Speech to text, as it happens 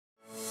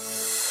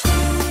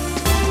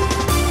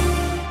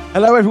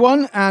Hello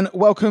everyone and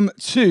welcome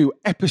to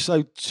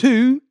episode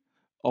 2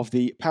 of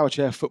the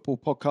Powerchair Football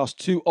Podcast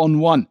 2 on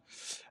 1.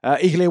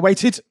 Eagerly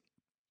awaited,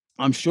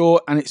 I'm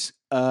sure, and it's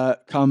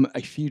come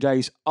a few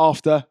days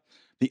after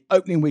the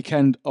opening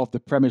weekend of the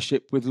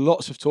Premiership with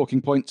lots of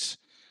talking points,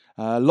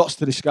 lots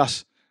to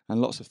discuss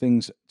and lots of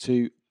things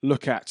to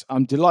look at.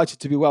 I'm delighted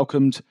to be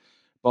welcomed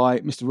by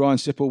Mr. Ryan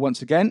Sipple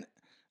once again,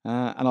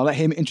 and I'll let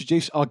him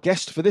introduce our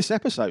guest for this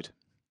episode.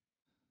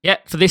 Yeah,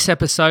 for this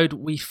episode,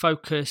 we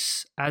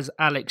focus, as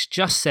Alex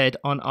just said,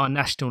 on our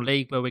National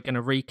League, where we're going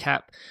to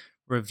recap,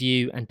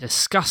 review and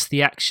discuss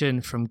the action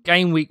from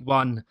Gameweek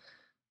One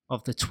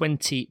of the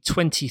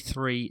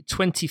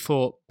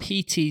 2023-24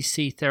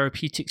 PTC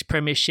Therapeutics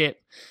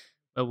Premiership,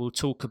 where we'll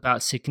talk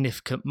about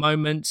significant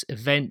moments,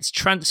 events,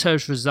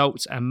 transfers,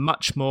 results and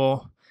much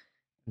more.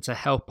 And to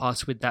help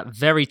us with that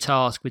very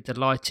task, we're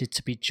delighted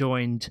to be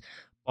joined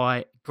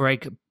by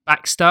Gregg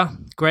Baxter.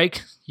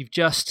 Gregg, you've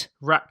just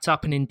wrapped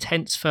up an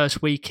intense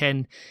first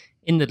weekend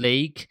in the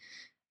league,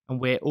 and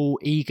we're all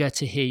eager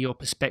to hear your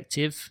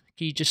perspective.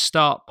 Can you just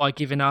start by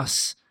giving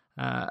us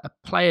a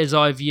player's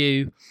eye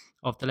view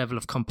of the level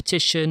of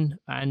competition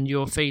and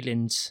your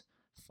feelings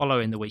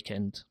following the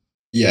weekend?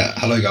 Yeah,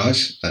 hello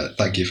guys.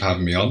 Thank you for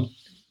having me on.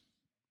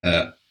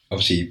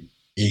 Obviously,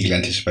 eagerly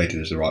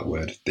anticipated is the right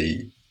word.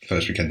 The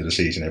first weekend of the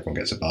season, everyone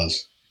gets a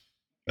buzz,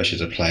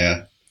 especially as a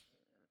player.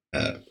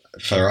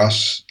 For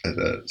us at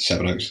the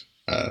Sevenoaks,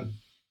 we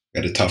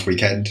had a tough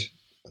weekend.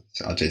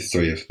 I'd say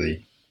 3 of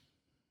the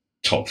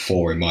top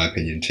 4, in my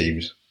opinion,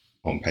 teams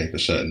on paper,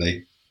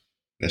 certainly.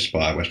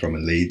 Aspire, West Brom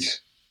and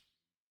Leeds.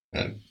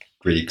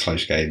 Really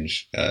close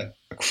games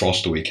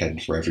across the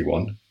weekend for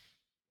everyone.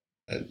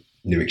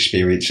 New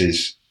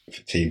experiences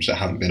for teams that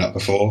haven't been up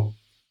before.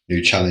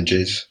 New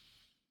challenges.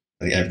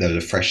 I think there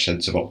was a fresh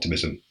sense of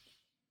optimism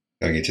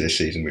going into this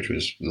season, which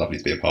was lovely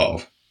to be a part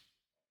of.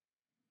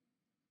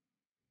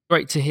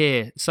 Great to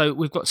hear. So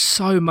we've got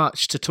so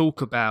much to talk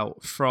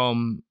about,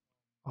 from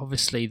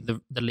obviously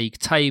the league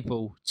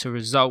table to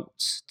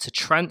results to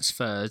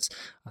transfers.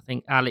 I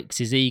think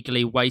Alex is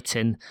eagerly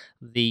waiting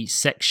the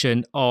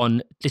section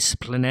on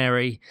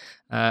disciplinary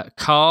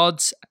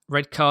cards,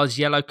 red cards,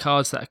 yellow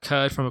cards that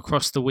occurred from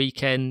across the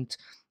weekend,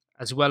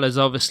 as well as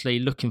obviously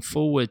looking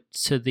forward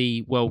to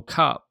the World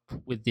Cup,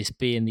 with this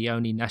being the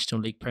only National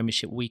League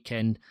Premiership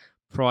weekend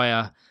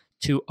prior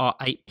to our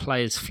 8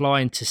 players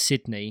flying to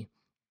Sydney.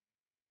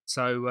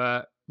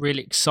 So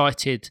really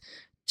excited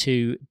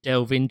to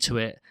delve into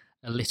it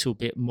a little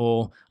bit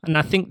more. And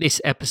I think this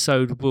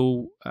episode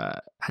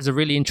has a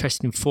really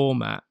interesting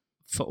format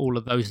for all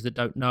of those that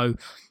don't know.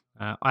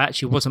 I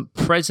actually wasn't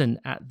present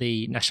at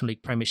the National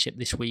League Premiership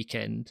this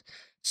weekend,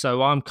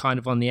 so I'm kind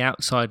of on the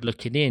outside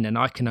looking in, and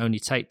I can only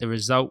take the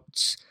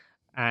results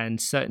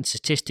and certain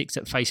statistics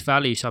at face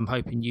value. So I'm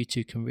hoping you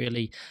two can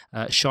really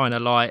shine a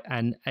light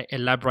and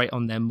elaborate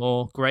on them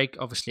more. Gregg,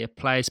 obviously a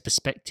player's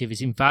perspective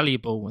is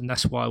invaluable, and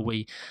that's why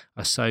we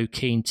are so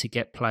keen to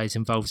get players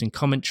involved in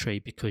commentary,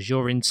 because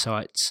your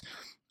insights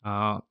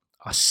are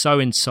so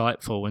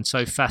insightful and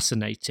so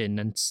fascinating,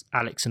 and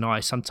Alex and I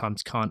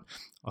sometimes can't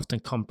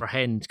often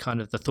comprehend kind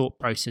of the thought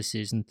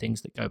processes and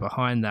things that go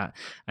behind that.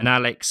 And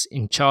Alex,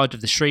 in charge of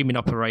the streaming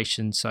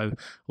operation, so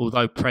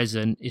although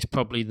present, is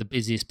probably the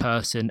busiest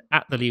person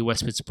at the Lee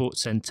Westwood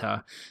Sports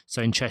Centre.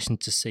 So interesting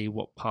to see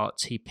what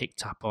parts he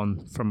picked up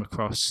on from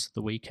across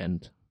the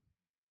weekend.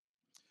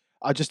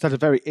 I just had a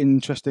very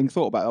interesting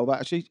thought about all that,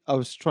 actually. I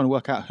was trying to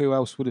work out who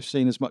else would have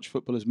seen as much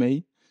football as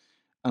me,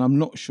 and I'm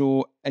not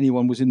sure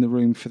anyone was in the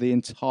room for the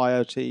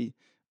entirety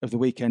of the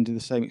weekend to the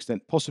same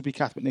extent. Possibly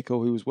Kath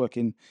McNichol, who was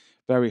working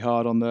very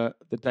hard on the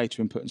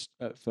data input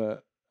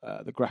for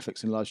the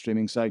graphics and live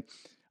streaming. So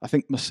I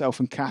think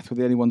myself and Kath were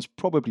the only ones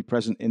probably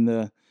present in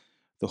the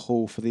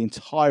hall for the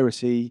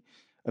entirety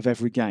of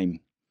every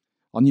game.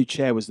 Our new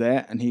chair was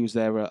there, and he was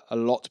there a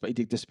lot, but he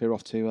did disappear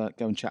off to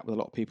go and chat with a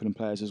lot of people and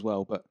players as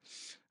well. But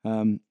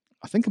I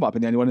think I might have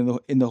been the only one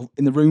in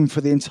the room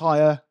for the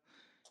entire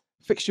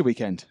fixture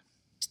weekend.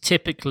 It's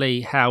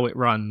typically how it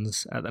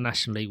runs at the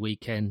National League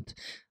weekend.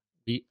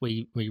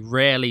 We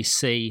rarely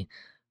see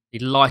the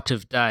light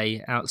of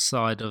day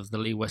outside of the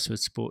Lee Westwood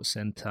Sports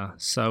Centre.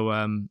 So,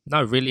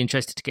 really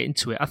interested to get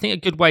into it. I think a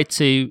good way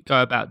to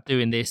go about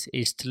doing this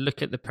is to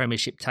look at the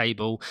Premiership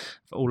table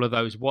for all of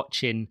those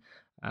watching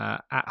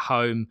at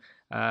home.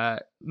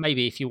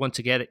 Maybe if you want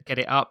to get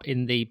it up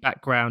in the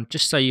background,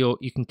 just so you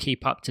can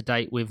keep up to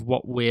date with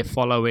what we're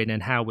following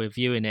and how we're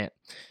viewing it.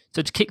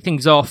 So to kick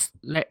things off,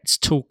 let's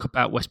talk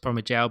about West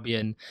Bromwich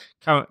Albion.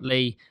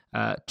 Currently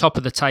top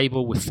of the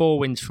table with 4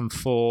 wins from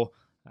 4,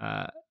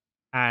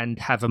 and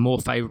have a more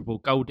favourable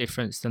goal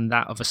difference than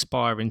that of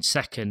Aspire in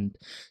second.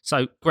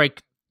 So, Gregg,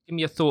 give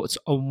me your thoughts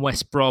on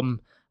West Brom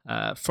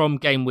from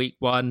game week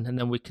 1, and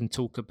then we can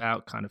talk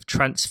about kind of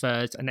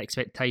transfers and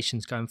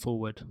expectations going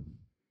forward.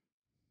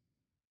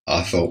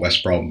 I thought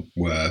West Brom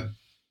were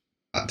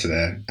up to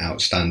their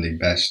outstanding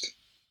best, to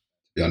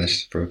be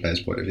honest, from a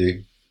player's point of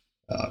view.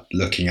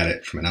 Looking at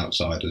it from an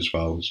outside as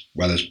well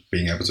as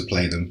being able to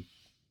play them.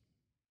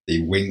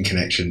 The wing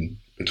connection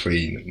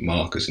between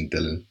Marcus and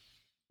Dylan,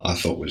 I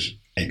thought was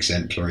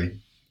exemplary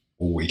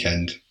all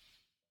weekend.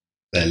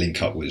 Their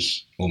link-up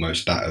was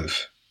almost that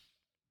of,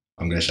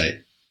 I'm going to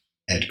say,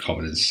 Ed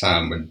Common and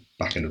Sam when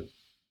back in the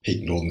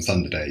peak Northern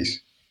Thunder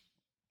days.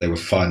 They were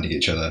finding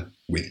each other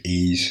with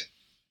ease.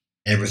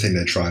 Everything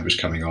they tried was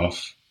coming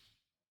off.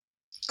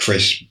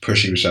 Chris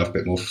pushing himself a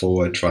bit more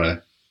forward, trying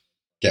to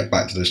get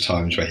back to those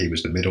times where he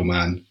was the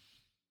middleman,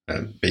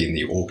 being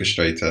the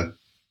orchestrator.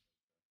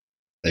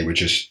 They were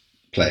just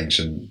playing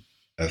some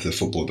of the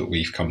football that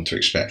we've come to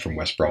expect from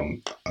West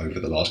Brom over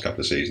the last couple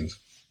of seasons.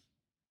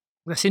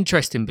 That's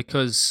interesting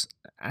because,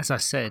 as I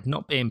said,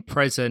 not being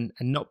present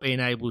and not being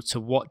able to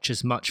watch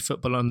as much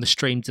football on the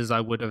streams as I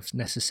would have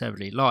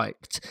necessarily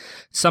liked,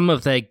 some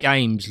of their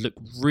games look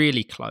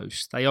really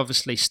close. They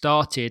obviously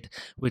started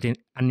with an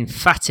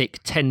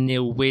emphatic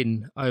 10-0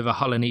 win over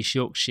Hull and East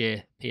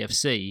Yorkshire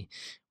PFC,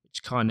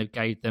 which kind of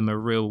gave them a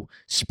real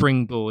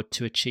springboard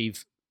to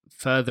achieve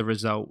further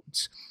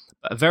results.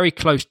 But a very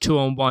close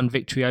 2-1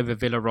 victory over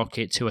Villa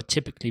Rockets, who are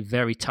typically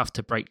very tough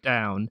to break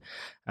down,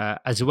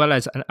 as well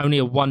as only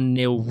a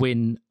 1-0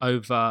 win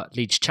over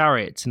Leeds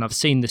Chariots. And I've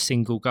seen the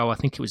single goal. I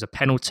think it was a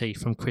penalty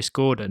from Chris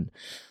Gordon.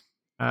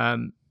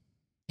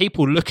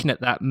 People looking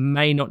at that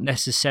may not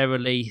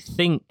necessarily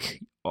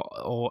think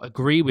or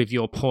agree with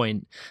your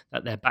point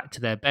that they're back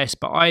to their best.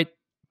 But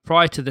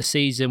prior to the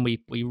season, we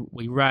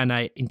ran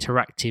an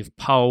interactive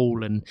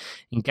poll and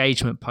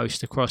engagement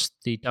post across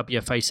the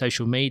WFA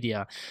social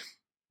media.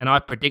 And I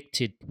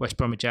predicted West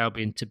Bromwich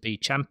Albion to be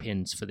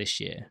champions for this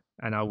year.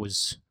 And I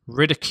was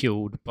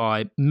ridiculed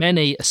by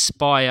many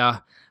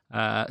Aspire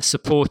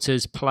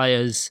supporters,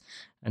 players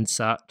and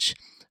such.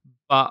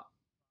 But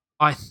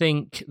I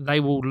think they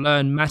will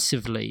learn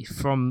massively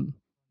from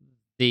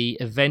the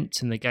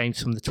events and the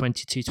games from the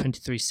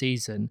 22-23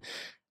 season,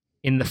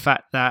 in the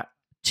fact that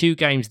 2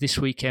 games this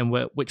weekend,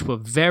 which were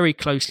very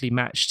closely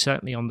matched,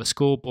 certainly on the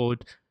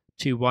scoreboard,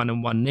 2-1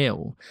 and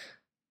 1-0,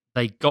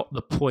 they got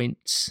the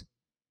points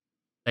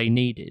they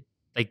needed.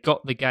 They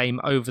got the game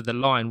over the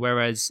line,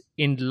 whereas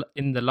in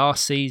the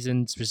last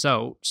season's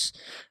results,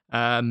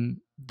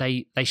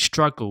 they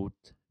struggled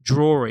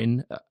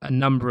drawing a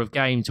number of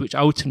games, which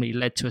ultimately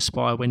led to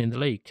Aspire winning the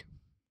league.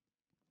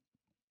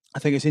 I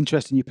think it's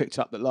interesting you picked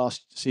up that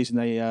last season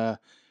they had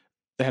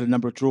a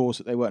number of draws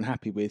that they weren't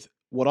happy with.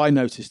 What I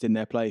noticed in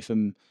their play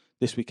from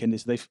this weekend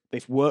is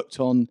they've worked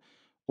on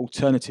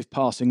alternative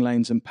passing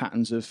lanes and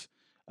patterns of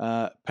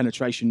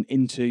penetration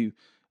into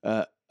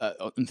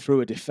and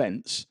through a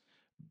defence,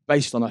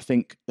 based on, I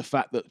think, the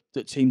fact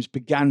that teams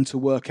began to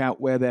work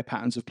out where their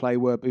patterns of play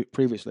were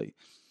previously.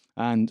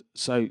 And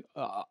so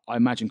I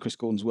imagine Chris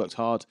Gordon's worked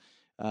hard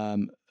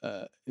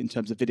in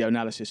terms of video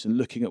analysis and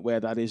looking at where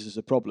that is as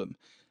a problem,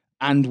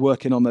 and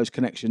working on those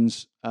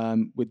connections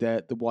with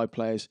the wide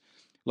players.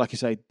 Like you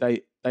say,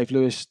 Dave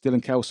Lewis,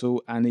 Dylan Kelsall,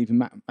 and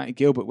even Matty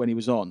Gilbert, when he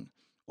was on,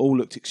 all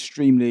looked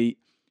extremely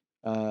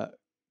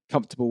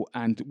comfortable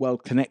and well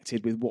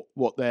connected with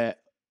what their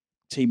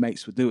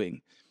teammates were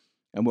doing,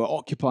 and were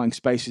occupying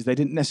spaces they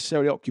didn't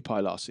necessarily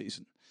occupy last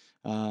season.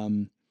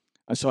 And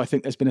so I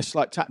think there's been a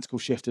slight tactical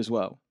shift as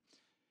well,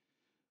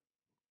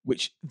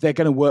 which they're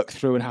going to work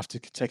through and have to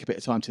take a bit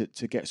of time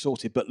to get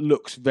sorted, but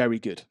looks very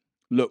good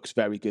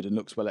and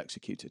looks well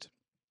executed.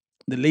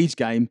 The Leeds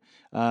game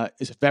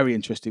is a very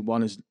interesting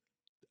one, as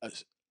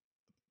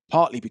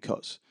partly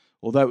because,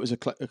 although it was a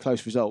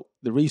close result,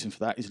 the reason for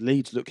that is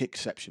Leeds look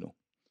exceptional.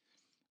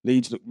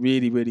 Leeds look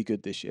really, really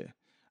good this year.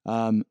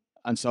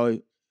 And so,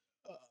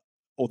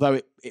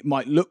 although it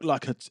might look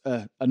like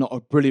not a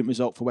brilliant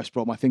result for West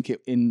Brom, I think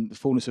in the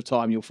fullness of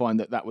time you'll find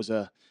that was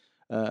a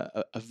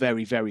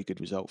very, very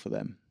good result for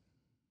them.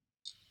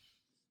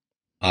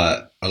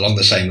 Along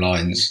the same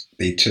lines,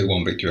 the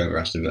 2-1 victory over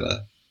Aston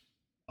Villa,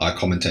 I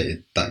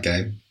commentated that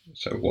game,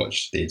 so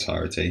watched the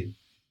entirety.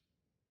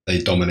 They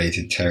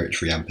dominated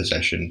territory and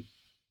possession.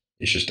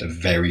 It's just a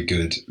very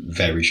good,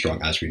 very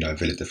strong, as we know,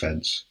 Villa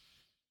defence.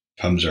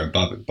 Humza and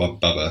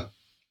Bubba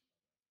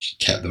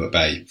kept them at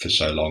bay for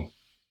so long.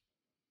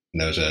 And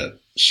there was a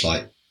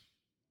slight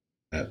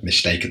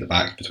mistake at the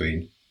back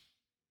between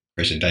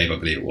Chris and Dave, I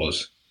believe it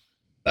was,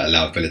 that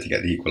allowed Villa to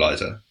get the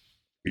equaliser,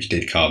 which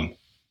did come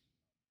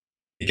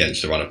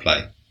against the run of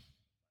play.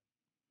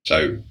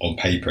 So on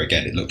paper,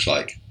 again, it looks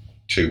like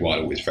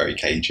 2-1 was very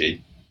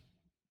cagey,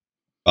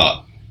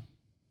 but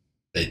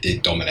they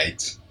did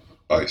dominate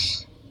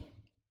both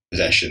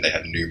possession. They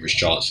had numerous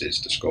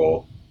chances to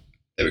score.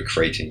 They were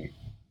creating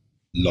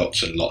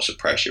lots and lots of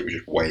pressure. It was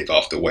just wave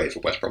after wave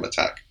of West Brom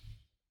attack.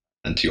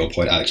 And to your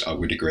point, Alex, I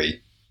would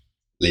agree.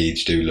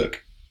 Leeds do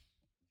look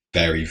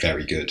very,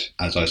 very good.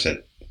 As I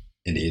said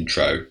in the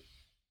intro,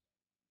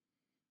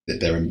 that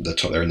they're in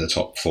the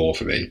top 4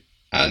 for me,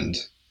 and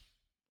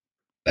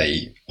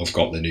they have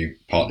got the new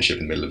partnership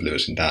in the middle of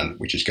Lewis and Dan,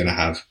 which is going to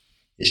have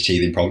its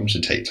teething problems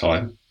and take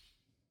time.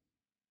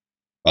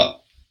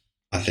 But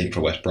I think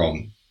for West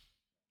Brom,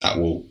 that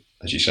will,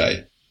 as you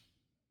say,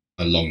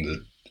 along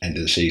the end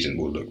of the season,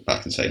 we'll look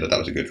back and say that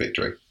was a good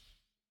victory.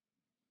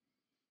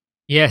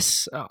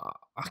 Yes,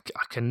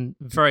 I can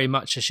very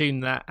much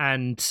assume that,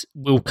 and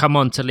we'll come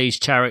on to Leeds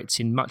Chariots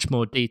in much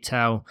more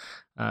detail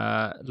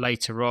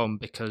later on,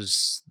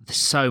 because there's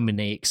so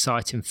many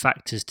exciting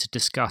factors to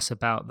discuss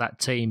about that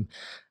team.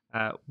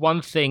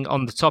 One thing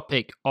on the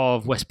topic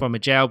of West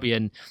Bromwich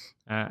Albion,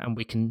 and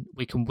we can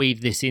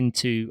weave this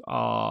into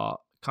our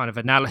kind of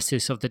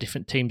analysis of the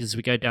different teams as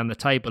we go down the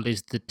table,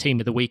 is the team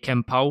of the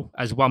weekend poll.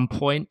 As 1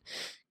 point,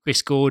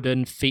 Chris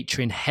Gordon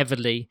featuring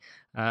heavily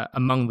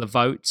among the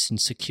votes and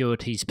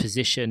secured his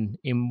position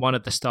in one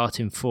of the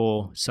starting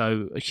 4.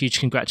 So a huge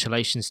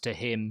congratulations to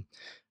him.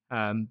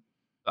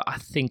 But I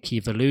think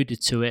you've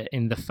alluded to it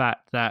in the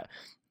fact that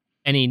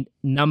any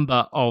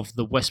number of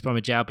the West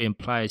Bromwich Albion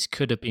players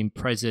could have been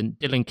present.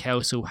 Dylan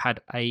Kelsall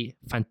had a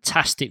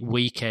fantastic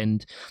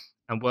weekend,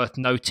 and worth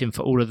noting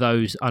for all of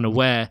those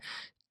unaware,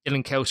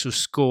 Dylan Kelsall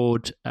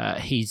scored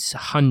his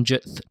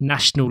 100th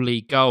National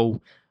League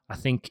goal, I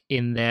think,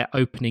 in their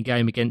opening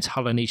game against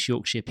Hull and East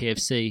Yorkshire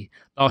PFC.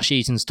 Last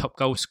season's top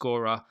goal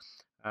scorer.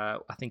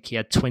 I think he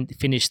had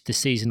finished the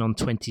season on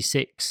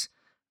 26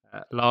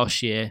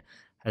 last year.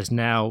 Has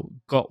now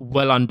got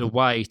well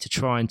underway to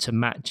trying to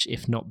match,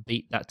 if not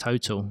beat, that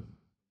total.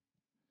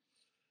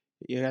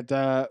 He had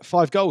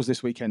 5 goals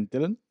this weekend,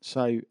 Dylan.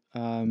 So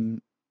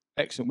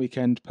excellent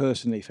weekend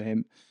personally for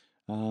him.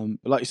 But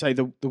like you say,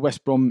 the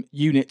West Brom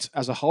unit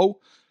as a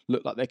whole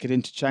looked like they could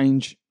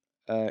interchange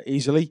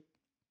easily.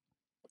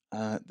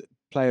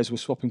 Players were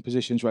swapping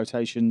positions,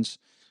 rotations,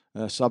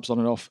 subs on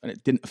and off, and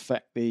it didn't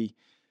affect the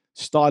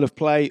style of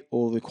play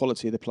or the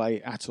quality of the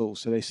play at all.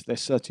 So they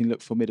certainly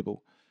look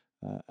formidable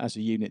as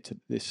a unit to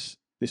this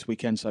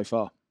weekend so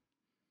far.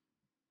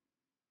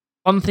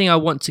 One thing I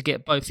want to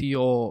get both of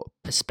your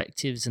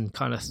perspectives and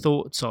kind of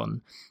thoughts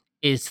on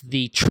is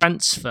the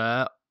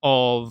transfer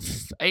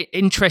of,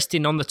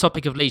 interesting on the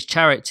topic of Leeds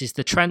Chariots, is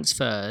the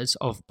transfers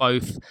of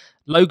both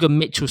Logan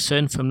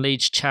Mitchelson from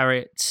Leeds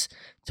Chariots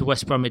to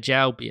West Bromwich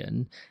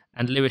Albion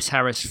and Lewis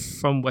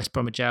Harris from West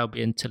Bromwich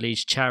Albion to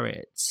Leeds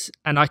Chariots.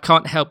 And I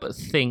can't help but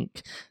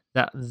think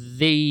that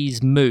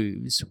these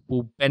moves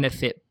will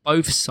benefit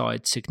both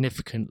sides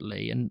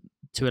significantly. And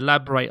to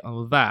elaborate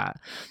on that,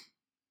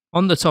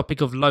 on the topic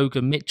of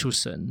Logan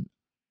Mitchelson,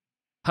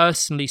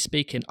 personally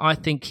speaking, I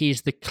think he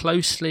is the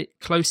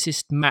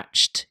closest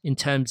matched in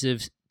terms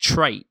of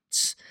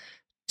traits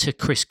to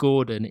Chris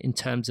Gordon in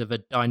terms of a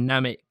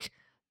dynamic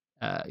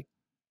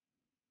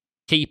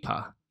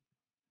keeper.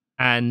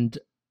 And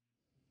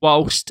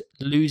whilst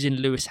losing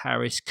Lewis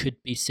Harris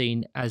could be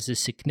seen as a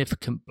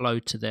significant blow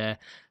to their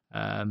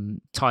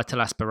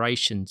title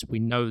aspirations, we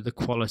know the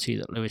quality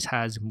that Lewis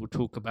has, and we'll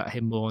talk about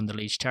him more in the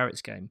Leeds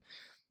Chariots game.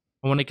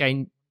 I want to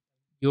gain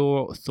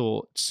your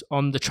thoughts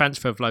on the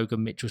transfer of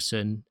Logan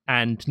Mitchelson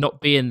and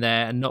not being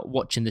there and not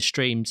watching the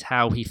streams,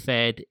 how he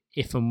fared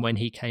if and when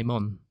he came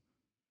on.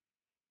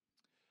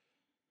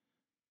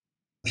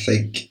 I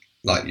think,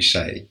 like you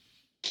say,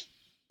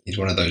 he's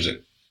one of those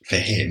that, for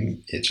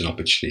him, it's an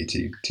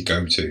opportunity to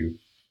go to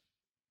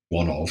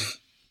one of,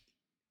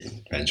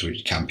 it depends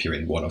which camp you're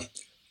in, one of,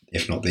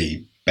 if not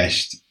the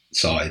best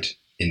side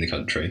in the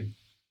country,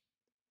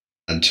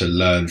 and to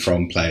learn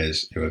from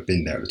players who have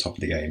been there at the top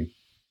of the game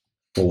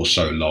for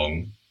so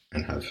long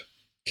and have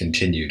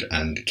continued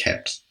and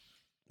kept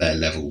their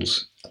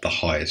levels at the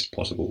highest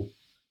possible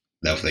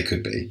level they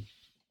could be.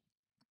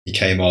 He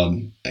came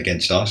on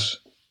against us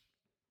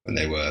when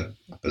they were,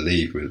 I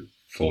believe,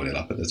 4-0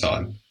 up at the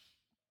time.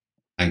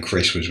 And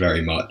Chris was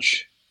very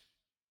much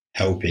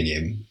helping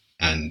him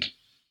and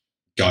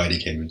guiding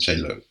him and saying,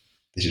 look,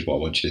 this is what I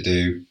want you to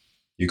do.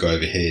 You go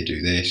over here,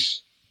 do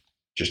this.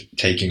 Just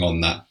taking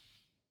on that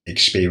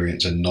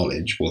experience and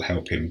knowledge will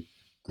help him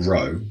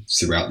grow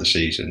throughout the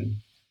season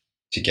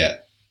to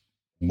get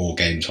more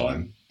game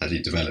time as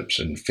he develops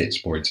and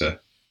fits more into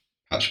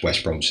perhaps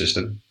West Brom's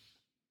system.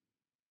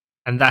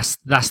 And that's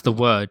the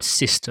word,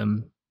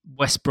 system.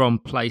 West Brom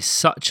plays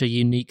such a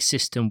unique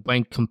system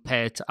when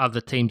compared to other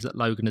teams that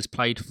Logan has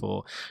played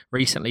for.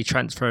 Recently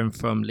transferring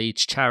from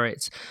Leeds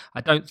Chariots,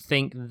 I don't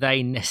think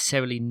they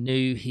necessarily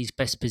knew his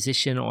best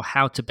position or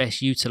how to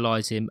best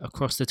utilise him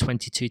across the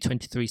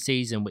 22-23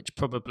 season, which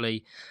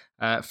probably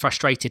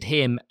frustrated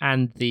him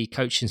and the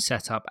coaching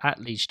setup at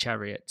Leeds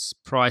Chariots.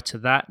 Prior to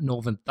that,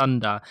 Northern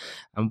Thunder,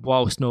 and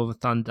whilst Northern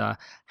Thunder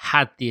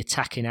had the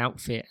attacking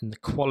outfit and the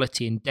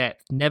quality and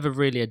depth, never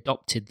really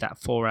adopted that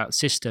 4-out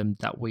system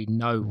that we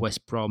know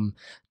West Brom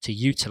to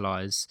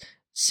utilise.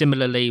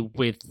 Similarly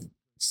with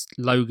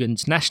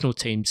Logan's national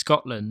team,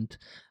 Scotland,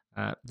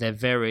 they're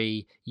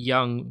very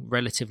young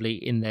relatively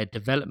in their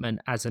development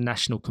as a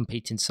national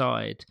competing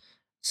side.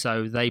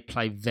 So they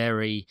play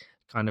very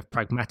kind of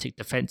pragmatic,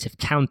 defensive,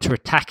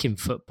 counter-attacking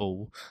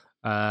football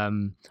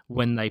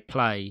when they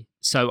play.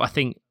 So I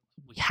think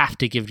we have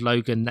to give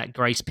Logan that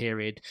grace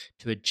period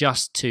to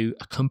adjust to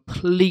a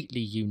completely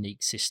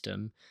unique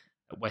system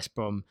that West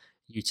Brom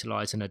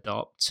utilise and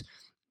adopt.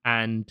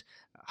 And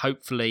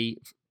hopefully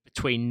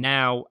between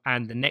now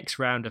and the next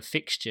round of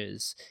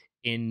fixtures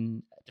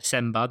in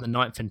December, the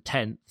 9th and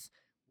 10th,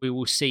 we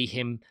will see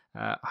him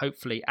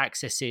hopefully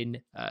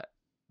accessing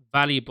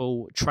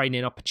valuable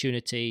training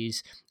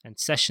opportunities and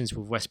sessions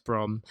with West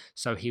Brom,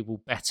 so he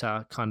will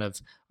better kind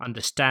of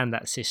understand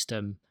that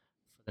system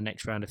for the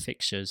next round of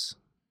fixtures.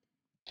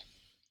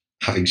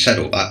 Having said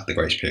all that, the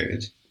grace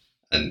period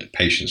and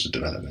patience of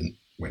development,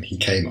 when he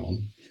came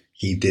on,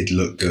 he did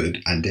look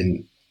good and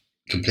didn't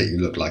completely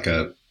look like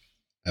a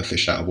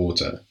fish out of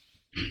water.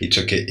 He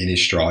took it in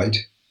his stride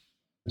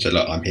and said,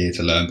 look, I'm here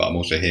to learn, but I'm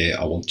also here,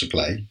 I want to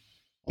play.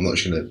 I don't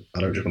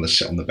just want to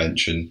sit on the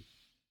bench and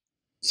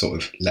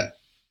sort of let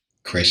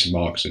Chris,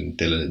 Marks and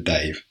Dylan and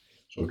Dave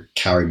sort of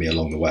carry me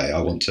along the way.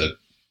 I want to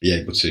be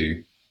able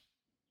to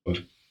sort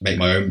of make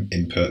my own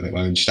input, make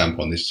my own stamp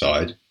on this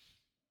side.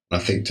 And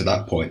I think to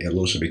that point, it'll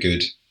also be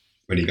good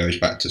when he goes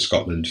back to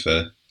Scotland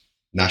for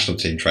national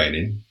team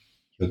training.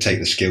 He'll take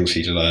the skills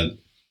he's learned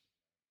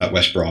at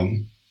West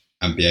Brom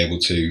and be able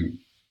to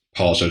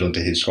pass those on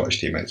to his Scottish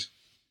teammates.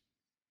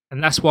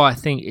 And that's why I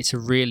think it's a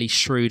really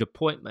shrewd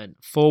appointment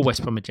for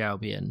West Bromwich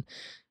Albion,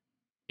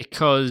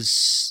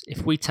 because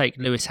if we take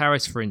Lewis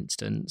Harris, for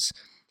instance,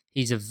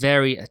 he's a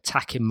very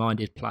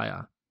attacking-minded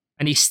player.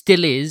 And he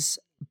still is,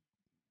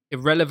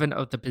 irrelevant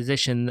of the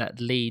position that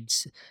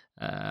Leeds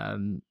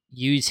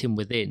use him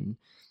within.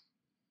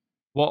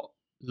 What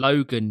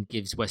Logan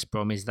gives West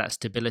Brom is that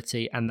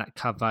stability and that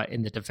cover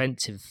in the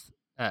defensive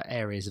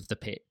areas of the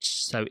pitch.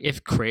 So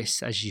if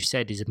Chris, as you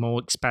said, is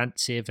more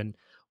expansive and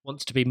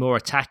wants to be more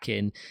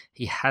attacking,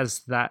 he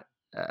has that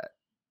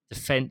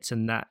defence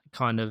and that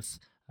kind of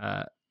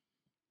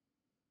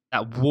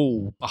that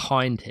wall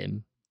behind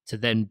him to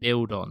then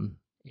build on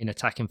in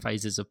attacking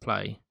phases of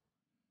play.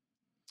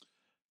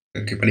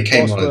 When he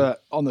came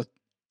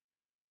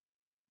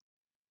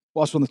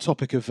Whilst we're on the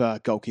topic of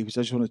goalkeepers,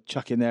 I just want to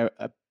chuck in there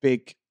a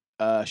big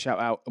shout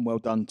out and well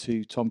done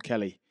to Tom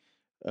Kelly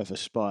of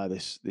Aspire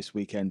this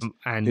weekend,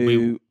 and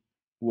who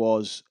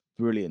was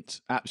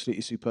brilliant,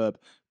 absolutely superb,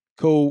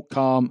 cool,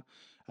 calm,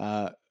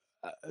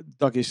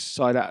 dug his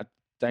side out of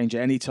danger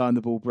anytime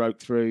the ball broke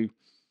through.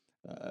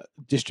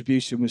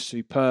 Distribution was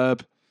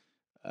superb.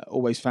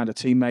 Always found a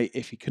teammate.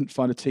 If he couldn't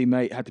find a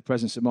teammate, had the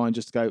presence of mind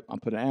just to go, I'm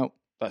putting it out,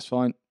 that's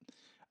fine.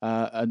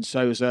 And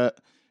so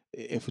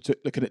if we're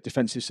looking at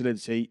defensive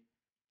solidity,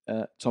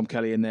 Tom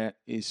Kelly in there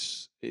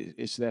is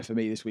there for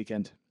me this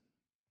weekend.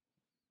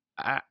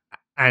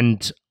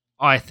 And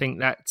I think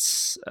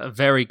that's a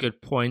very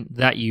good point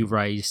that you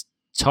raised.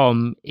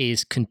 Tom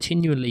is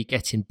continually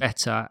getting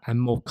better and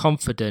more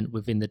confident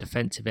within the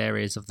defensive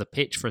areas of the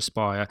pitch for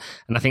Aspire.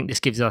 And I think this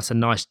gives us a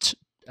nice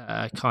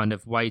kind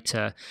of way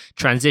to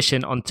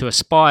transition onto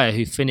Aspire,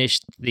 who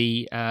finished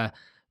the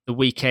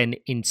weekend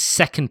in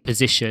second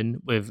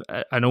position with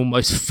an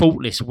almost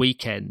faultless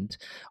weekend.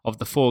 Of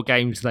the 4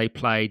 games they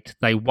played,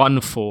 they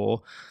won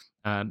 4.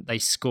 They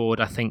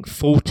scored, I think,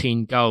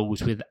 14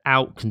 goals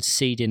without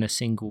conceding a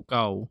single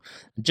goal.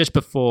 And just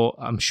before,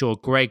 I'm sure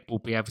Gregg will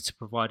be able to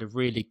provide a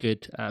really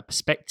good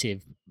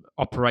perspective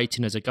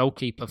operating as a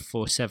goalkeeper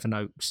for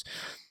Sevenoaks.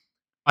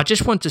 I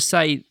just want to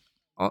say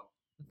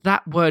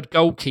that word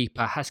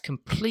goalkeeper has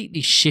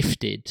completely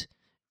shifted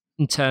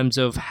in terms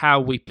of how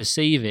we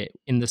perceive it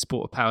in the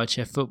sport of power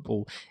chair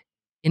football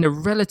in a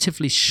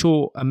relatively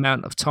short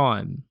amount of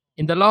time.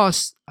 In the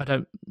last, I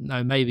don't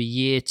know, maybe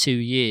year, 2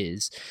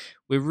 years,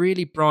 we're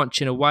really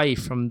branching away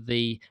from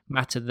the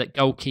matter that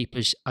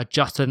goalkeepers are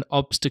just an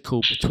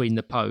obstacle between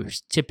the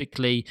posts.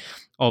 Typically,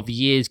 of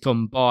years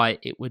gone by,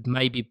 it would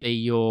maybe be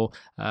your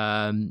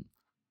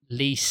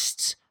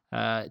least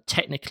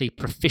technically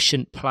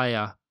proficient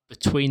player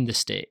between the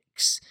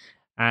sticks.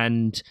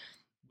 And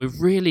we're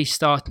really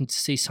starting to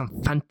see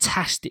some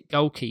fantastic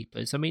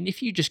goalkeepers. I mean,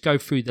 if you just go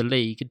through the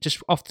league,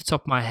 just off the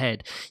top of my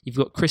head, you've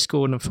got Chris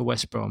Gordon for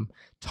West Brom,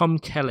 Tom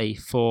Kelly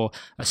for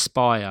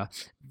Aspire,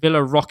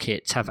 Villa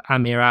Rockets have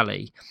Amir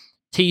Ali,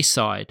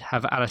 Teesside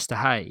have Alistair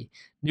Hay,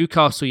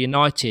 Newcastle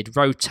United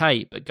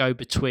rotate but go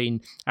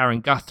between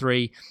Aaron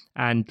Guthrie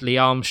and Lee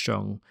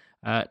Armstrong.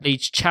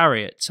 Leeds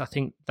Chariots, I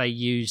think they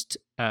used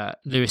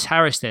Lewis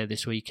Harris there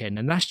this weekend,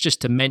 and that's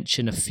just to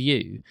mention a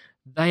few.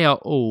 They are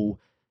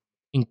all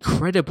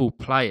incredible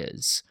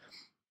players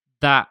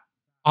that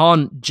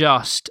aren't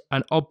just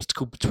an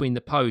obstacle between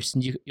the posts,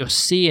 and you're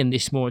seeing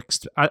this more.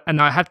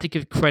 And I have to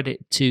give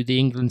credit to the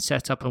England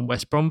setup and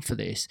West Brom for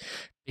this,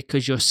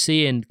 because you're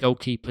seeing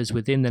goalkeepers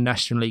within the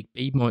National League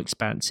be more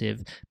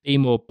expansive, be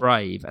more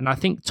brave, and I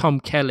think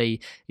Tom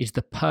Kelly is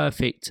the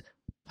perfect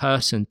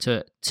person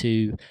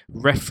to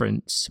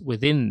reference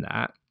within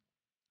that.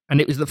 And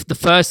it was the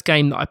first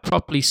game that I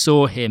properly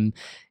saw him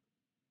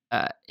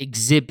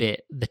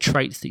exhibit the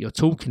traits that you're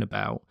talking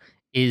about,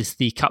 is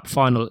the cup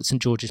final at St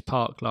George's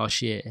Park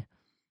last year.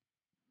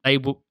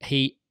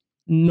 He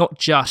not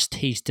just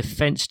his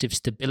defensive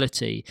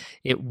stability,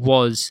 it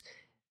was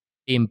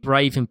being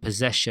brave in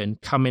possession,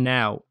 coming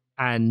out,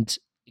 and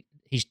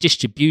his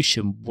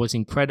distribution was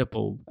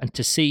incredible. And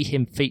to see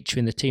him feature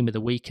in the team of the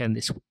weekend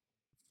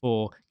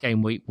for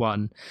Gameweek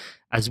One,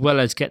 as well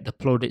as get the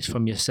plaudits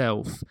from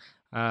yourself,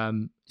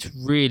 it's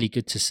really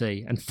good to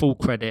see. And full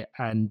credit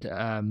and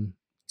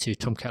to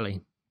Tom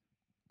Kelly.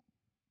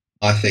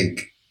 I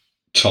think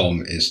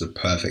Tom is the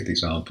perfect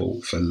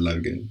example for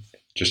Logan.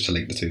 just to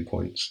link the 2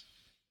 points.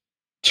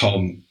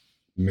 Tom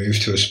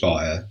moved to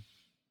Aspire,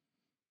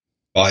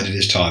 bided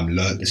his time,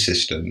 learnt the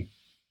system,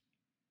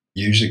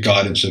 used the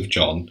guidance of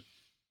John.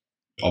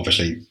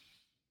 Obviously,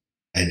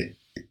 and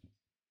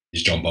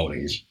it's John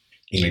Bowling. He's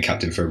England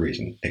captain for a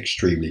reason.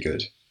 Extremely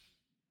good.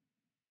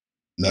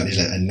 Learned his,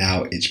 and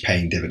now it's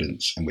paying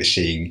dividends, and we're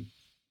seeing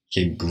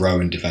him grow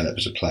and develop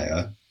as a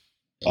player.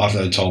 I've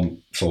known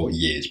Tom for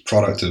years.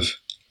 Product of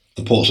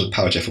the Portsmouth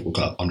Powerchair Football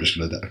Club. I'm just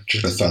going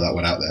to throw that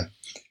one out there.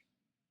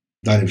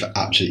 Known him for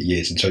absolute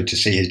years, and so to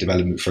see his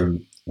development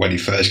from when he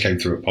first came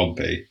through at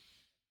Pompey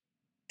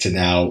to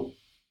now,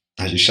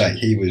 as you say,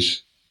 he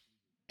was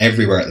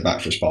everywhere at the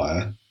back for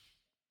Aspire.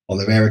 On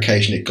the rare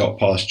occasion it got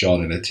past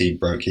John and a team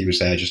broke, he was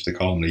there just to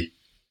calmly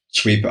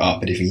sweep it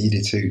up, and if he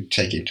needed to,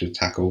 take it to a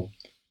tackle,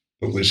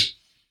 but was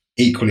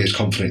equally as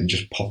confident in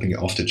just popping it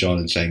off to John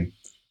and saying,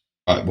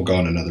 all right, we'll go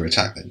on another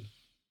attack then.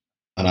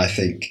 And I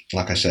think,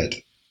 like I said,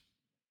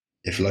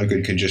 if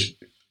Logan can just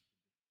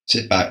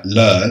sit back,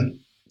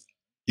 learn,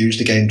 use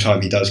the game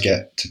time he does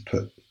get to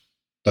put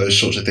those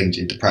sorts of things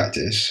into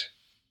practice,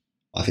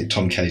 I think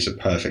Tom Kelly's a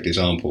perfect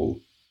example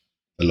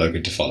for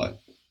Logan to follow.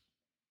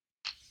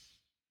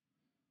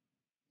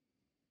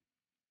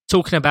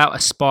 Talking about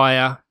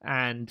Aspire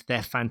and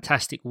their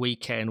fantastic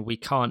weekend, we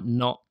can't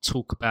not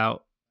talk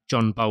about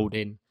John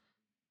Bowling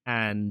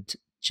and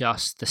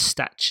just the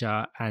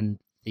stature and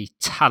the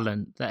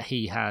talent that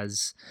he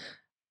has.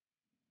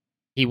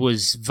 He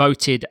was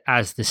voted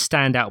as the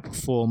standout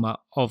performer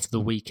of the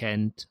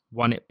weekend,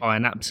 won it by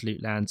an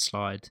absolute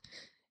landslide.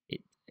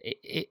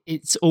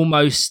 It's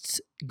almost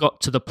got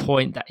to the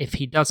point that if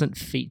he doesn't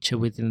feature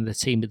within the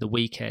team of the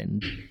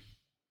weekend,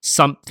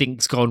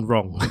 something's gone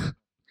wrong.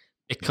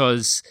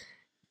 Because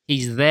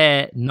he's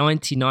there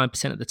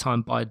 99% of the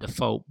time by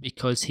default,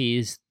 because he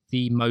is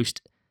the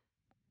most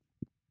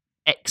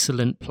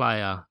excellent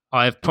player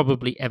I have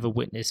probably ever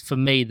witnessed. For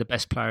me, the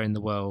best player in the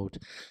world.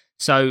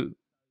 So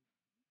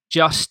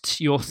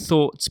just your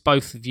thoughts,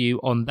 both of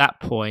you, on that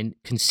point,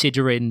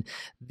 considering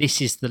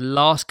this is the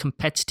last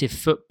competitive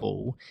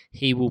football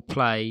he will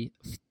play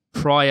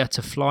prior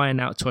to flying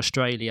out to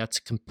Australia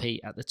to compete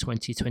at the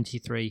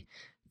 2023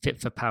 Fit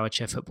for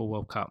Powerchair Football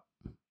World Cup.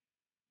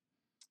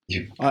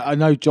 I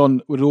know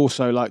John would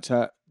also like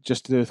to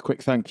just do a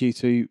quick thank you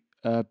to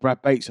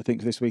Brad Bates, I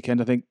think, for this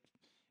weekend. I think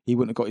he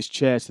wouldn't have got his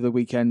chair to the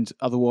weekend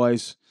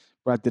otherwise.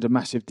 Brad did a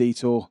massive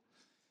detour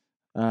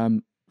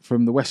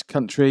from the West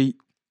Country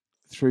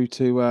through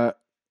to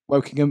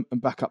Wokingham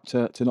and back up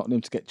to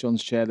Nottingham to get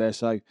John's chair there.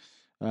 So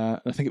I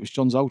think it was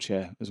John's old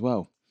chair as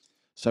well.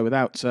 So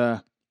without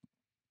that,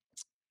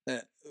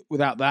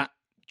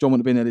 John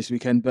wouldn't have been there this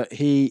weekend. But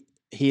he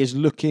is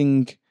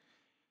looking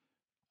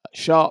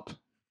sharp.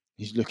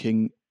 He's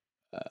looking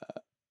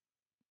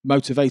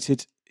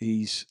motivated.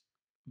 He's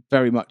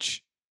very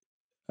much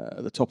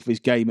at the top of his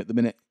game at the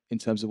minute in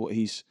terms of what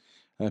he's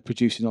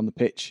producing on the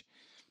pitch.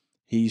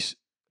 He's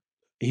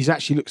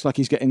actually looks like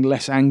he's getting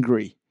less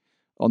angry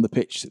on the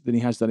pitch than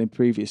he has done in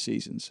previous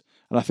seasons.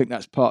 And I think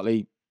that's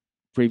partly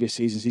previous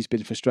seasons he's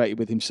been frustrated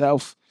with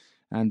himself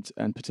and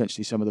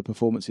potentially some of the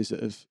performances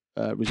that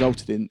have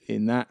resulted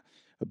in that.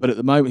 But at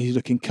the moment he's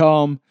looking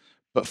calm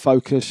but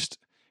focused.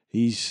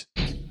 He's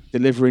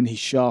delivering, he's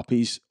sharp,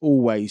 he's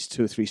always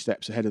 2 or 3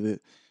 steps ahead of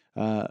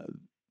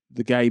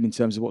the game in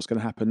terms of what's going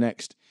to happen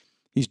next.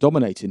 He's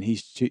dominating,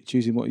 he's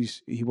choosing what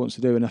he wants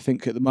to do. And I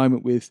think at the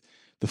moment with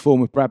the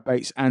form of Brad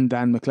Bates and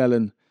Dan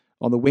McClellan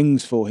on the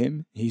wings for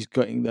him, he's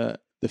getting the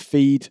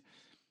feed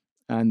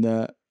and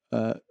the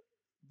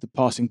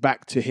passing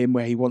back to him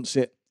where he wants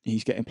it.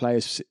 He's getting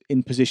players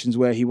in positions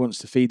where he wants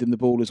to feed them the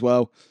ball as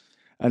well.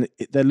 And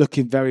they're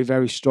looking very,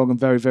 very strong and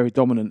very, very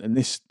dominant. And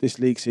this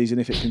league season,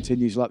 if it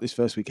continues like this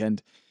first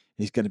weekend,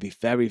 is going to be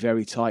very,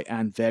 very tight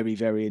and very,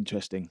 very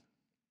interesting.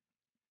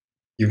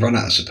 You run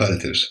out of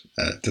superlatives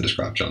to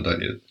describe John,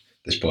 don't you, at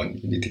this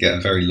point? You need to get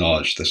a very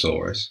large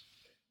thesaurus.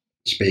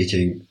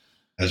 Speaking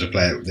as a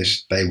player,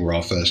 they were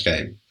our first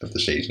game of the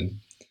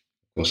season.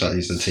 Of course, that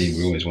is the team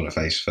we always want to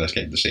face first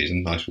game of the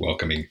season. Nice,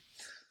 welcoming,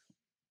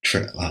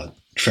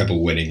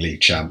 treble-winning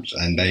league champs.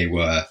 And they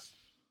were,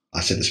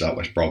 I said this about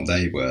West Brom,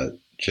 they were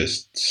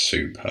just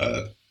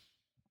superb.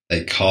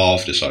 They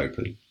carved us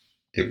open.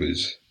 It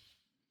was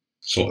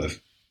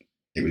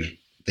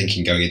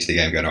thinking going into the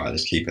game, going, all right,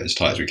 let's keep it as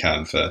tight as we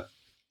can for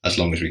as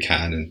long as we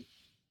can and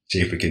see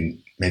if we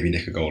can maybe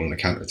nick a goal on a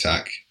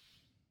counter-attack.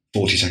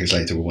 40 seconds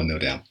later, we're 1-0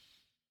 down.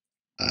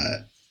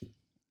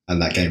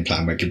 And that game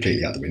plan went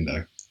completely out the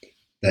window.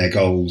 Their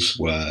goals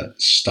were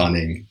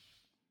stunning.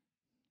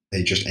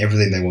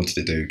 Everything they wanted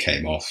to do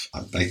came off.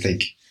 I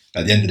think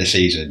at the end of the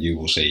season, you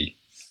will see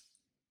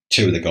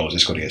 2 of the goals they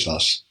scored against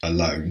us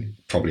alone,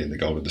 probably in the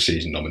goal of the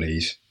season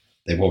nominees.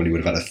 They probably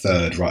would have had a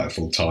third right at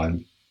full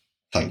time.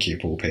 Thank you,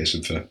 Paul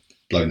Pearson, for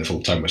blowing the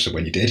full time whistle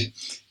when you did.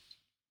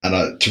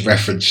 And to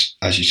reference,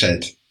 as you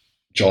said,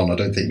 John, I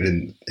don't think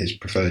within his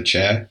preferred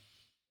chair,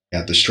 he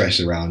had the stress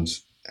around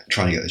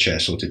trying to get the chair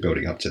sorted,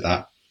 building up to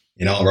that.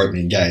 In our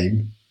opening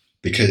game,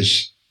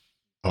 because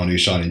our new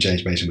signing,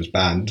 James Mason, was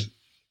banned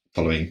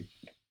following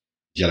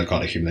yellow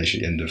card accumulation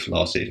at the end of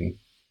last season,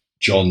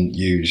 John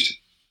used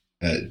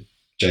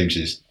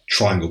James's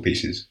triangle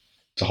pieces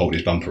to hold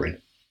his bumper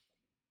in.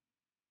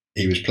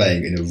 He was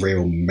playing in a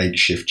real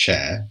makeshift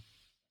chair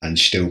and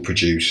still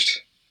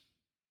produced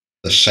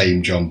the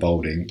same John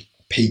Balding,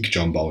 peak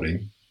John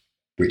Balding,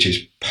 which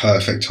is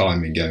perfect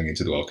timing going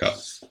into the World Cup.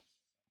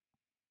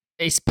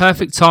 It's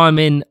perfect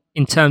timing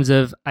in terms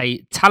of a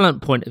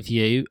talent point of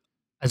view.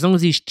 As long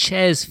as his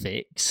chair's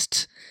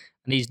fixed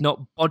and he's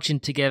not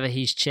bodging together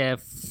his chair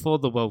for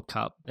the World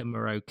Cup, then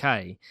we're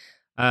okay.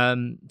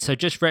 So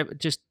just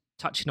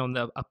touching on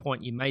a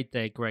point you made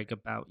there, Greg,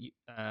 about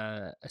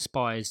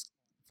Aspire's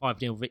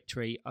 5-0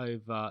 victory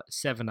over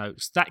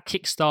Sevenoaks. That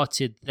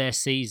kick-started their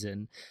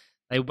season.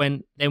 They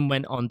went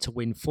on to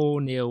win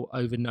 4-0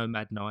 over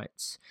Nomad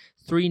Knights,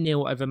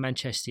 3-0 over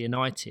Manchester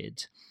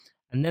United,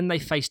 and then they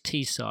faced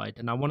Teesside.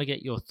 And I want to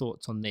get your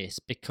thoughts on this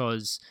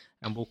because,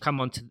 and we'll come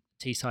on to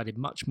Teesside in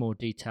much more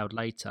detail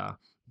later,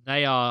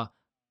 they are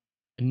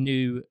a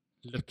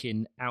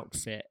new-looking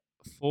outfit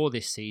for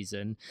this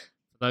season.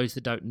 For those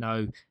that don't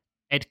know,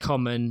 Ed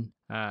Common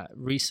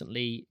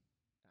recently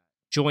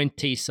joined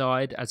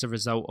Teesside as a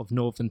result of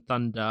Northern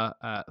Thunder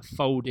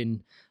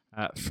folding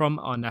from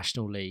our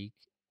National League.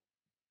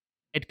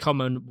 Ed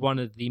Common, one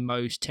of the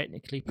most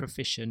technically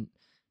proficient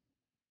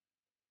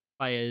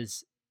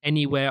players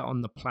anywhere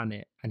on the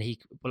planet, and he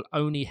will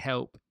only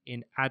help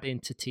in adding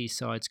to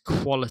Teesside's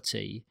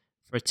quality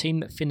for a team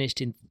that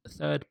finished in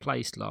third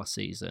place last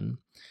season.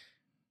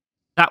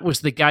 That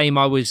was the game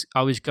I was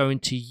going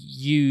to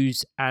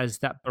use as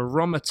that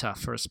barometer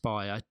for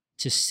Aspire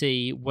to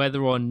see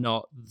whether or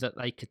not that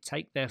they could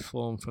take their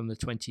form from the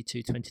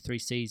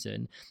 22-23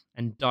 season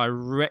and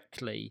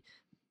directly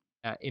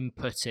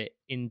input it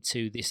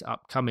into this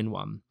upcoming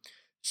one.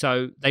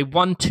 So they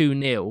won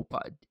 2-0,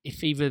 but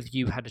if either of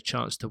you had a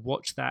chance to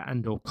watch that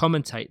and or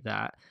commentate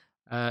that,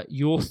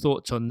 your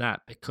thoughts on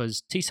that,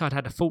 because Teesside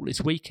had a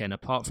faultless weekend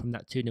apart from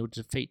that 2-0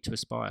 defeat to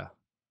Aspire.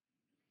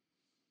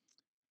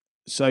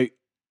 So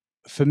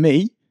for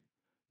me,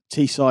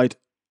 Teesside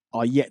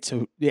are yet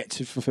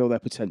to fulfil their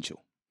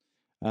potential.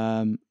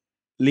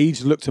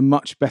 Leeds looked a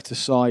much better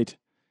side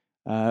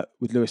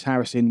with Lewis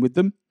Harris in with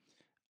them,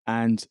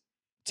 and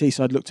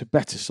Teesside looked a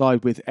better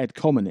side with Ed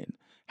Common in.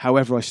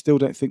 However, I still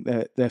don't think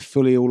they're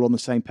fully all on the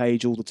same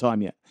page all the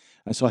time yet.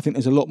 And so I think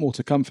there's a lot more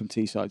to come from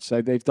Teesside.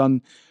 So they've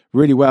done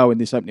really well in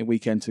this opening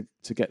weekend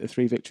to get the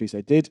 3 victories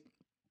they did.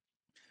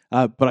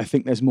 But I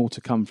think there's more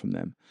to come from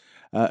them.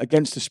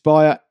 Against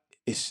Aspire,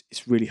 it's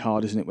really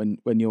hard, isn't it,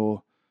 when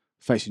you're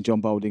facing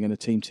John Balding and a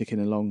team ticking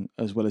along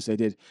as well as they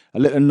did. A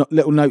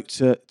little note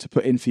to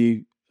put in for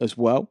you as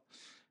well.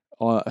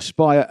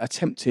 Aspire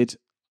attempted,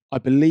 I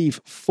believe,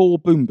 4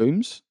 boom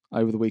booms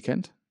over the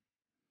weekend.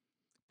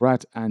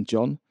 Brad and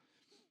John.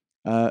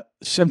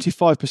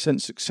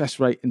 75% success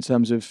rate in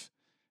terms of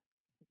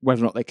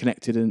whether or not they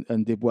connected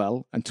and did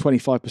well, and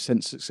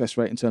 25% success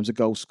rate in terms of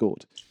goals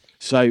scored.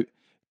 So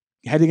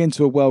heading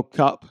into a World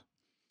Cup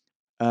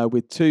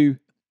with two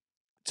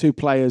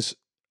players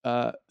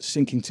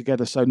syncing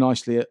together so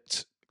nicely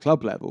at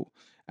club level,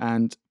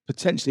 and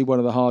potentially one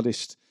of the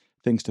hardest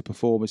things to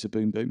perform is a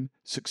boom boom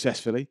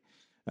successfully.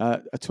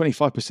 A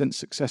 25%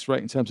 success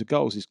rate in terms of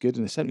goals is good,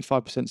 and a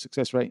 75%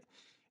 success rate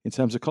in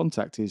terms of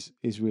contact is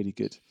really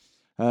good.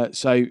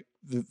 So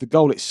the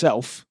goal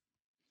itself,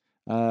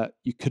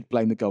 you could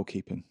blame the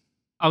goalkeeping.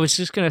 I was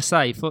just going to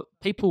say, for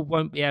people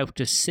won't be able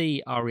to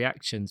see our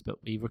reactions,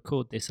 but we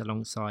record this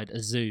alongside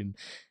a Zoom.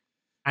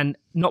 And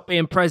not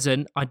being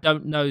present, I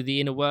don't know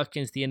the inner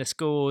workings, the inner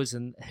scores,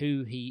 and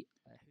who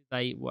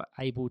they were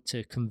able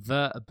to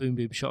convert a boom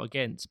boom shot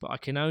against. But I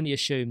can only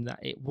assume that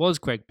it was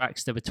Gregg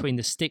Baxter between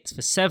the sticks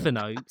for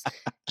Sevenoaks,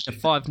 the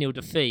 5-0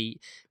 defeat,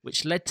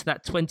 which led to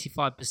that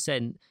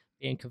 25%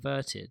 being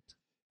converted.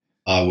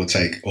 I will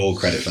take all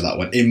credit for that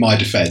one. In my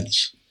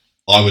defence,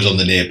 I was on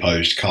the near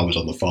post, Carl was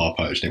on the far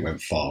post, and it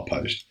went far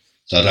post.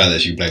 So I don't know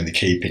if you blame the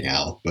keeping,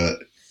 Al, but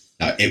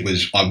no, it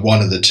was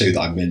one of the 2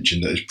 that I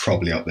mentioned that is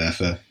probably up there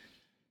for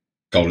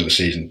goal of the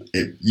season.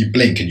 You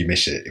blink and you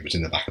miss it. It was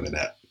in the back of the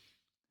net.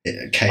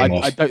 It came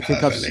off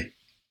perfectly.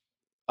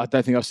 I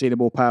don't think I've seen a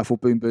more powerful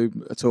boom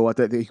boom at all. I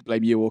don't think you can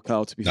blame you or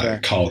Carl, to be fair.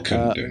 Carl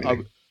couldn't do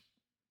anything.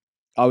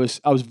 I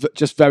was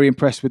just very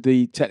impressed with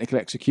the technical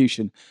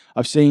execution.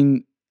 I've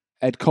seen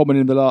Ed Common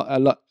in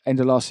the end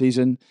of last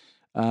season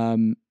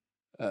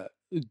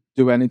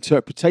do an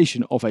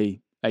interpretation of a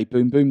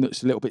boom boom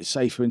that's a little bit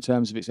safer in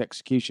terms of its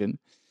execution.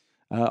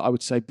 I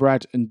would say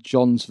Brad and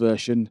John's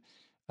version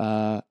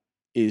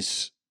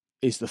is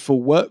the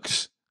full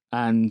works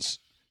and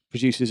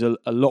produces a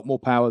lot more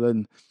power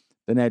than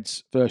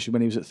Ed's version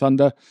when he was at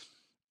Thunder.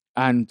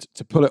 And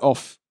to pull it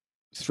off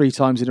 3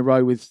 times in a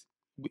row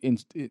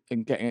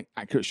and getting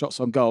accurate shots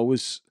on goal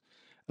was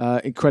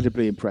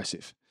incredibly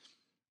impressive.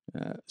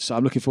 So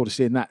I'm looking forward to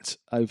seeing that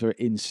over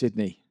in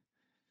Sydney.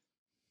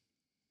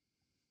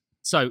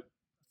 So,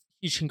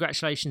 huge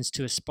congratulations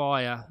to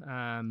Aspire.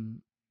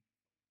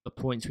 The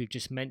points we've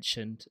just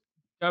mentioned.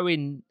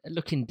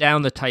 Looking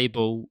down the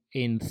table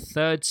in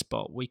 3rd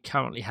spot, we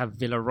currently have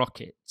Villa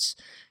Rockets,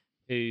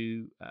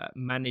 who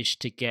managed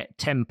to get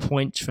 10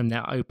 points from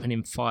their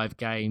opening 5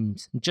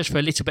 games. And just for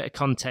a little bit of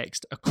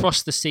context,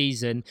 across the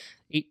season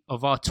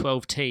of our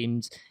 12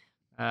 teams,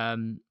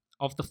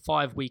 of the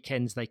 5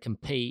 weekends they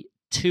compete,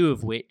 2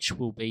 of which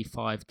will be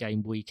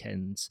 5-game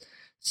weekends.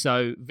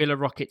 So Villa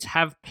Rockets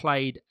have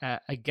played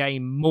a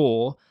game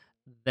more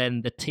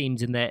than the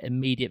teams in their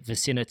immediate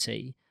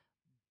vicinity,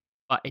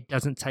 but it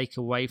doesn't take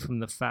away from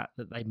the fact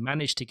that they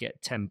managed to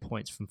get 10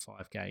 points from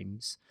 5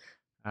 games.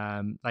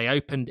 They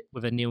opened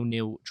with a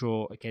 0-0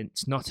 draw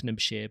against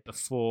Nottinghamshire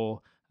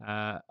before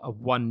a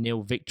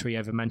 1-0 victory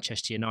over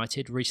Manchester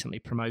United, recently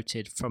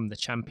promoted from the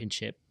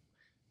Championship.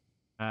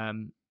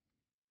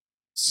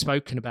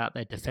 Spoken about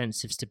their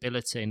defensive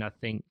stability, and I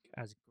think,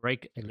 as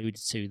Greg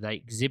alluded to, they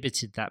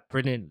exhibited that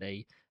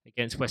brilliantly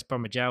against West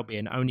Bromwich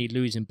Albion, only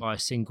losing by a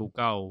single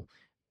goal.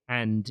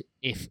 And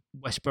if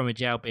West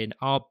Bromwich Albion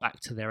are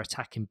back to their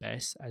attacking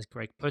best, as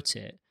Greg put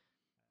it,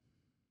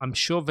 I'm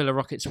sure Villa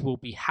Rockets will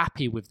be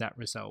happy with that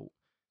result.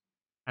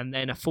 And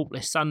then a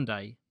faultless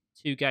Sunday,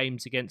 2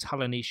 games against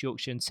Hull and East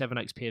Yorkshire and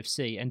Sevenoaks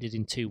PFC ended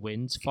in 2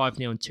 wins,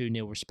 5-0 and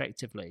 2-0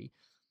 respectively.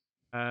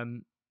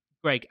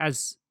 Greg,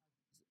 as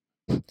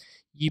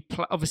you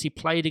obviously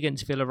played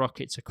against Villa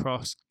Rockets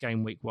across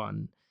Gameweek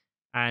One,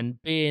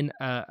 and being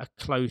a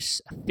close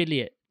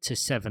affiliate to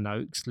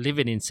Sevenoaks,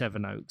 living in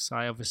Sevenoaks,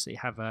 I obviously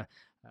have a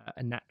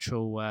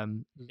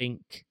natural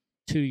link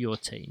to your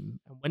team.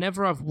 And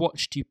whenever I've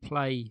watched you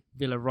play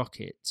Villa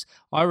Rockets,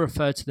 I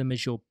refer to them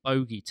as your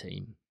bogey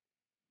team.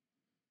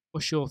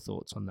 What's your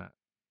thoughts on that?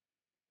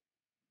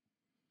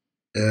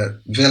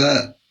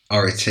 Villa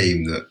are a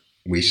team that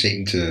we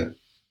seem to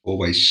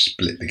always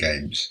split the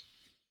games.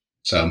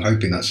 So I'm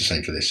hoping that's the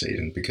same for this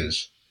season,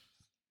 because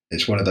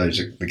it's one of those,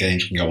 the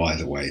games can go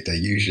either way. They're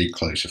usually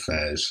close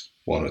affairs,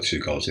 1 or 2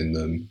 goals in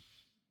them.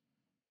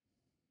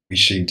 We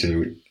seem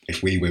to,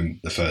 if we win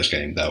the first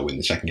game, they'll win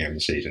the second game of the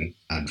season,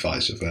 and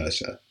vice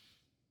versa.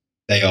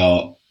 They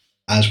are,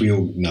 as we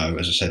all know,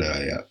 as I said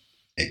earlier,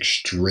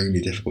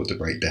 extremely difficult to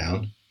break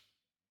down.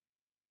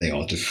 They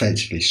are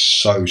defensively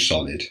so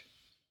solid.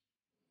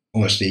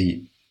 Almost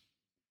the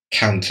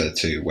counter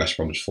to West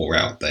Brom's 4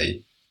 out.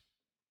 They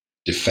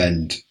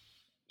defend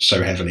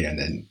so heavily and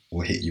then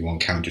will hit you on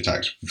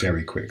counter-attacks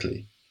very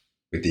quickly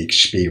with the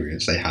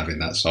experience they have in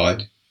that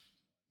side.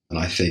 And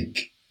I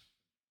think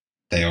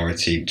they are a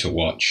team to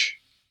watch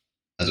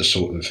as a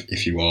sort of,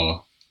 if you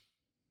are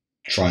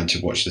trying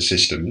to watch the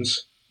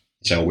systems,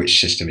 so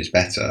which system is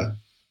better,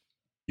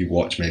 you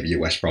watch maybe your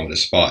West Brom and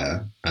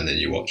Aspire, and then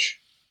you watch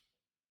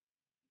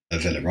a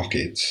Villa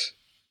Rockets,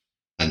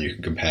 and you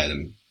can compare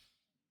them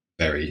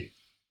very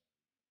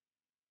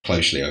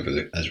closely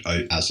over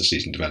as the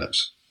season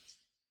develops.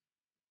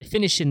 They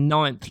finished in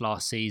 9th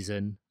last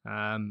season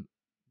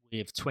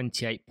with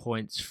 28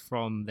 points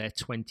from their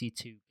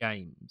 22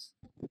 games.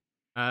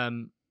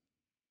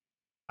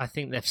 I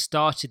think they've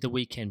started the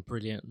weekend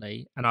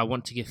brilliantly, and I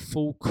want to give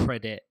full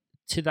credit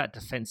to that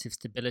defensive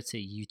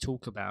stability you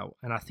talk about.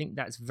 And I think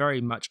that's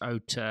very much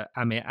owed to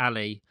Amir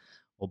Ali,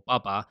 or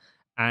Bubba,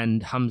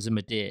 and Hamza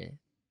Madir.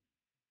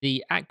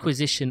 The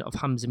acquisition of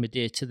Hamza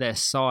Madir to their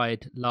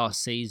side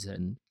last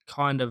season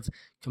kind of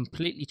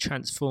completely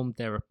transformed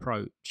their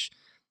approach.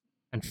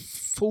 And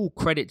full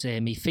credit to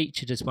him, he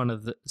featured as one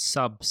of the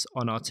subs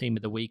on our team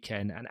of the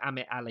weekend, and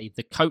Amir Ali,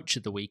 the coach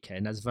of the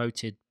weekend, as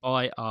voted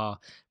by our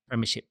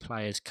Premiership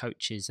players,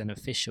 coaches and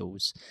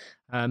officials.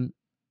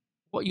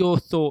 What are your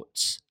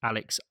thoughts,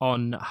 Alex,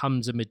 on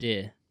Hamza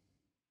Madir?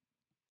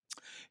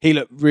 He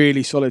looked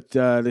really solid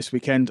this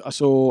weekend. I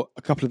saw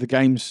a couple of the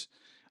games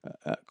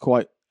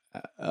for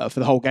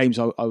the whole games.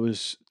 I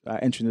was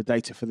entering the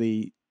data for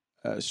the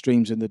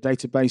streams in the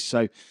database,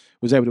 so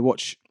was able to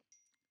watch.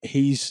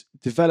 He's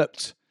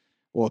developed,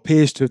 or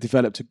appears to have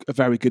developed, a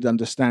very good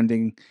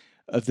understanding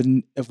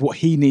of what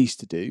he needs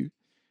to do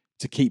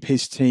to keep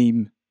his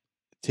team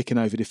ticking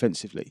over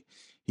defensively.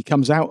 He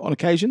comes out on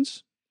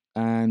occasions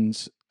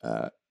and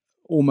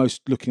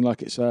almost looking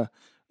like it's a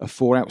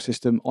 4-out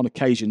system on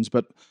occasions,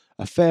 but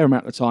a fair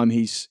amount of the time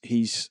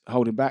he's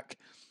holding back,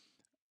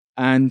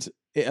 and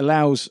it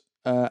allows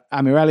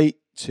Amir Ali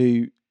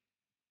to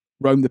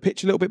roam the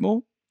pitch a little bit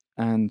more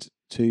and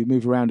to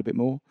move around a bit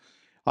more.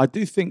 I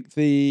do think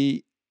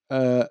there's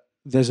a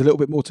little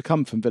bit more to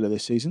come from Villa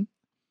this season.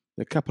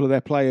 A couple of their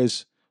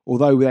players,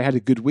 although they had a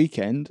good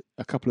weekend,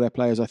 a couple of their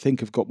players I think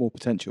have got more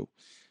potential.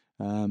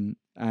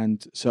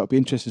 And so it'll be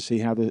interesting to see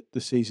how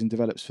the season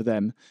develops for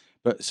them.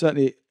 But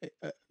certainly,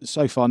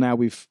 so far now,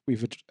 we've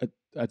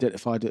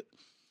identified it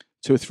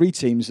 2 or 3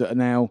 teams that are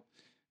now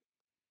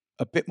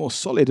a bit more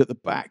solid at the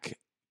back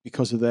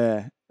because of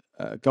their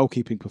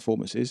goalkeeping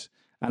performances,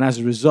 and as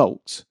a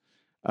result,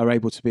 are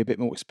able to be a bit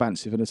more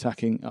expansive and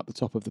attacking up the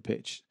top of the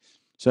pitch.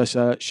 So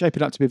it's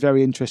shaping up to be a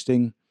very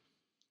interesting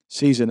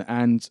season,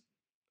 and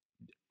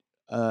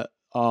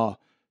our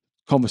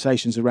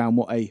conversations around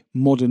what a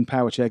modern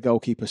power chair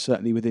goalkeeper,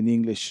 certainly within the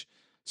English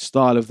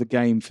style of the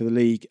game for the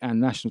league and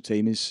national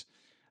team, is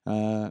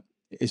a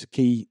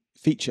key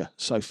feature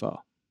so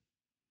far.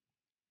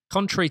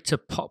 Contrary to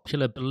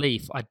popular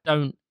belief, I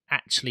don't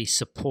actually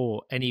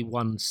support any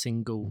one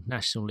single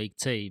National League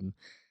team.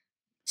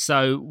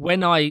 So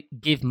when I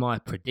give my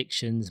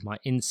predictions, my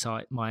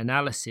insight, my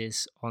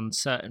analysis on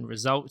certain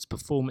results,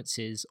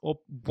 performances, or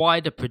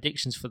wider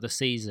predictions for the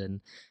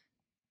season,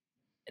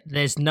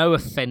 there's no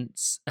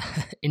offence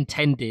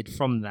intended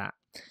from that.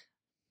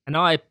 And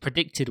I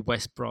predicted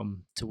West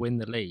Brom to win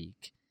the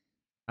league,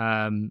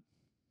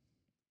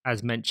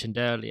 as mentioned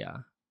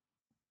earlier.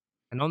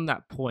 And on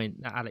that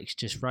point that Alex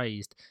just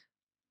raised,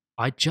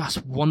 I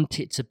just want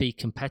it to be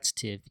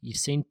competitive. You've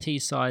seen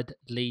Teesside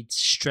Leeds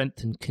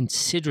strengthen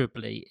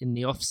considerably in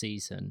the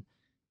off-season.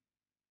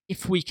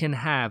 If we can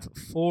have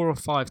 4 or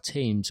 5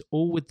 teams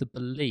all with the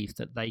belief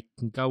that they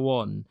can go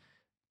on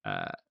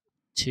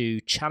to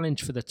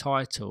challenge for the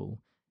title,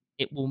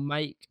 it will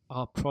make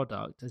our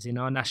product, as in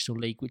our National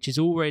League, which is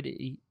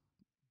already,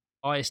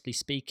 biasly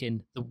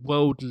speaking, the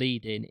world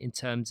leading in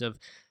terms of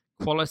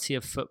quality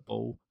of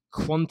football,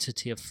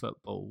 quantity of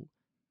football.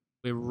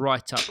 We're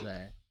right up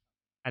there.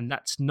 And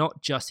that's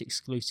not just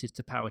exclusive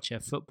to power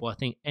chair football. I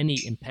think any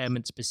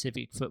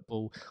impairment-specific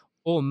football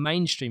or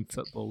mainstream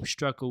football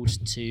struggles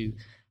to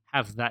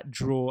have that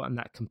draw and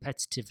that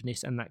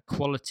competitiveness and that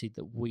quality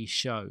that we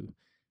show.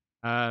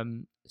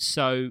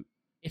 So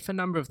if a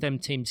number of them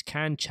teams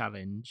can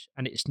challenge,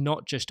 and it's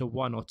not just a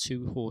 1 or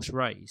 2 horse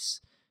race,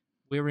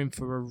 we're in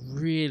for a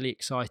really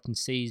exciting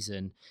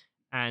season.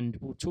 And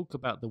we'll talk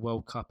about the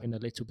World Cup in a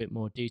little bit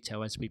more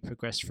detail as we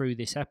progress through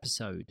this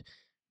episode.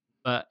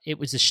 But it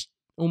was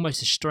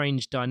almost a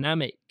strange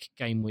dynamic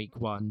game week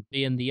 1,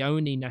 being the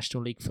only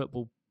National League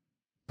football,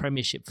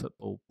 Premiership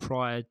football,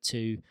 prior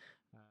to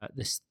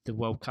the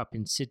World Cup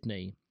in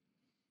Sydney.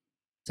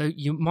 So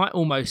you might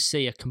almost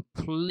see a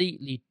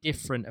completely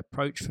different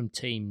approach from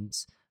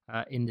teams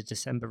in the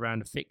December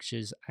round of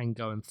fixtures and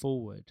going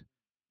forward.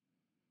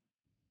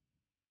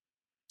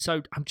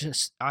 So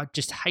I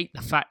just hate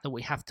the fact that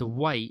we have to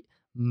wait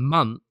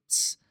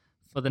months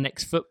for the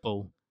next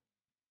football.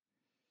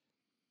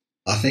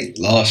 I think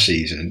last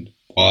season,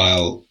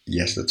 while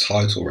yes, the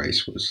title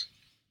race was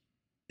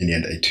in the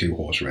end a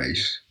 2-horse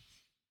race,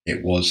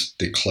 it was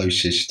the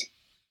closest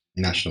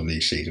National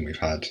League season we've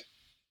had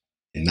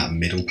in that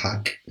middle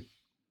pack.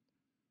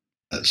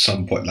 At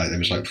some point, there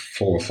was 4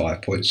 or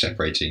 5 points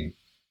separating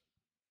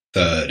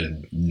 3rd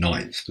and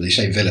 9th. But they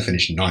say Villa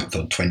finished 9th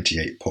on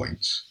 28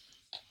 points.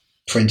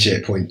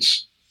 28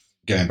 points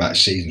going back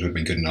seasons would have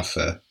been good enough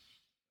for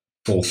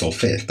 4th or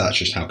 5th. That's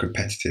just how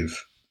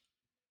competitive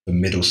the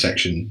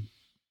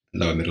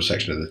lower middle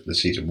section of the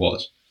season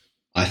was.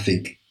 I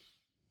think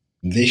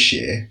this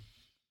year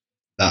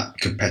that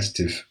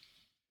competitive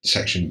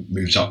section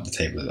moves up the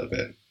table a little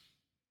bit.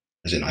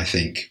 As in, I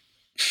think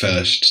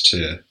 1st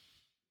to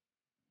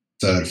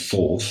 3rd,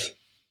 4th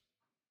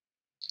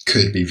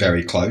could be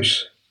very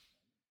close.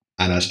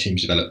 And as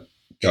teams develop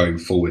going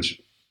forward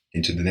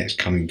into the next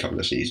coming couple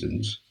of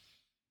seasons,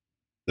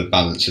 the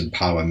balance and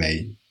power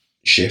may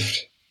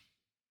shift.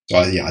 So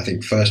I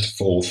think 1st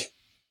to 4th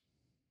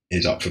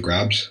is up for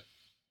grabs.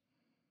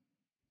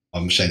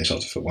 I'm saying this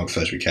after football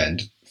first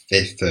weekend.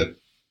 5th to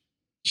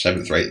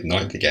 7th or 8th,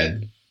 9th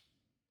again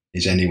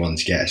is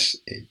anyone's guess.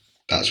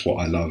 That's what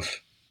I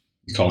love.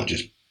 You can't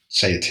just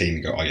say a team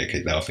and go, oh yeah,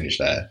 okay, they'll finish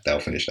there, they'll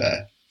finish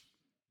there.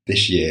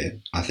 This year,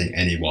 I think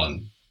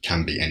anyone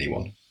can beat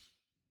anyone.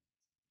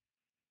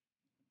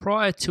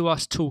 Prior to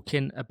us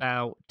talking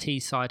about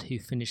Teesside, who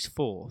finished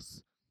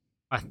 4th,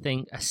 I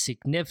think a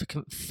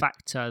significant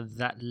factor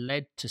that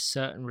led to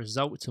certain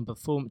results and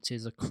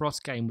performances across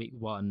Game Week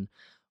 1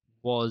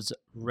 was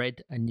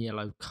red and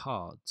yellow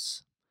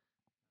cards.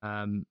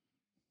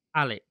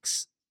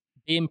 Alex,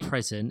 being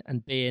present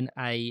and being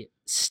a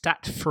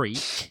stat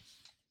freak,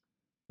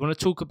 you want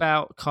to talk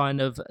about kind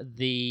of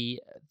the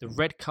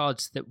red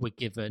cards that were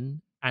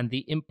given and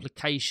the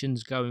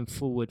implications going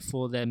forward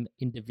for them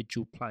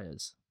individual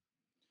players?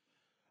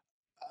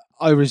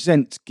 I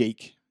resent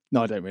Geek.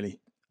 No, I don't really.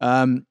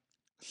 I'm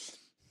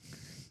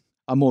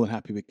more than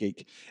happy with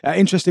Geek.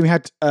 Interesting, we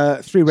had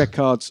 3 red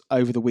cards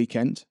over the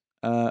weekend,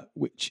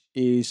 which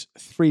is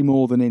 3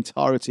 more than the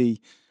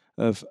entirety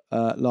of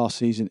last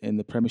season in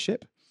the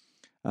Premiership.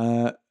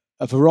 A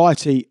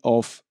variety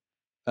of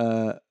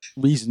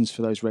reasons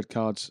for those red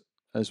cards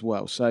as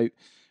well. So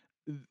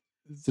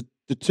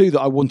the 2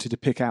 that I wanted to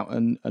pick out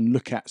and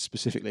look at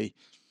specifically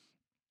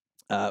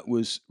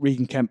was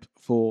Regan Kemp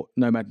for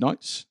Nomad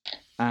Knights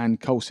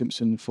and Cole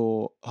Simpson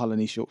for Hull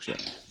and East Yorkshire.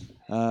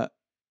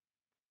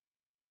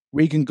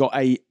 Regan got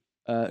a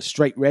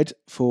straight red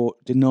for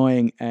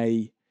denying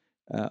a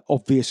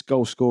obvious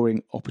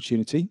goal-scoring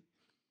opportunity,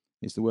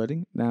 is the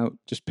wording. Now,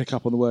 just pick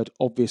up on the word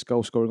obvious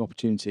goal-scoring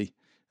opportunity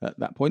at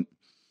that point.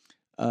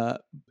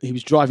 He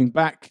was driving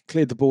back,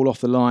 cleared the ball off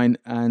the line,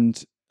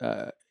 and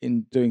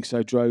in doing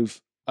so,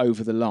 drove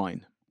over the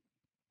line.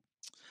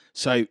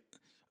 So,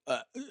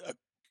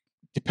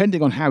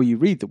 depending on how you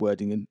read the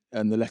wording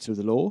and the letter of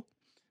the law,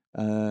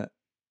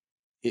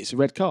 it's a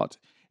red card.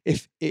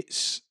 If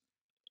it's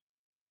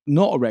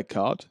not a red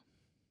card,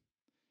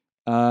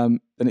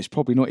 then it's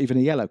probably not even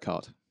a yellow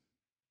card.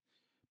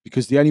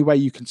 Because the only way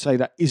you can say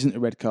that isn't a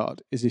red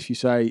card is if you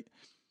say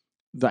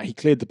that he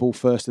cleared the ball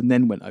first and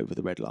then went over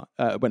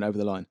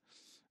the line.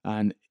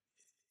 And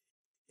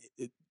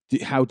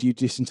how do you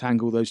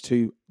disentangle those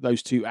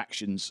two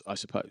actions, I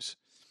suppose?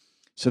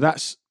 So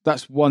that's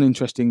one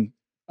interesting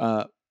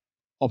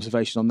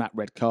observation on that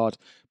red card,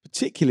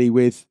 particularly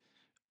with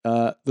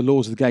the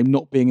laws of the game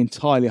not being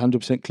entirely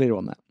 100% clear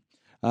on that.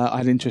 I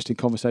had an interesting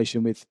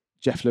conversation with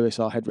Jeff Lewis,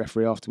 our head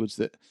referee, afterwards,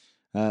 that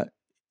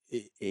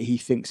he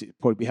thinks it'd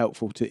probably be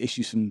helpful to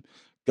issue some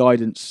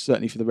guidance,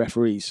 certainly for the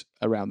referees,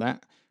 around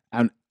that.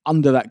 And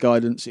under that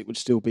guidance, it would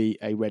still be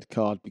a red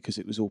card because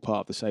it was all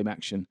part of the same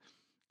action,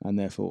 and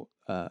therefore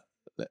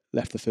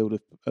left the field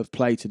of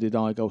play to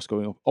deny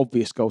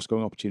obvious goal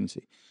scoring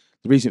opportunity.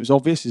 The reason it was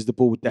obvious is the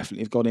ball would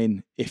definitely have gone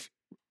in if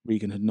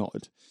Regan had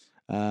not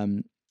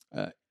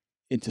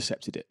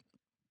intercepted it.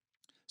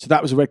 So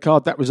that was a red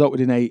card. That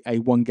resulted in a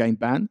 1-game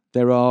ban.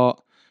 There are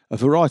a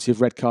variety of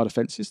red card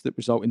offences that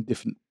result in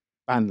different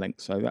ban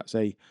lengths. So that's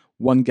a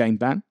 1-game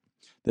ban.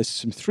 There's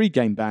some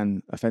 3-game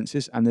ban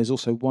offences, and there's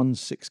also 1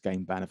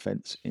 6-game ban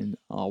offence in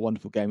our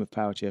wonderful game of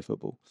power chair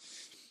football.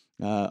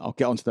 I'll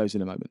get onto those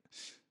in a moment.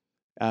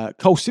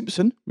 Cole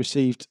Simpson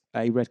received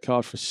a red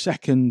card for a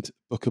second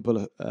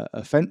bookable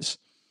offence,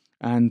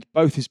 and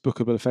both his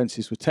bookable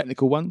offences were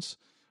technical ones,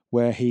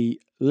 where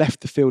he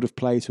left the field of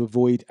play to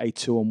avoid a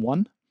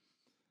 2-on-1.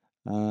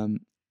 On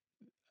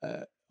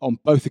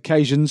both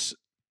occasions,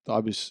 I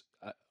was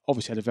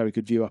obviously had a very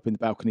good view up in the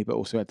balcony, but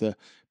also had the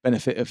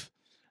benefit of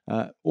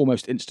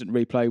almost instant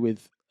replay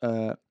with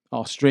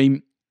our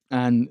stream,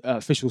 and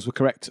officials were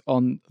correct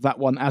on that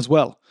one as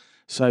well.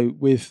 So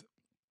with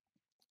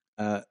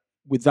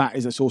that,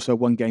 it's also a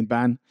 1-game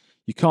ban.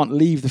 You can't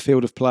leave the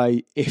field of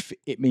play if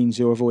it means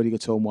you're avoiding a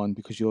 2-on-1,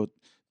 because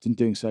in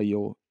doing so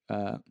you're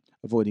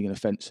avoiding an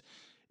offence.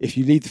 If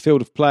you leave the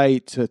field of play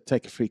to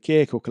take a free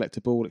kick or collect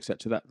a ball,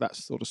 etc., that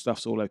sort of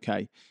stuff's all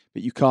okay.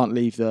 But you can't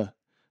leave the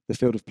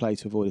field of play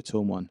to avoid a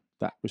 2-on-1.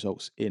 That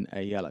results in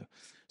a yellow.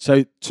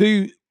 So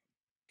 2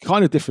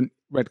 kind of different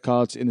red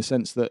cards in the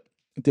sense that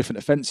different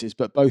offences,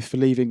 but both for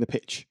leaving the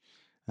pitch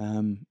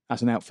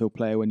as an outfield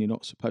player when you're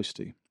not supposed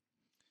to.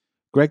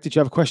 Greg, did you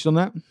have a question on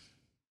that?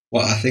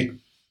 Well, I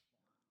think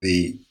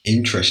the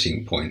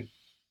interesting point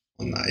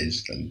on that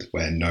is, and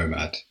where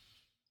Nomad,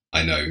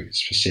 I know,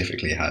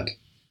 specifically had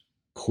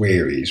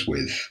queries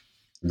with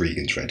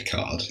Regan's red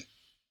card,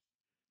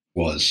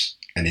 was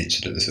an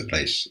incident that took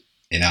place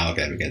in our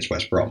game against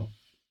West Brom,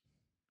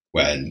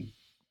 when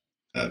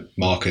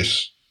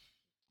Marcus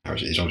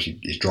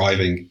is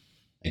driving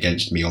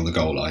against me on the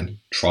goal line,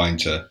 trying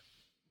to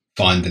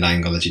find an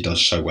angle as he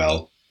does so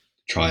well,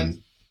 try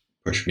and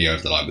push me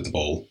over the line with the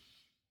ball.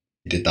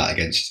 He did that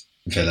against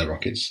Villa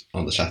Rockets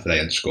on the Saturday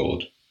and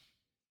scored.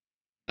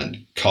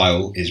 And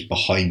Kyle is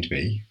behind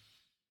me,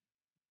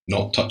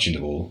 not touching the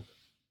ball.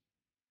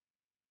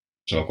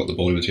 So I've got the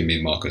ball in between me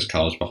and Marcus.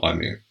 Kyle's behind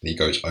me, and he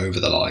goes over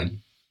the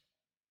line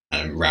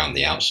and round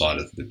the outside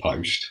of the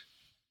post.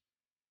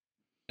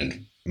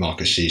 And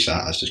Marcus sees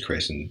that, as does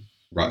Chris, and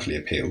rightfully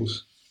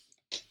appeals.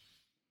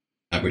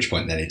 At which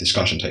point then a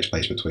discussion takes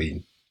place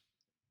between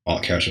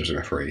Mark Harrison, who was the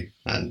referee,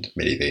 and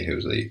Millie Bean, who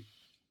was the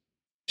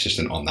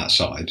assistant on that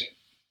side.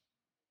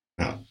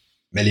 Now,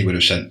 Millie would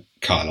have sent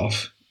Kyle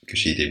off because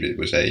she deemed it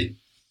was a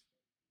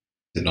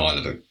denial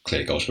of a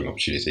clear goal scoring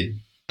opportunity,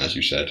 as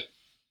you said.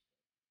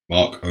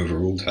 Mark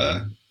overruled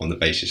her on the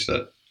basis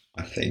that,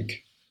 I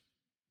think,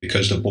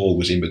 because the ball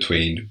was in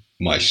between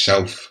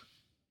myself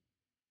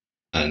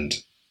and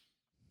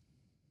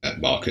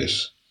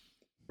Marcus,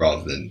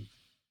 rather than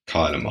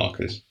Kyle and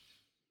Marcus,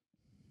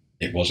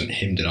 it wasn't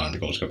him denying the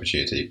goal scoring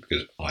opportunity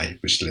because I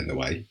was still in the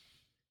way. If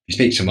you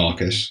speak to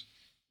Marcus,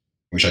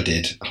 which I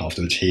did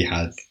afterwards, he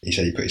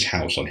said he put his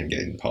house on him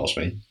getting past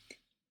me.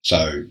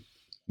 So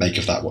make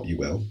of that what you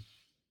will.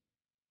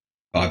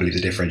 But I believe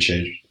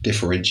the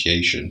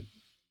differentiation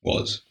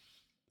was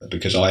that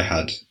because I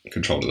had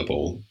control of the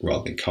ball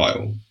rather than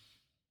Kyle,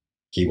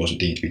 he wasn't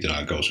deemed to be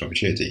denied a goal scoring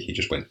opportunity. He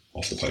just went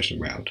off the post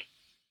and round.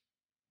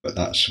 But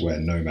that's where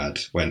Nomad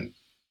went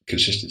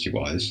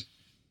consistency-wise.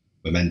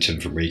 Momentum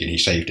from Regan, he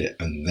saved it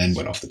and then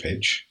went off the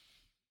pitch.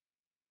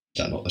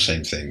 Is that not the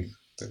same thing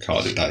that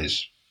Kyle did? That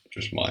is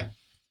just my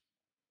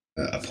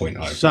a point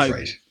I would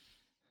phrase.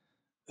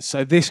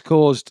 So this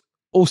caused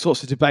all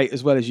sorts of debate,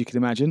 as well as you can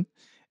imagine,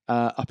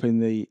 up in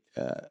the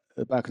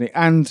balcony.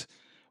 And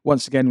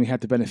once again, we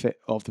had the benefit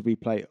of the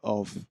replay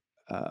of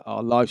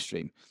our live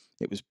stream.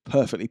 It was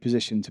perfectly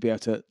positioned to be able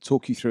to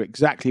talk you through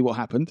exactly what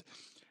happened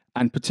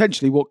and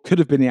potentially what could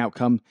have been the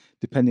outcome,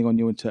 depending on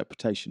your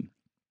interpretation.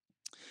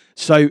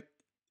 So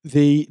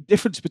the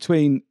difference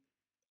between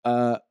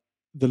the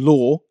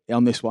law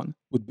on this one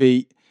would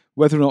be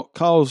whether or not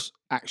Carl's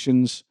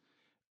actions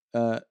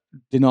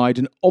denied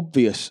an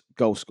obvious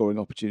goal-scoring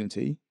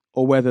opportunity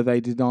or whether they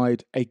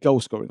denied a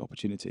goal-scoring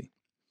opportunity.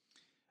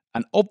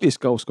 An obvious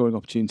goal-scoring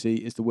opportunity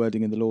is the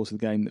wording in the laws of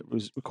the game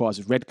that requires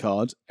a red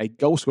card. A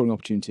goal-scoring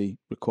opportunity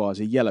requires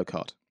a yellow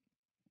card.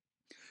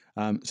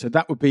 So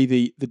that would be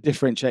the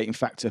differentiating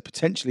factor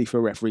potentially for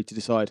a referee to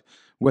decide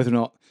whether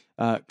or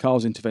not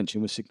Carl's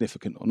intervention was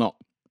significant or not.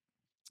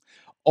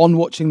 On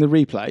watching the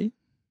replay,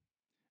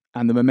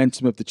 and the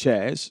momentum of the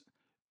chairs.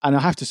 And I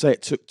have to say,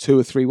 it took 2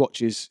 or 3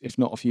 watches, if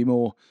not a few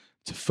more,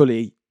 to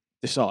fully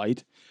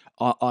decide.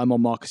 I'm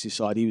on Marcus's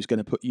side. He was going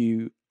to put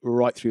you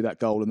right through that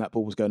goal, and that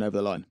ball was going over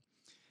the line.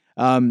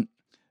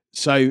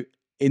 So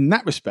in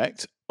that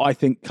respect, I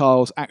think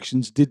Carl's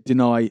actions did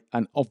deny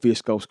an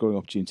obvious goal-scoring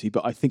opportunity,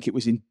 but I think it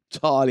was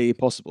entirely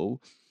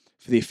impossible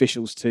for the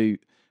officials to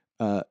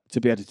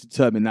be able to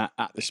determine that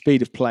at the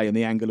speed of play and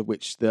the angle of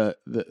which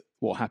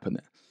what happened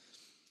there.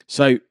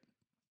 So,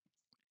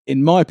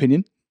 in my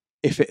opinion,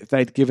 if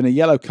they'd given a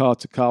yellow card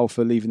to Carl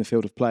for leaving the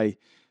field of play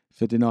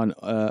for denying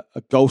a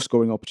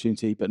goal-scoring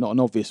opportunity, but not an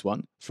obvious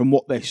one, from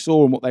what they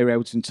saw and what they were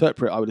able to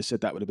interpret, I would have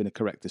said that would have been a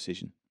correct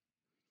decision.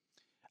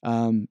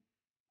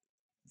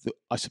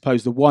 I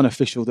suppose the one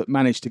official that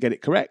managed to get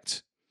it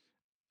correct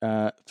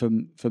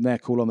from their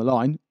call on the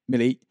line,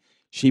 Millie,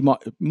 she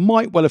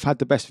might well have had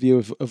the best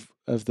view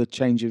of the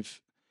change of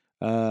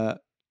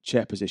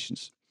chair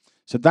positions.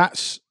 So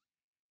that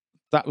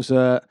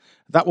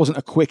wasn't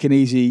a quick and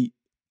easy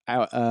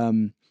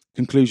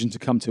conclusion to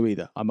come to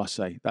either. I must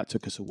say that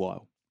took us a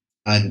while.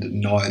 And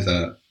nor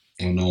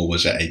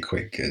was it a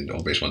quick and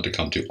obvious one to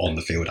come to on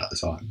the field at the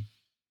time,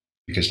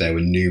 because there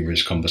were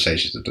numerous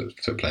conversations that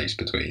took place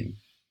between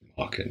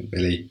Mark and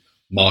Billy.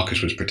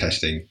 Marcus was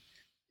protesting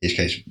his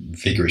case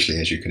vigorously,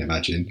 as you can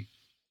imagine.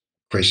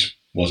 Chris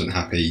wasn't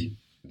happy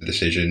with the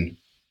decision.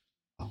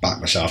 I back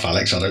myself,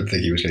 Alex. I don't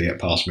think he was going to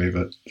get past me,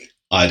 but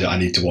I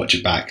need to watch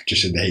it back.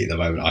 Just in the heat of the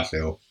moment, I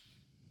feel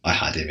I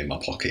had him in my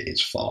pocket.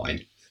 It's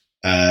fine.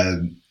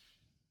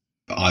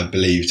 But I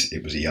believed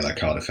it was a yellow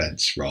card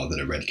offence rather than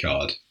a red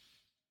card.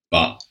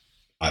 But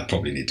I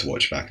probably need to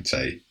watch it back and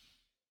say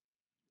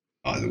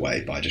either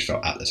way. But I just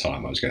felt at the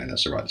time I was going,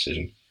 that's the right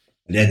decision.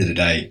 At the end of the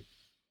day,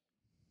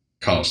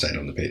 Carl stayed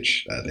on the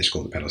pitch. They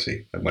scored the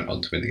penalty and went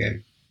on to win the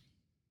game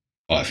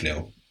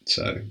 5-0.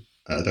 So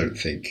I don't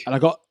think. And I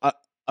got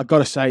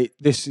to say,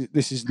 this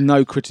is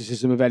no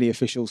criticism of any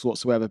officials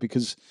whatsoever,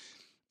 because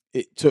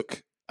it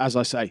took, as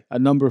I say, a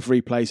number of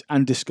replays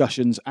and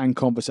discussions and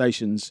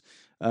conversations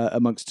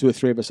amongst 2 or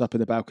 3 of us up in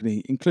the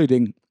balcony,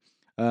 including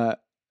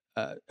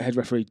head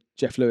referee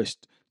Jeff Lewis,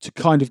 to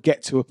kind of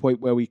get to a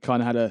point where we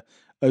kind of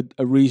had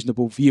a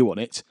reasonable view on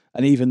it.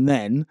 And even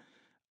then,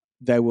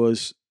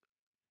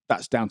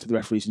 that's down to the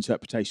referee's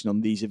interpretation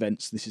on these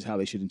events. This is how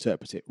they should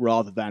interpret it,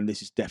 rather than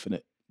this is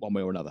definite one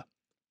way or another.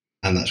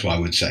 And that's why I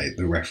would say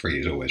the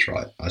referee is always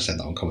right. I said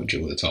that on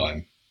commentary all the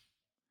time.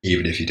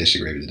 Even if you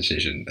disagree with the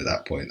decision, at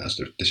that point, that's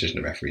the decision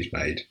the referee's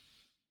made.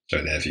 So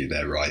in their view,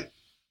 they're right.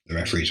 The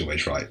referee's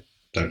always right.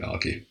 Don't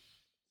argue.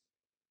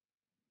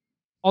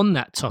 On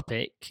that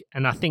topic,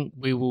 and I think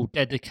we will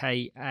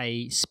dedicate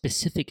a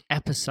specific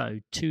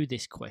episode to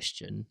this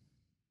question,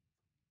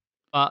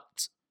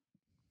 but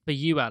for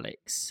you,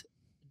 Alex,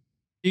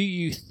 do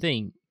you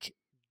think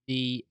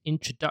the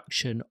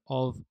introduction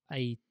of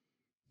a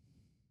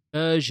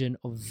version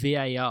of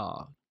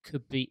VAR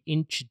could be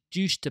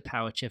introduced to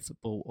power chair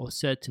football, or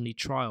certainly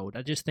trialled?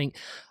 I just think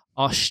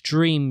our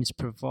streams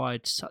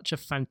provide such a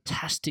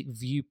fantastic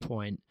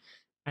viewpoint,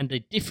 and a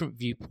different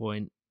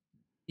viewpoint.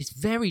 It's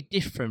very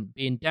different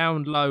being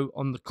down low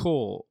on the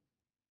court,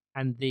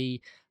 and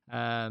the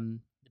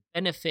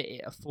benefit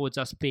it affords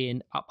us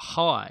being up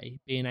high,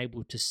 being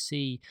able to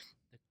see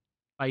the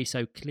play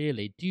so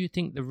clearly. Do you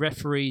think the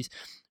referees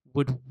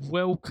would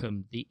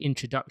welcome the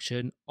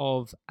introduction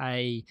of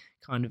a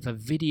kind of a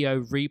video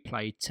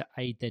replay to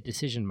aid their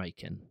decision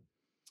making?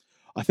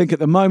 I think at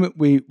the moment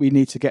we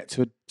need to get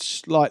to a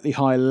slightly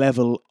higher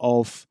level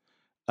of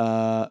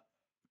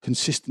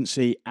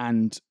consistency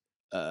and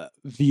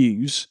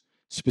views.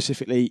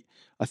 Specifically,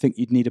 I think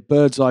you'd need a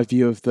bird's eye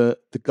view of the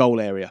goal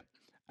area,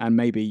 and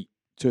maybe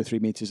 2 or 3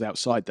 meters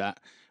outside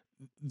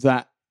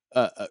that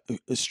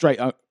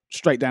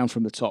straight down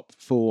from the top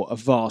for a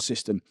VAR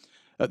system.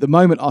 At the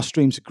moment, our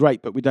streams are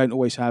great, but we don't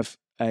always have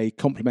a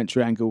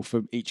complementary angle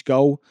for each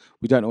goal.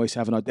 We don't always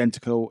have an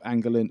identical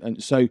angle,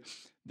 and so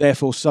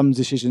therefore some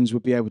decisions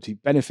would be able to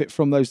benefit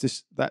from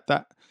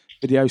that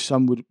video.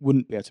 Some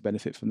wouldn't be able to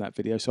benefit from that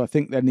video. So I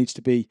think there needs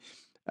to be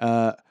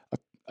a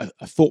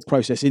thought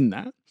process in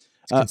that.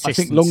 I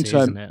think long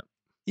term,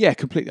 yeah,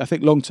 completely. I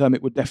think long term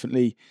it would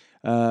definitely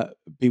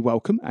be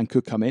welcome and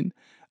could come in.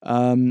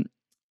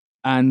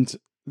 And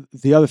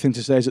the other thing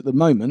to say is, at the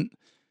moment,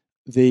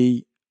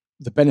 the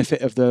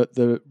benefit of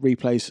the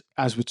replays,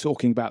 as we're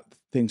talking about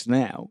things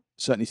now,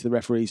 certainly to the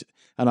referees,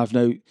 and I've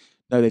know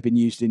they've been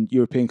used in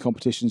European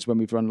competitions when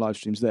we've run live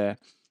streams there,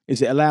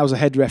 is it allows a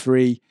head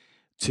referee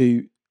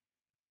to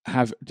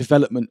have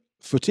development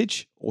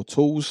footage or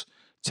tools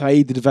to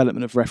aid the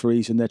development of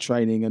referees and their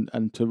training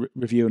and to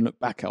review and look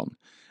back on.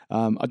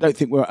 I don't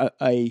think we're at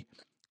a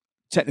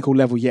technical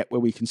level yet where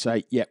we can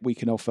say, we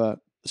can offer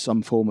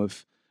some form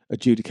of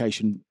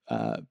adjudication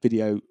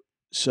video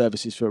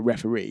services for a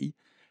referee.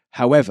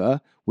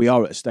 However, we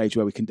are at a stage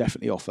where we can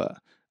definitely offer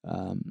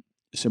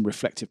some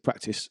reflective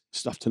practice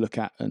stuff to look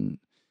at and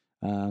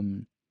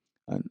come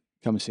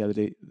and see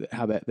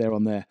how they're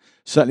on there.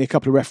 Certainly a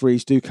couple of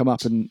referees do come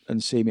up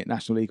and see me at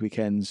National League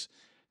weekends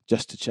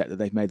just to check that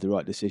they've made the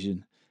right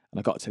decision. And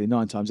I got to tell you,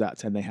 9 times out of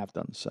 10 they have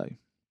done so.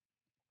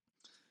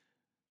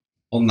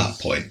 On that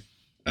point,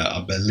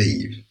 I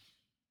believe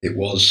it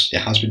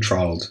has been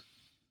trialled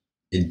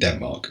in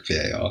Denmark,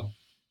 VAR,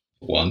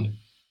 for one.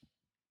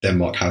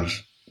 Denmark have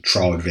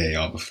trialled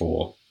VAR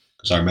before,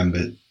 because I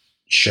remember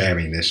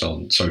sharing this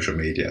on social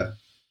media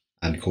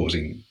and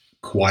causing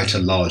quite a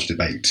large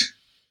debate,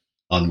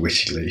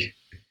 unwittingly,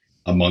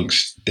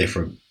 amongst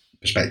different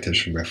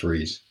perspectives from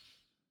referees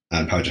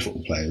and Power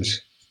football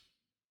players.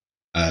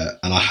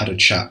 And I had a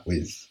chat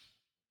with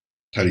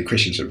Tony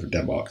Christensen from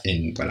Denmark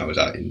when I was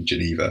out in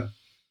Geneva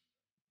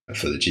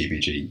for the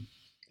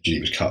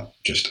Geneva's Cup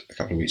just a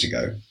couple of weeks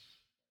ago.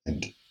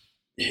 And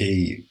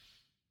he,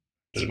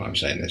 doesn't mind me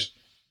saying this,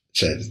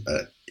 said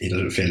he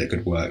doesn't feel it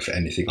could work for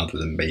anything other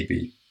than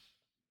maybe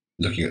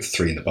looking at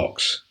 3 in the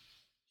box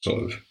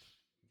sort of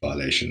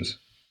violations.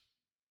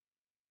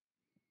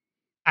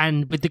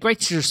 And with the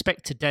greatest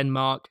respect to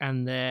Denmark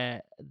and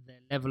their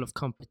level of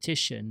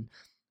competition,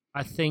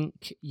 I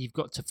think you've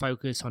got to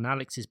focus on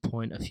Alex's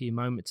point a few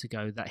moments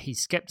ago that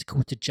he's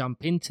sceptical to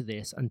jump into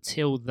this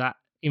until that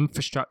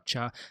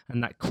infrastructure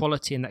and that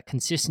quality and that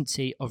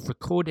consistency of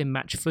recording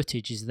match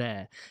footage is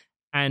there.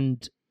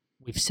 And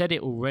we've said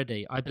it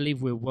already, I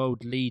believe we're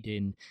world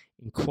leading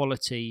in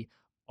quality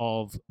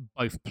of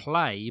both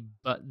play,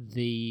 but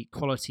the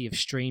quality of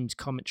streams,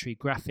 commentary,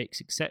 graphics,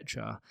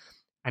 etc.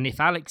 And if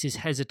Alex is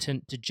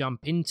hesitant to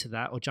jump into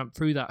that or jump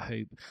through that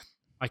hoop,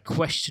 I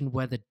question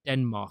whether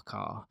Denmark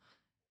are.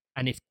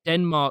 And if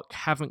Denmark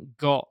haven't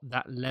got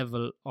that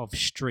level of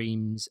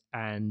streams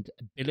and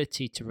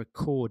ability to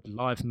record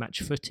live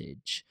match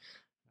footage,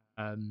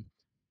 I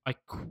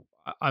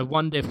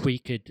wonder if we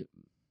could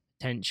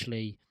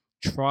potentially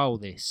trial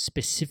this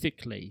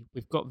specifically.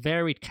 We've got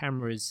varied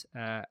cameras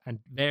and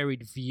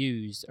varied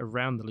views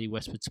around the Lee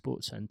Westwood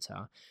Sports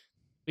Centre.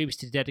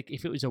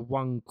 If it was a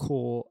one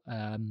core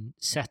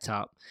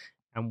setup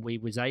and we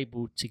was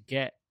able to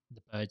get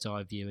the bird's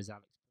eye view as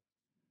Alex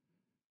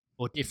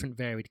or different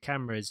varied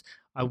cameras,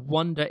 I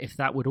wonder if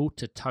that would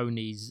alter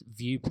Tony's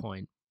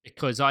viewpoint,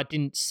 because I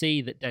didn't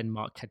see that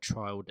Denmark had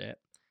trialled it.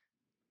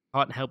 I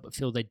can't help but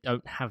feel they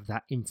don't have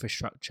that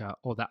infrastructure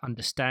or that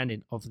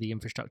understanding of the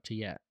infrastructure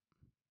yet.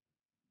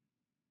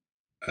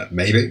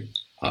 Maybe.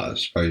 I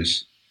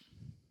suppose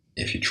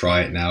if you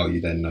try it now,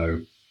 you then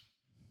know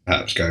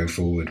perhaps going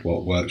forward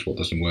what works, what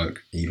doesn't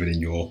work, even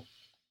in your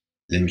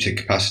limited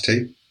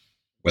capacity,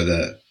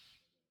 whether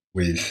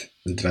with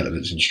the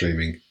developments in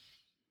streaming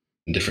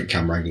and different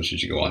camera angles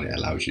as you go on, it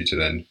allows you to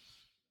then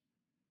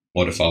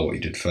modify what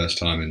you did first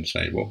time and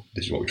say, well,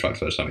 this is what we tried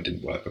first time, it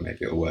didn't work, but maybe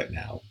it'll work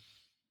now.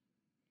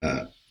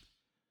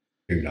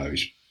 Who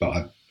knows? But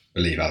I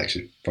believe Alex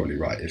is probably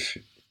right. If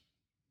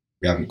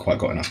we haven't quite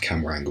got enough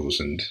camera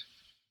angles and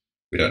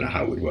we don't know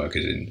how it would work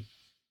as in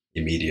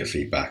immediate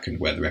feedback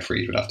and where the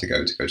referees would have to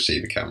go see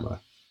the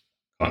camera.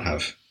 Can't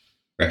have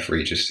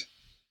referee just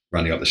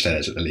running up the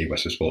stairs at the Lee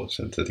Westwood Sports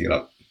Centre to get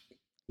up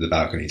the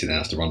balcony to then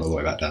have to run all the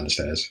way back down the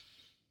stairs.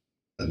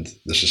 And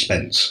the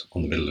suspense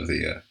on the middle of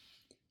the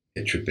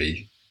pitch would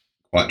be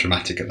quite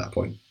dramatic at that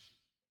point.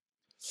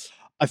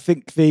 I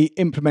think the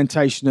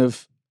implementation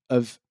of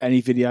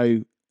any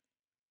video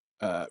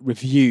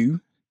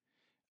review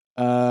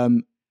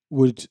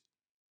would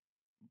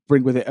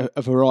bring with it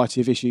a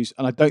variety of issues,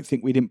 and I don't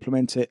think we'd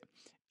implement it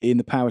in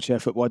the power chair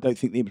football. I don't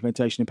think the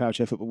implementation in power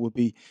chair football would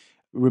be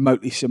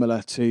remotely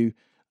similar to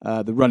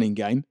the running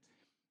game.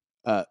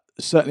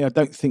 Certainly, I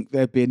don't think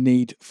there'd be a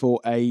need for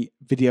a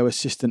video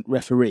assistant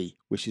referee,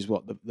 which is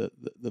what the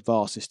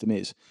VAR system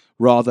is.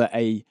 Rather,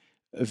 a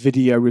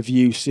video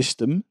review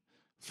system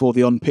for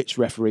the on-pitch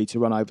referee to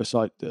run over the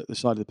side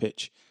of the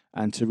pitch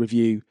and to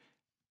review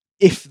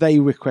if they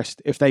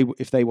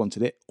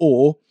wanted it,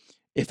 or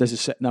if there's a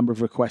set number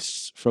of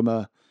requests from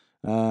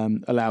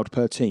allowed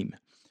per team.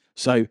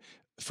 So,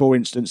 for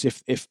instance,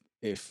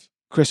 if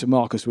Chris and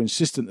Marcus were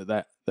insistent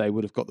that they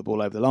would have got the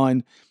ball over the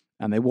line,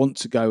 and they want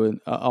to go and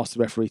ask the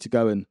referee to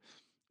go and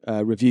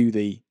review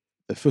the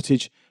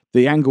footage,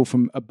 the angle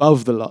from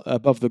above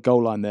the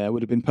goal line there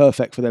would have been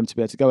perfect for them to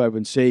be able to go over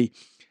and see,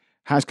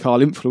 has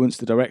Carl influenced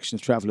the direction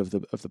of travel of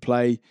the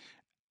play,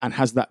 and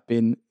has that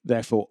been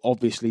therefore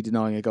obviously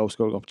denying a goal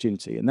scoring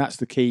opportunity? And that's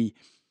the key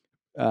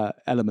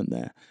element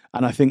there.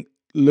 And I think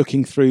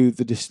looking through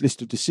the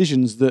list of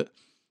decisions that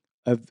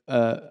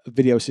a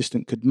video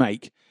assistant could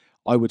make,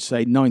 I would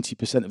say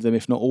 90% of them,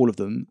 if not all of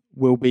them,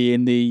 will be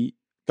in the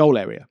goal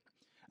area.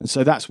 And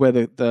so that's where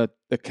the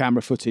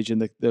camera footage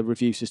and the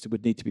review system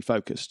would need to be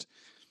focused,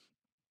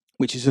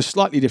 which is a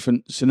slightly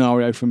different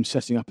scenario from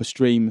setting up a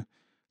stream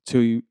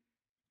to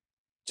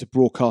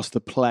broadcast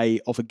the play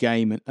of a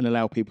game and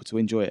allow people to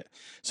enjoy it.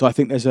 So I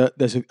think there's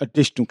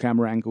additional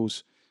camera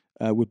angles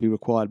would be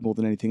required more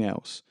than anything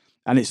else.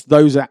 And it's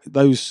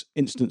those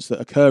incidents that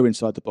occur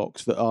inside the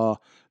box that are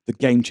the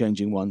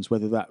game-changing ones,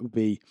 whether that would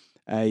be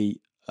a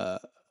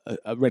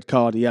red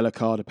card, a yellow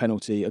card, a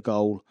penalty, a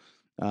goal,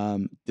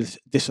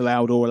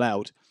 disallowed or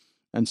allowed.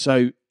 And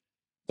so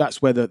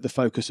that's where the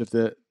focus of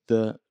the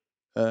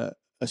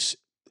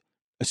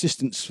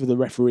assistance for the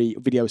referee,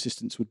 video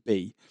assistants, would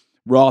be,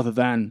 rather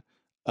than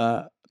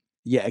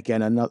yet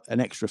again an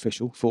extra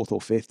official, fourth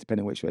or fifth,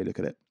 depending on which way you look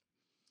at it.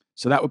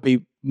 So that would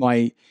be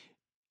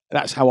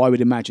that's how I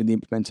would imagine the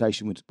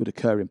implementation would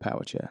occur in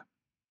Power Chair.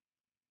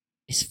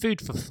 It's food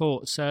for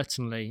thought,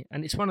 certainly,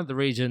 and it's one of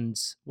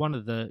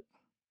the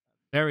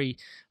very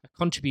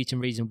contributing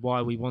reason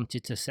why we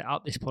wanted to set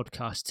up this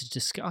podcast, to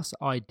discuss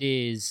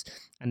ideas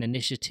and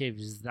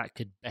initiatives that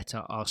could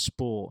better our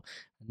sport.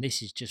 And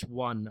this is just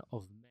one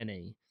of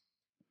many.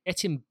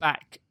 Getting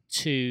back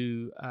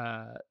to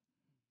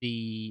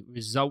the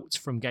results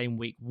from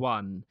Gameweek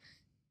One,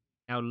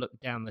 now look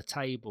down the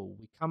table,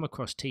 we come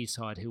across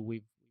Teesside, who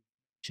we've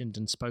mentioned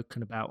and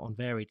spoken about on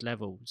varied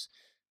levels.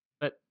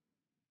 But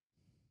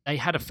they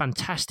had a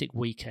fantastic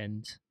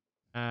weekend.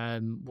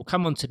 We'll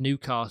come on to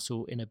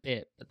Newcastle in a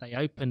bit, but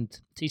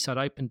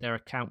Teesside opened their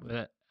account with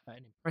an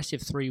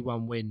impressive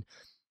 3-1 win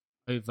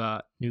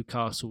over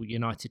Newcastle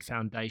United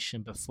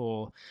Foundation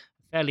before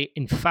a fairly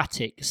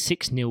emphatic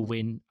 6-0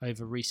 win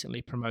over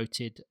recently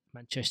promoted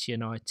Manchester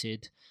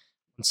United.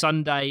 On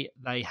Sunday,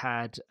 they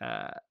had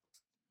a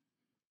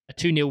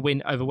 2-0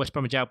 win over West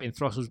Bromwich Albion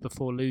Throttles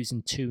before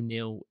losing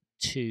 2-0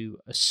 to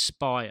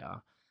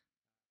Aspire.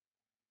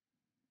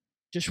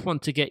 Just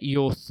want to get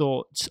your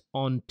thoughts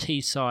on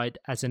Teesside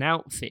as an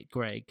outfit,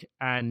 Greg.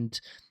 And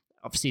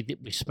obviously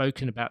we've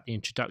spoken about the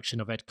introduction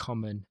of Ed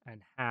Common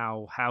and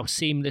how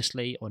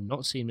seamlessly or not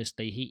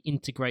seamlessly he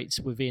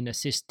integrates within a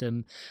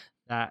system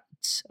that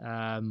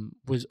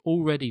was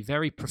already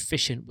very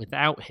proficient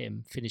without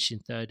him finishing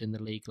third in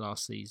the league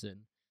last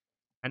season.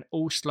 And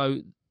also,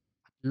 I'd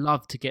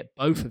love to get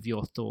both of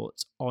your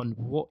thoughts on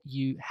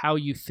how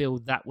you feel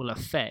that will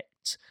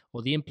affect,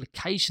 or the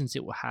implications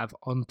it will have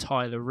on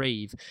Tyler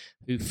Reeve,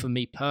 who, for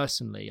me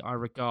personally, I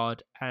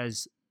regard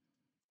as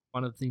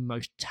one of the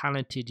most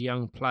talented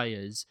young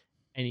players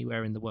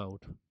anywhere in the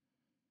world.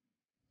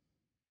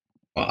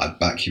 Well, I'd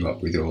back you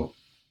up with your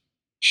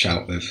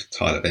shout of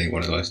Tyler being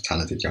one of the most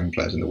talented young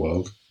players in the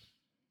world.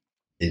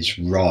 His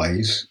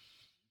rise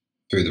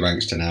through the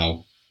ranks to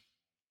now,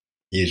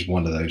 he is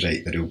one of those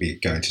 8 that will be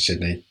going to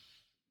Sydney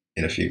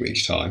in a few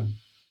weeks' time.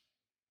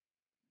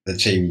 The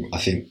team, I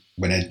think,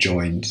 when Ed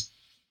joined,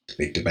 the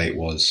big debate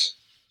was,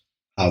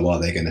 how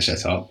are they going to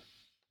set up?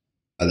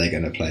 Are they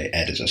going to play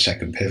Ed as a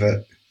second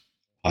pivot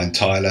behind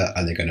Tyler?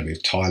 Are they going to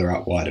move Tyler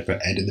out wide and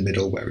put Ed in the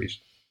middle, where he's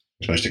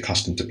most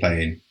accustomed to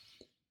playing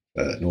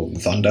Northern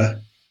Thunder?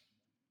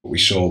 What we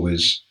saw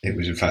was, it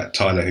was in fact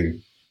Tyler who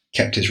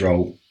kept his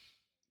role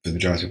for the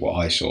majority of what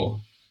I saw.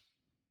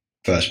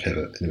 First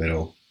pivot in the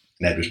middle,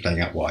 and Ed was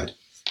playing out wide,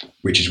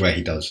 which is where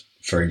he does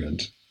for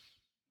England.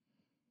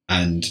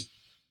 And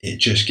it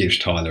just gives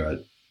Tyler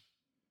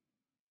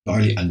not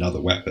only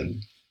another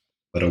weapon,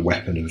 but a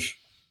weapon of,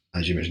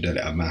 as you mentioned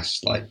earlier, a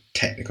mass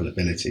technical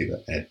ability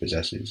that Ed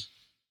possesses.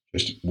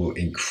 Just will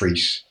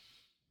increase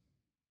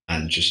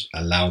and just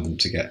allow them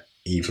to get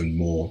even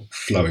more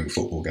flowing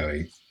football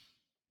going,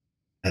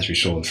 as we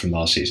saw from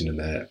last season in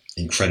their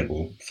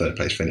incredible third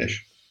place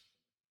finish.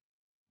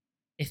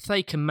 If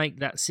they can make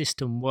that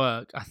system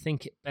work, I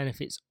think it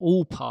benefits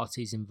all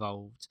parties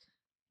involved.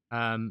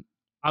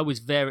 I was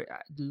very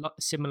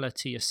similar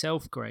to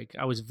yourself, Greg.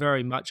 I was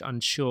very much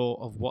unsure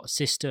of what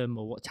system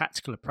or what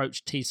tactical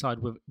approach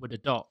Teesside would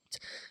adopt.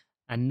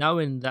 And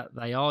knowing that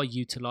they are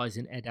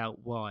utilising Ed out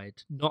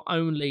wide, not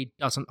only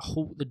doesn't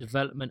halt the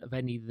development of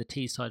any of the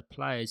Teesside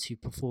players who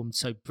performed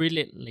so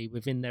brilliantly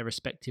within their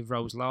respective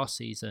roles last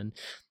season,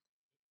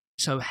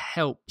 so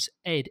helps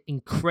Ed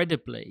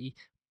incredibly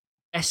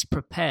best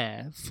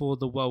prepare for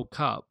the World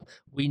Cup.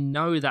 We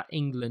know that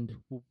England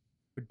will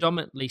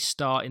predominantly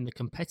start in the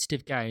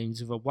competitive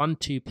games with a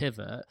 1-2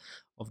 pivot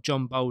of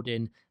John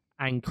Bolden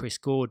and Chris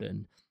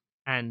Gordon.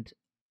 And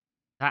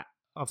that,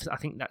 I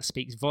think that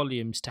speaks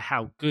volumes to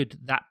how good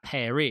that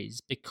pair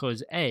is,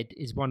 because Ed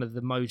is one of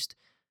the most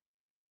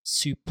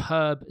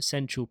superb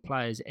central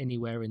players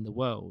anywhere in the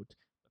world.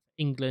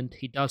 England,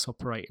 he does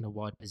operate in a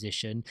wide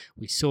position.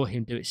 We saw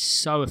him do it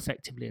so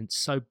effectively and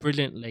so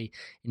brilliantly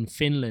in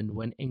Finland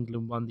when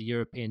England won the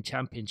European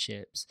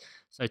Championships.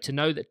 So to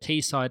know that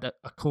Teesside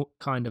are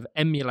kind of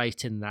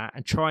emulating that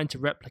and trying to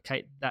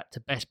replicate that to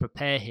best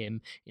prepare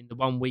him in the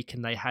 1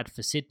 weekend they had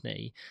for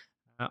Sydney,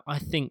 I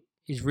think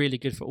is really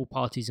good for all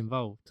parties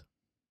involved.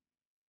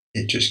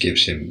 It just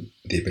gives him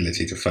the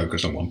ability to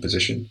focus on one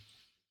position.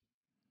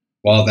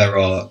 While there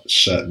are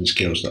certain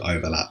skills that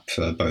overlap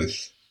for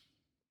both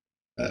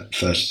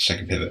first,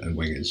 second pivot and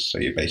wingers, so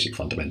your basic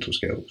fundamental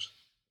skills,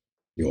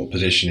 your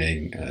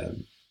positioning,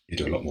 you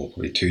do a lot more,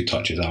 probably 2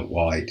 touches out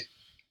wide.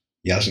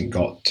 He hasn't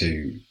got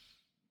to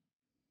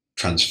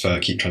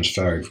keep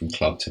transferring from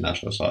club to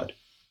national side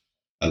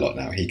a lot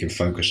now. He can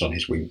focus on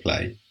his wing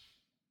play,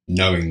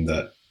 knowing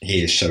that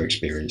he is so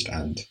experienced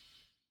and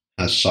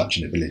has such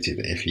an ability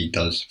that if he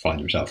does find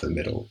himself in the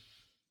middle,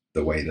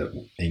 the way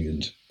that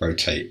England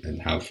rotate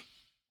and have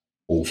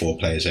all 4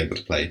 players able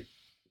to play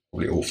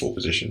probably all 4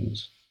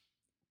 positions,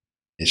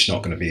 it's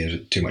not going to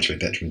be too much of a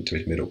detriment to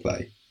his middle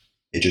play.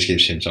 It just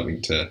gives him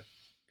something to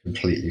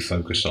completely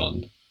focus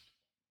on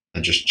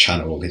and just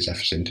channel all his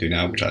efforts into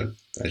now, which,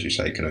 as you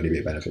say, can only be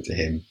a benefit to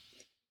him,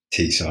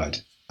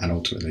 Teesside, and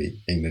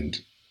ultimately England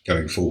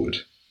going forward.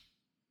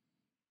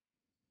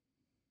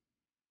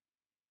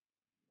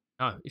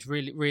 No, it's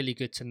really, really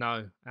good to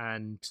know.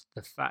 And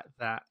the fact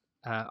that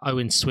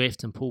Owen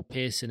Swift and Paul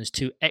Pearson, as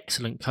two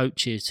excellent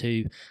coaches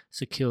who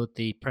secured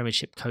the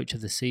Premiership Coach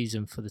of the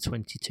Season for the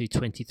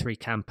 22-23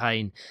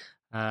 campaign,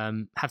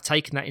 have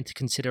taken that into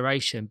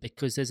consideration,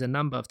 because there's a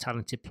number of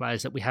talented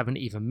players that we haven't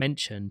even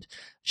mentioned.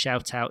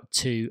 Shout out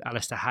to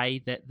Alistair Hay,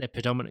 their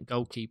predominant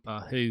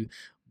goalkeeper, who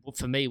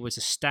for me was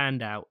a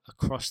standout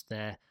across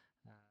their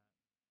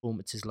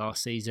performances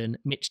last season.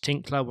 Mitch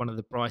Tinkler, one of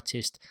the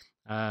brightest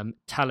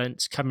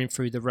talents coming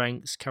through the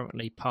ranks,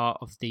 currently part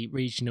of the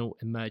Regional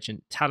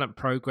Emergent Talent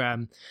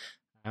Programme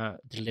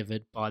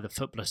delivered by the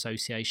Football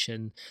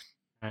Association.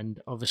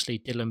 And obviously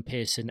Dylan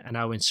Pearson and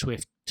Owen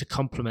Swift to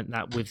complement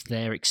that with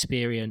their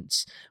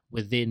experience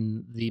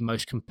within the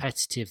most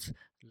competitive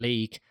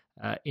league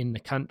in the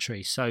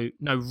country. So,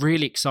 no,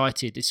 really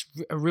excited. It's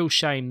a real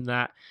shame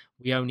that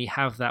we only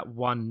have that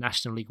one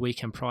National League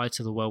weekend prior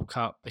to the World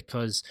Cup,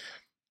 because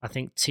I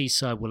think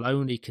Teesside will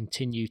only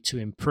continue to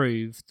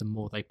improve the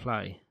more they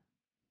play.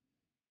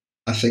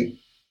 I think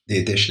the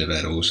addition of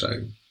Ed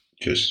also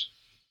just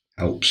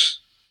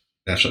helps.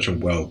 They have such a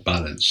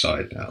well-balanced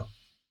side now.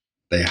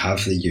 They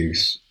have the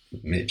youth,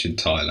 Mitch and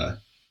Tyler,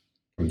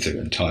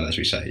 and Tyler, as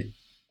we say,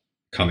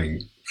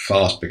 becoming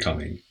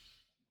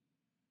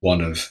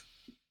one of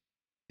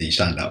the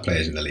standout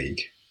players in the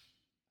league,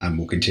 and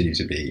will continue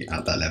to be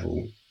at that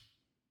level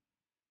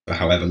for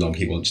however long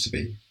he wants to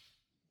be,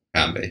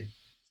 can be,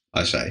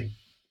 I say.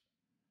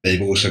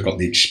 They've also got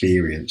the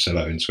experience of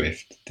Owen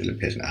Swift, Dylan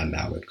Pearson, and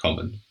now Ed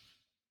Common,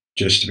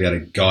 just to be able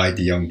to guide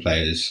the young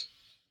players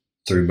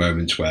through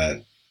moments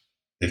where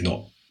they've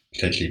not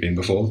potentially been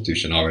before, through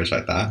scenarios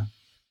like that,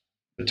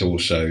 but to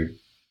also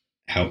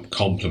help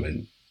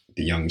complement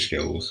the young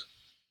skills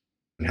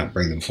and help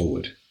bring them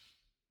forward.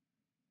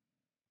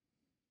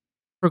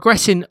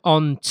 Progressing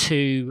on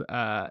to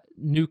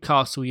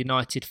Newcastle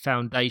United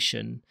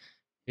Foundation,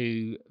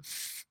 who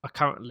are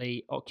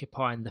currently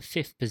occupying the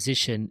 5th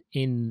position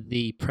in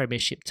the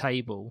Premiership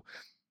table.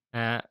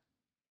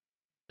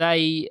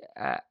 They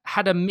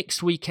had a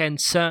mixed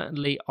weekend,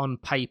 certainly on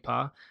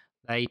paper.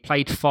 They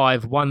played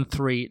 5, won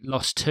 3,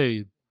 lost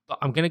 2. But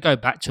I'm going to go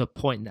back to a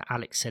point that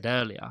Alex said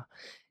earlier,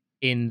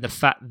 in the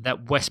fact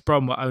that West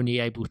Brom were only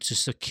able to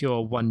secure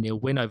a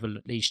 1-0 win over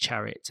Leeds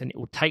Chariots, and it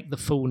will take the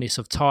fullness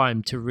of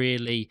time to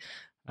really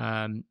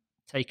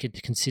take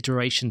into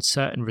consideration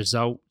certain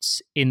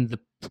results in the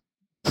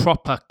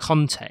proper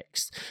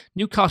context.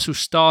 Newcastle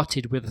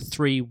started with a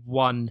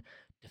 3-1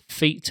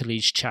 defeat to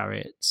Leeds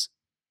Chariots.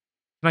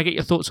 Can I get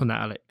your thoughts on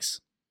that, Alex?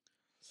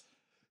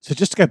 So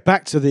just to go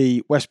back to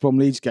the West Brom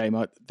Leeds game,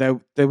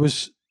 there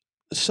was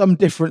some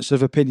difference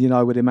of opinion,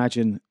 I would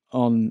imagine,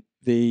 on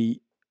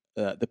the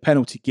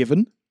penalty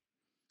given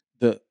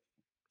that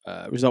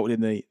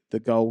resulted in the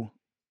goal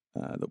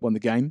that won the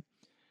game.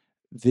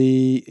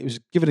 It was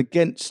given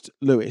against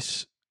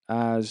Lewis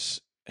as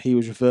he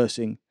was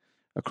reversing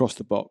across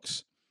the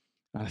box.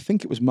 I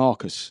think it was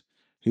Marcus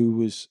who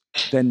was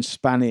then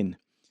span in.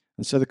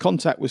 And so the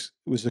contact was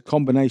a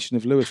combination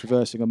of Lewis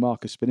reversing and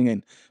Marcus spinning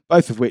in,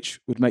 both of which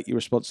would make you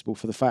responsible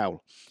for the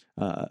foul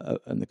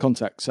and the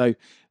contact. So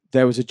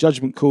there was a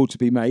judgment call to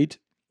be made.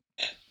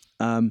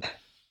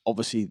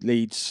 Obviously,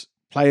 Leeds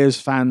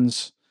players,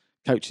 fans,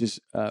 coaches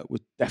were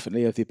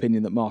definitely of the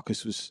opinion that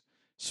Marcus was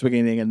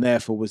swinging in and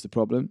therefore was the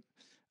problem.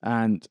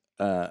 And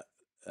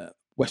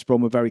West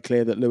Brom were very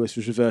clear that Lewis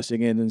was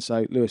reversing in, and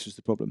so Lewis was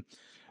the problem.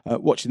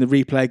 Watching the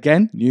replay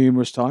again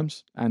numerous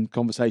times and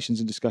conversations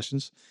and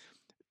discussions,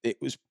 it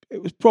was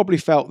probably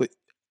felt that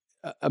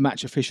a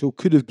match official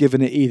could have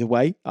given it either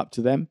way, up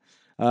to them.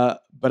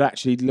 But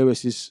actually,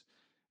 Lewis's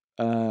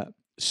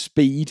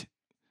speed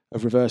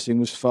of reversing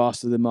was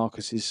faster than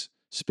Marcus's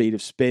speed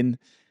of spin.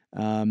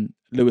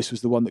 Lewis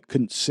was the one that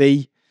couldn't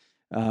see,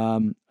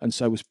 and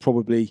so was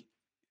probably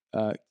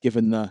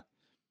given the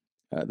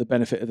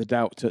benefit of the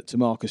doubt to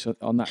Marcus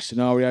on that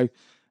scenario.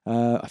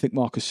 I think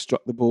Marcus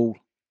struck the ball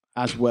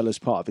as well as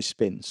part of his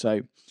spin.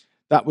 So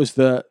that was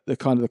the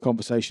kind of the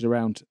conversation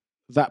around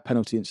that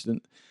penalty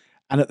incident.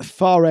 And at the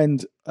far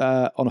end,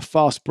 on a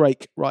fast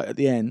break right at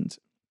the end,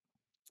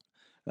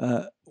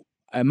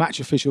 a match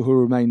official who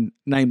remained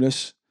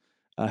nameless,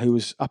 who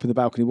was up in the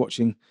balcony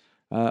watching,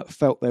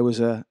 felt there was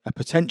a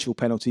potential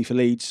penalty for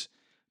Leeds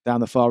down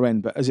the far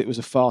end. But as it was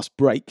a fast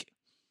break,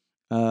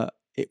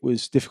 it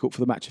was difficult for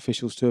the match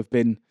officials to have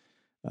been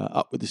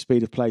up with the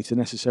speed of play to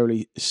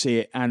necessarily see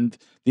it. And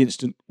the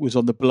incident was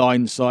on the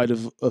blind side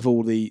of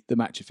all the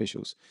match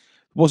officials.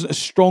 It wasn't a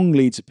strong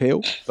Leeds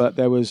appeal, but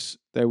there was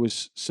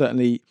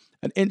certainly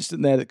an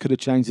incident there that could have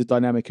changed the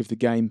dynamic of the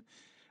game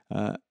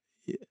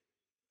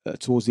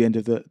towards the end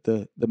of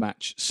the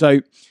match. So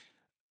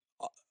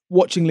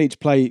watching Leeds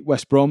play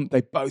West Brom,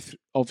 they both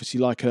obviously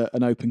like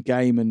an open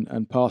game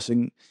and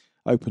passing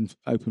open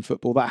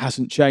football. That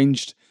hasn't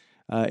changed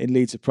in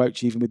Leeds'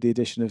 approach, even with the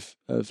addition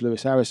of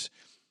Lewis Harris.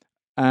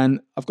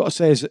 And I've got to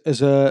say,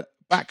 as a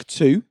back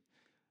two,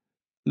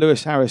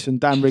 Lewis Harris and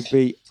Dan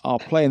Rigby are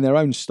playing their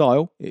own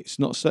style. It's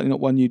certainly not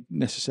one you'd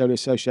necessarily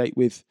associate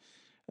with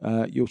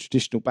your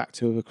traditional back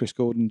two of a Chris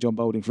Gordon and John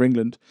Balding for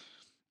England.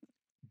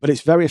 But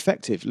it's very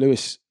effective.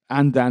 Lewis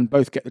and Dan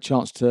both get the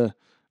chance to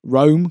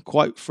roam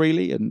quite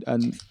freely, and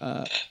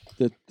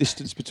the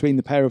distance between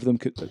the pair of them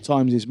at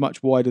times is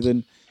much wider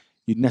than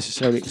you'd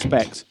necessarily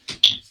expect.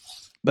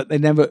 But they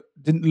never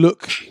didn't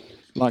look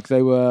like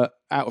they were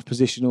out of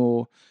position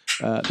or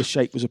the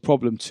shape was a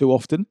problem too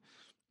often.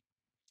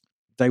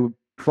 They were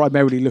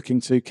primarily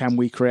looking to, can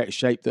we create a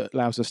shape that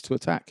allows us to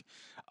attack?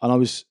 And I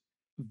was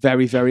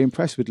very, very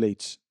impressed with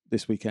Leeds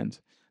this weekend.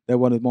 They're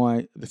one of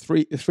the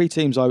three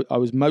teams I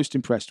was most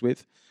impressed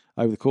with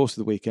over the course of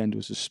the weekend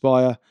was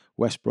Aspire,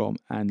 West Brom,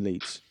 and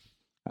Leeds.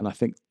 And I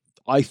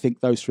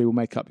think those three will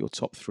make up your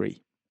top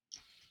three.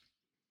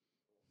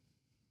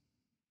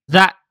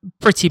 That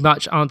pretty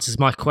much answers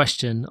my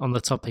question on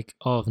the topic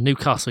of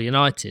Newcastle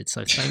United.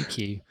 So thank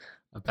you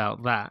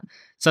about that.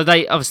 So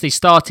they obviously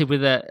started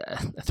with a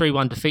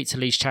 3-1 defeat to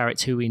Leeds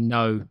Chariots, who we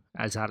know,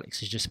 as Alex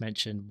has just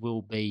mentioned,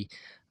 will be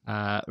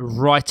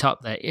right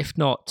up there, if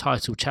not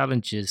title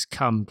challengers,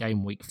 come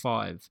game week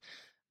 5.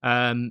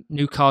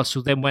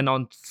 Newcastle then went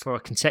on for a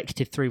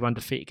consecutive 3-1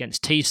 defeat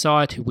against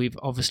Teesside, who we've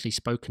obviously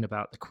spoken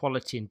about the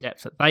quality and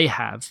depth that they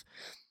have.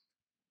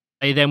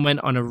 They then went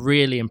on a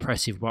really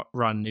impressive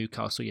run,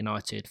 Newcastle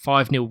United.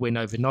 5-0 win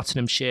over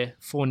Nottinghamshire,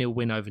 4-0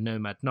 win over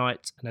Nomad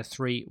Knights, and a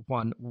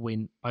 3-1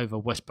 win over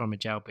West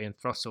Bromwich Albion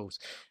Throstles.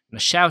 And a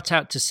shout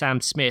out to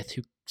Sam Smith,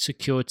 who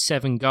secured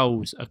 7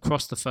 goals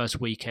across the first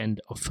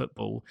weekend of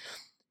football.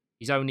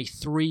 He's only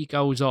 3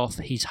 goals off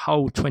his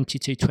whole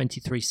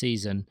 22-23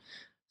 season.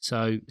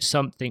 So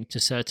something to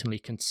certainly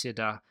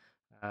consider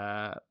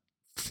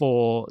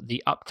for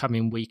the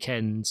upcoming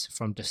weekends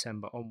from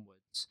December onwards.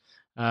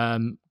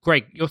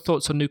 Greg, your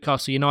thoughts on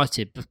Newcastle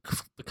United?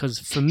 Because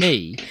for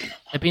me,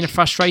 they've been a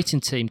frustrating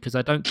team because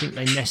I don't think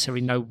they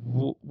necessarily know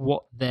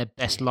what their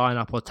best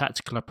lineup or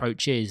tactical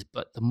approach is.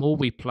 But the more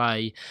we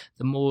play,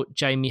 the more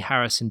Jamie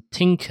Harrison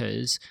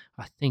tinkers,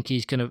 I think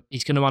he's going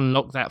to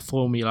unlock that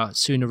formula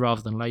sooner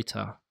rather than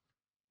later.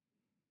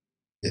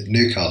 Yeah,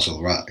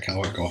 Newcastle, right? I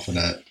won't go off on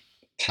a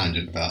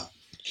tangent about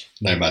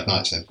Nomad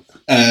Knights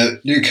then.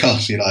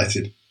 Newcastle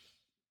United,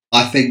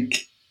 I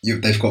think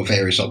they've got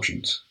various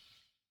options.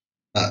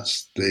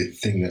 That's the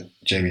thing that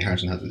Jamie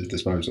Harrison has at his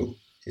disposal.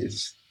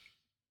 Is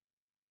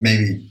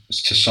maybe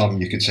to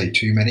some you could say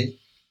too many,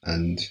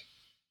 and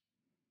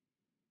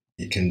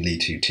it can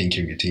lead to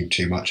tinkering your team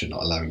too much and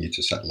not allowing you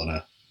to settle on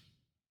a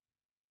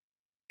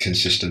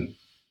consistent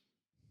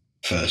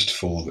first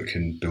four that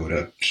can build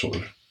a sort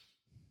of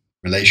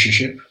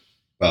relationship.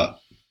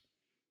 But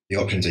the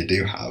options they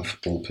do have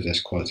all possess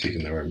qualities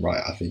in their own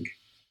right. I think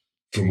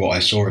from what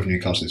I saw of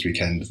Newcastle this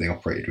weekend, they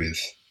operated with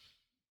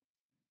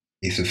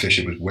Ethan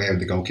Fisher was wearing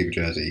the goalkeeper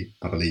jersey,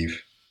 I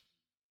believe.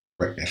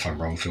 Correct me if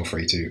I'm wrong, feel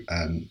free to.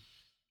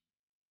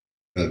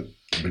 But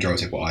the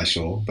majority of what I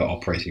saw, but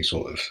operating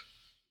sort of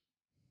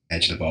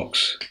edge of the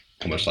box,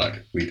 almost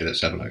like we did at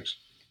Sevenoaks.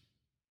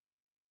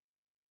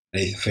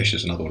 And Ethan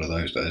Fisher's another one of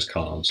those that has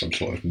gone on some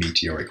sort of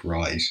meteoric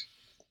rise,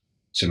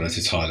 similar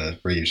to Tyler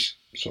Reeves'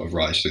 sort of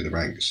rise through the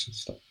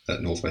ranks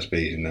at North West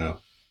Bees, and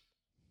now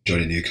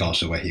joining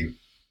Newcastle, where he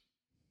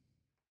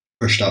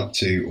pushed up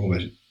to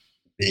almost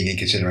being in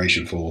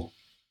consideration for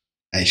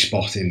a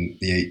spot in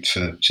the 8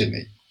 for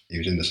Sydney. He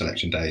was in the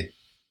selection day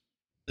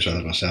as well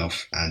as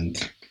myself,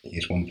 and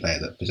he's one player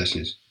that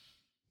possesses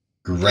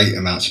great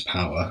amounts of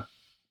power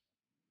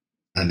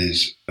and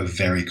is a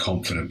very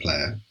confident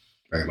player,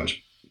 very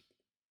much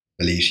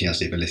believes he has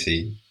the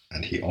ability,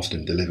 and he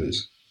often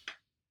delivers.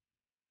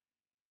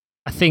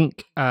 I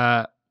think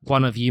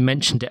one of you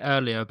mentioned it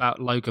earlier about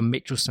Logan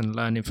Mitchelson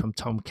learning from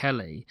Tom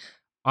Kelly.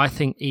 I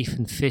think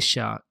Ethan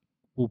Fisher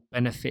will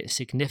benefit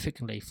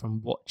significantly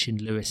from watching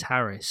Lewis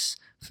Harris.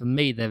 For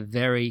me, they're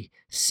very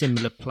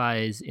similar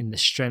players in the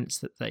strengths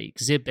that they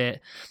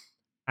exhibit.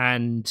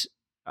 And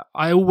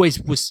I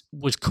always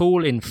was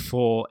calling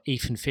for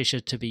Ethan Fisher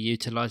to be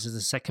utilised as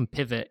a second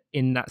pivot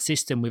in that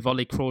system with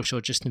Ollie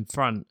Crawshaw just in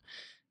front,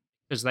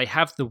 because they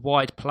have the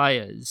wide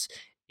players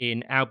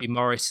in Albie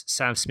Morris,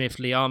 Sam Smith,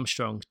 Lee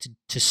Armstrong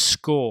to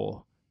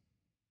score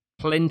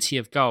plenty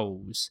of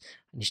goals.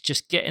 And it's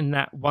just getting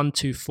that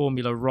 1-2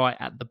 formula right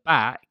at the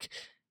back,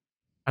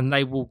 and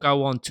they will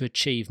go on to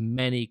achieve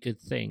many good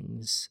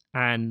things.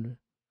 And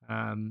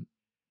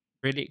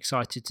really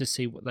excited to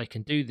see what they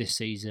can do this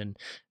season,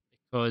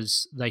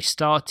 because they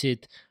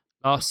started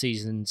last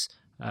season's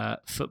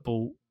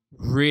football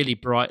really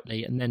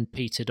brightly and then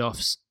petered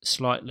off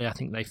slightly. I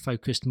think they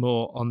focused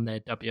more on their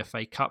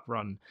WFA Cup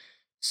run.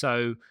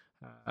 So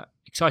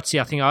excited to see.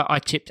 I think I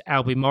tipped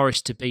Albie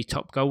Morris to be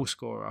top goal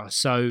scorer.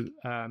 So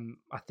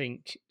I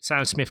think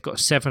Sam Smith got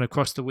 7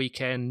 across the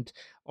weekend.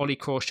 Ollie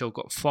Crawshaw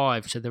got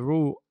 5. So they're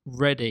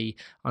already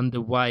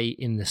underway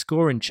in the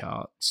scoring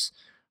charts.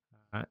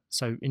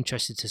 So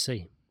interested to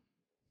see.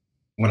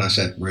 When I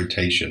said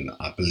rotation,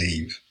 I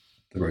believe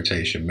the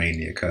rotation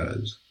mainly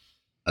occurs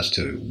as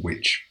to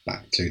which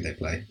back two they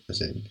play,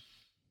 as in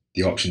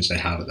the options they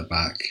have at the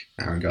back: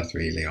 Aaron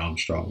Guthrie, Lee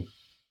Armstrong,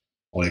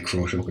 Ollie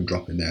Crawshaw can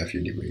drop in there if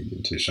you need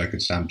him to. So can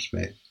Sam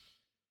Smith.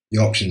 The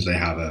options they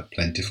have are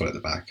plentiful at the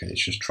back, and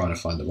it's just trying to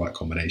find the right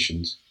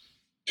combinations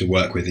to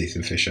work with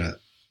Ethan Fisher,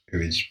 who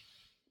is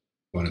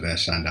one of their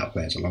standout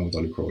players, along with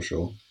Ollie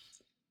Crawshaw.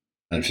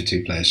 And for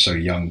two players so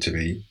young to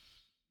be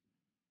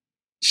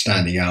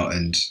standing out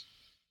and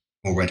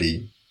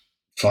already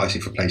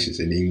fighting for places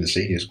in even the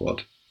senior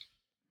squad,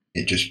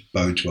 it just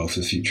bodes well for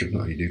the future of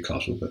not only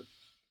Newcastle, but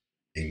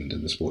England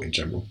and the sport in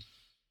general.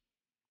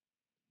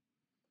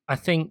 I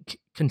think,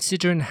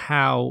 considering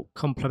how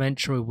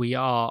complimentary we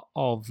are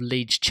of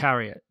Leeds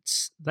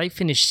Chariots, they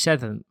finished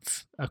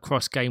 7th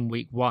across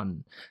Gameweek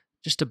One.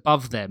 Just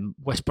above them,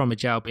 West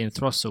Bromwich Albion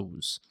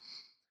Throstles.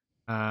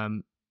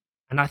 And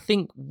I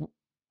think,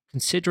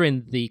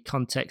 considering the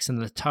context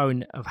and the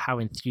tone of how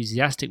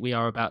enthusiastic we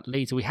are about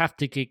Leeds, we have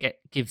to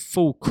give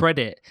full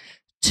credit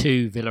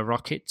to Villa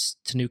Rockets,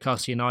 to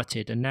Newcastle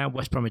United, and now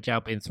West Bromwich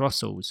Albion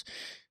Throstles,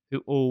 who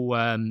all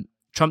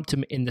trumped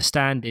them in the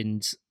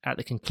standings at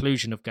the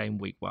conclusion of Game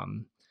Week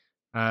 1.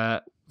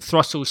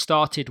 Throstles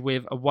started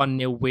with a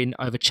 1-0 win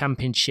over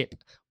Championship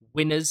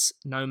winners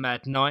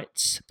Nomad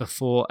Knights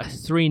before a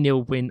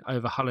 3-0 win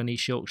over Hull and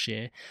East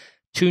Yorkshire,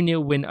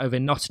 2-0 win over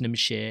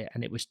Nottinghamshire,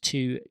 and it was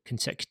 2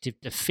 consecutive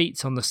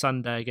defeats on the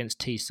Sunday against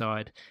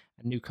Teesside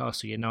and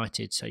Newcastle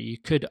United. So you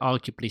could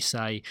arguably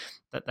say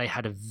that they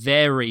had a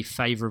very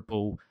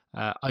favourable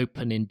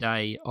opening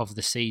day of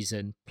the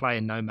season,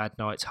 playing Nomad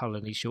Knights, Hull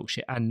and East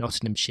Yorkshire and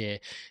Nottinghamshire,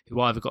 who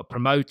either got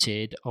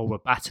promoted or were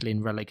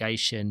battling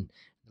relegation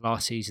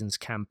last season's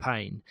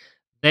campaign.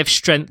 They've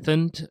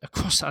strengthened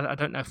across, I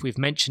don't know if we've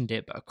mentioned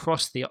it, but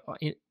across the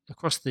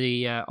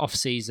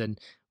off-season,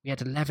 we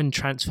had 11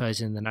 transfers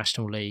in the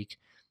National League.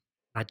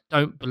 I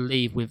don't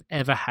believe we've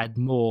ever had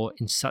more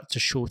in such a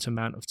short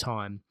amount of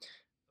time.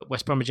 But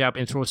West Bromwich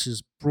Albion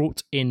Throstles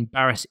brought in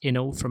Barris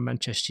Innall from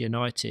Manchester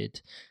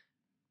United.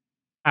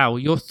 Al,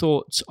 your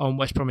thoughts on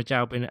West Bromwich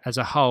Albion as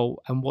a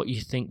whole and what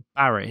you think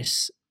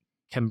Barris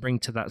can bring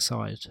to that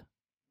side?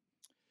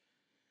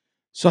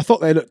 So I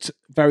thought they looked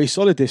very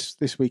solid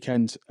this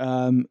weekend.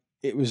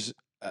 It was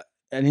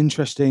an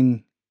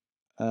interesting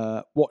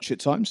watch at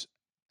times.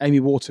 Amy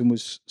Wharton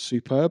was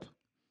superb,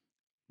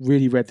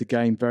 really read the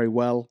game very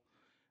well,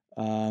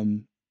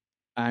 and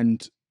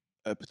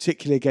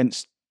particularly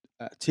against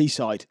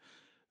Teesside,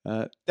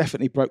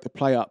 definitely broke the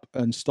play up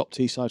and stopped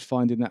Teesside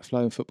finding that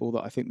flow in football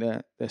that I think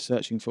they're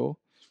searching for.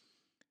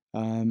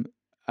 And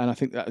I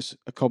think that was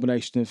a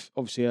combination of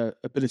obviously her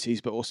abilities,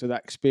 but also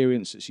that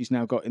experience that she's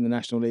now got in the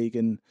National League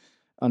and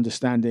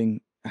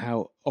understanding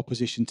how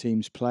opposition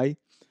teams play.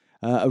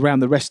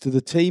 Around the rest of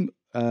the team,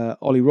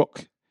 Ollie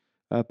Rock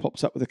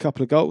popped up with a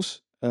couple of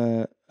goals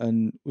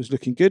and was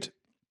looking good.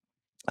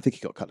 I think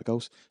he got a couple of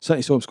goals.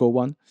 Certainly saw him score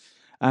one.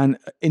 And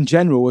in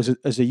general,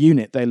 as a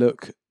unit, they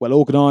look well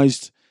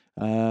organised.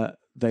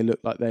 They look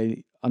like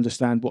they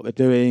understand what they're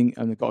doing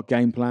and they've got a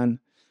game plan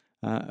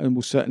and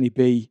will certainly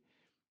be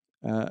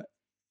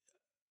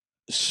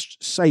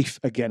safe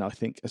again, I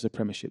think, as a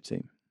Premiership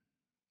team.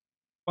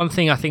 One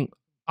thing I think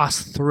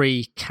us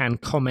three can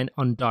comment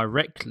on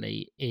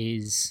directly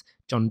is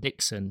John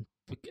Dixon.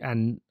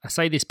 And I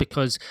say this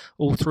because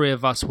all three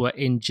of us were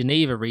in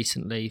Geneva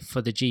recently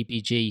for the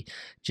GBG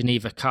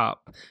Geneva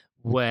Cup,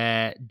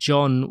 where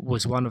John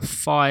was one of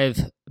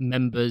 5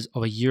 members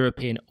of a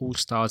European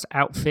All-Stars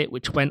outfit,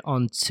 which went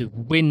on to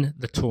win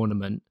the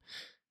tournament.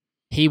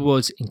 He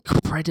was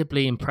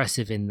incredibly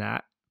impressive in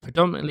that,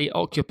 predominantly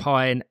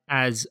occupying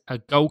as a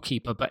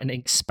goalkeeper, but an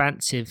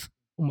expansive,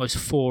 almost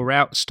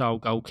 4-out style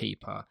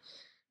goalkeeper.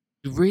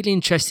 Really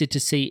interested to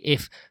see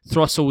if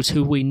Throstles,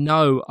 who we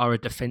know are a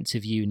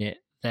defensive unit,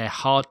 they're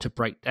hard to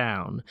break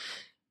down,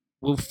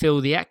 will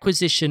feel the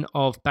acquisition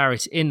of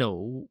Barris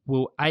Innall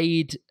will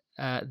aid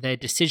their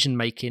decision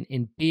making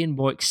in being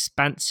more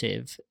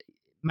expansive,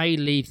 may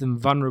leave them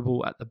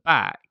vulnerable at the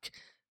back.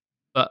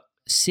 But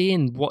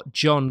seeing what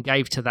John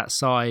gave to that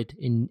side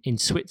in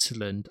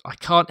Switzerland, I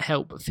can't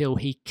help but feel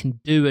he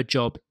can do a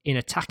job in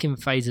attacking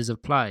phases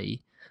of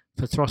play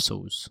for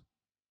Throstles.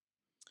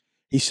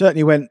 He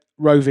certainly went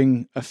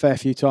roving a fair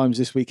few times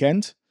this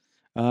weekend.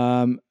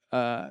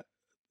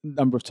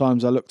 Number of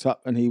times I looked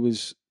up and he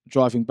was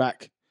driving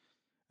back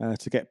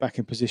to get back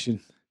in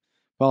position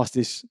past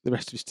the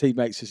rest of his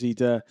teammates as he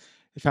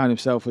found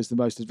himself as the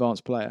most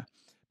advanced player.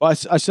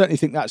 But I certainly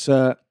think that's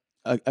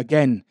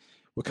again,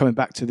 we're coming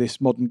back to this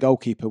modern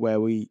goalkeeper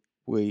where we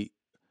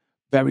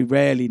very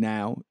rarely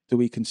now do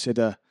we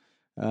consider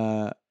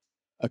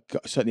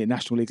certainly at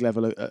National League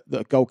level that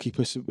a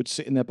goalkeeper would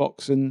sit in their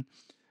box and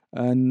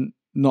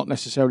not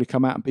necessarily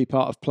come out and be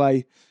part of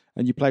play,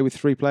 and you play with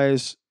 3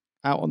 players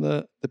out on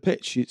the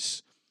pitch.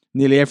 It's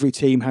nearly every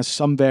team has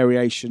some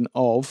variation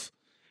of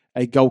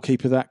a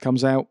goalkeeper that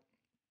comes out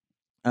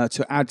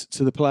to add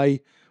to the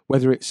play,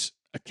 whether it's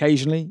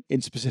occasionally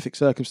in specific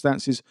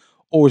circumstances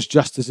or as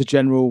just as a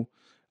general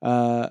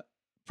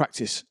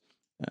practice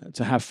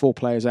to have 4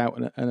 players out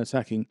and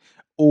attacking.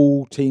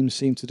 All teams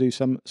seem to do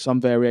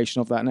some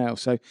variation of that now.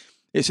 So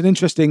it's an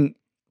interesting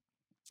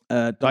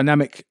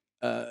dynamic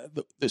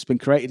that's been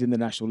created in the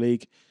National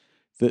League.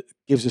 that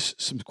gives us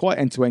some quite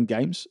end-to-end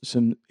games,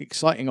 some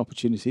exciting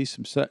opportunities,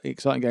 some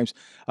exciting games.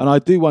 And I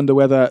do wonder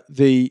whether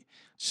the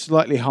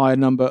slightly higher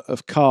number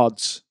of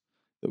cards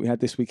that we had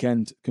this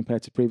weekend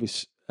compared to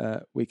previous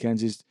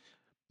weekends is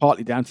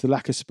partly down to the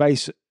lack of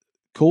space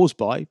caused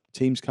by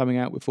teams coming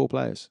out with 4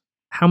 players.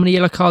 How many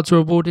yellow cards were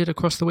awarded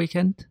across the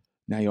weekend?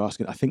 Now you're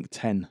asking, I think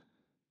 10.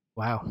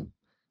 Wow.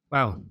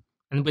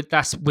 And with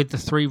the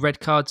 3 red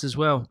cards as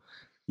well.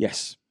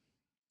 Yes.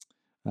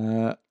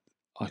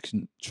 I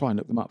can try and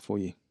look them up for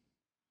you.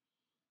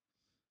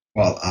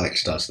 While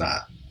Alex does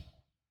that,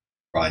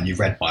 Ryan, you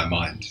read my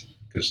mind,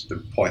 because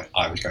the point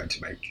I was going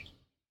to make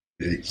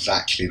is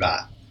exactly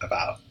that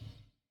about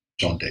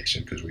John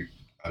Dixon, because we,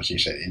 as you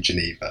said, in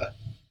Geneva,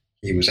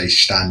 he was a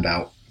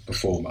standout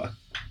performer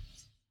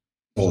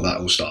for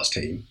that All-Stars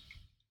team.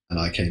 And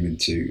I came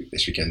into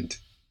this weekend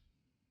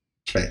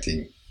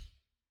expecting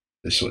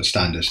the sort of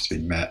standards to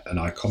be met, and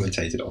I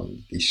commentated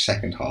on the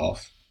second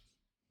half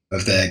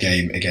of their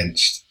game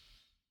against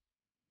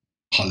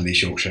Hull and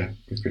East Yorkshire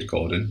with Chris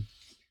Gordon,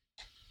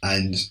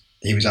 and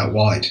he was out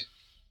wide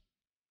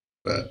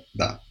for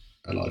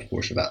a large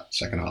portion of that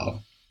second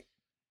half,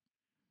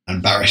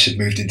 and Barris had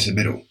moved into the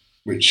middle,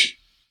 which,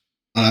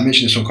 and I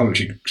mentioned this on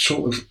commentary,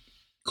 sort of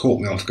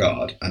caught me off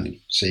guard. And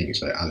seeing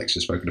as though Alex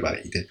has spoken about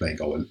it, he did play a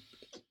goal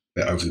a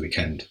bit over the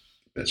weekend,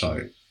 but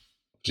I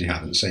obviously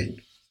haven't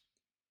seen.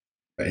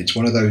 But it's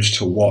one of those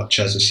to watch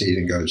as the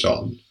season goes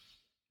on,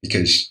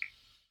 because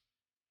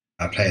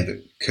a player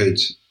that could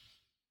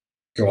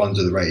go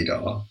under the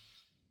radar.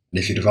 And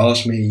if you'd have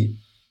asked me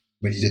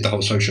when you did the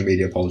whole social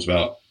media polls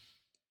about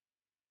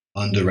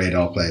under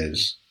radar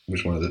players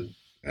was one of the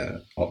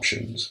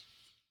options,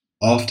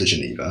 after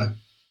Geneva,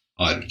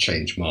 I'd have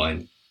changed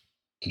mine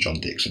to John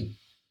Dixon.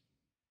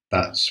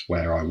 That's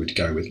where I would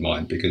go with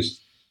mine,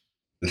 because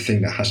the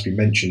thing that has to be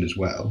mentioned as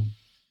well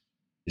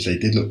is they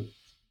did look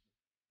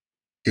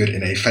good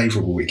in a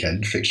favourable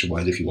weekend,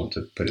 fixture-wise, if you want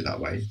to put it that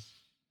way.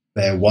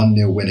 Their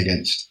 1-0 win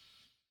against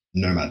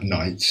Nomad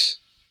Knights,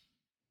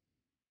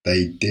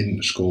 they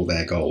didn't score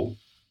their goal.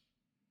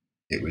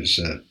 It was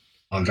a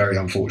very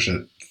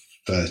unfortunate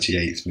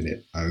 38th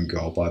minute own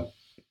goal by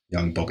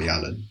young Bobby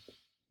Allen.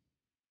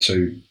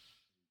 So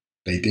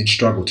they did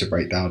struggle to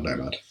break down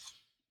Nomad.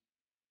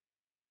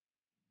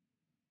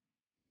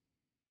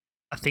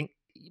 I think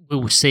we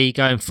will see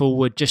going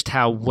forward just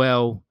how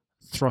well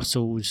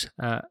Throttles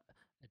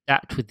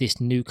adapt with this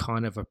new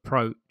kind of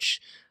approach.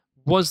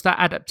 Was that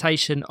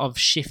adaptation of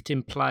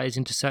shifting players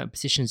into certain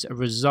positions a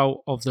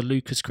result of the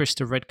Lucas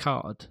Christa red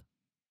card?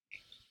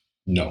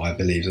 No, I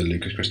believe the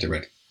Lucas Christa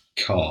red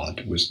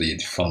card was the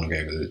final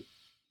game of the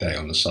day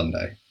on the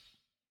Sunday.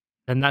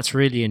 And that's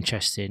really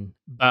interesting.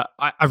 But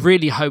I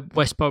really hope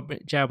West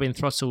Bromwich Albion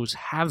Throttles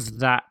have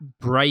that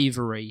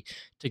bravery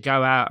to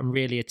go out and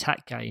really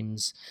attack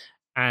games.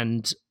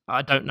 And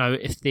I don't know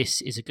if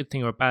this is a good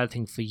thing or a bad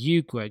thing for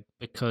you, Greg,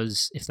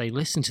 because if they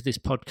listen to this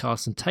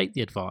podcast and take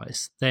the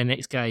advice, their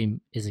next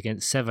game is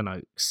against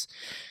Sevenoaks.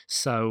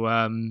 So,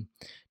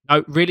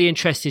 really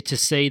interested to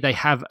see. They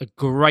have a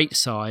great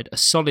side, a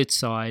solid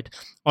side.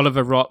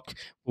 Oliver Rock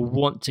will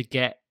want to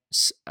get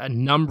a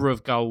number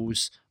of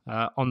goals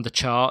on the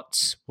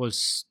charts,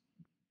 was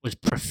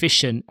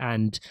proficient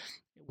and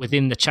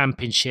within the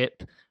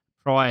championship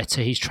prior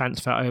to his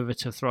transfer over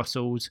to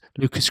Throttles.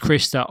 Lucas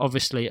Christa,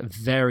 obviously a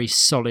very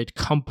solid,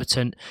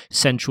 competent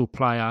central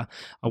player.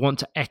 I want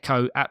to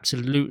echo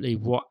absolutely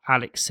what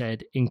Alex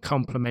said in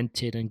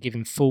complimented and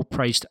giving full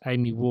praise to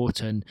Amy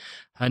Wharton.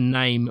 Her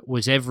name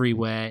was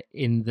everywhere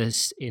in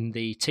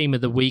the Team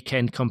of the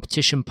Weekend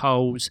competition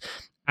polls,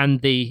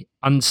 and the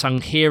Unsung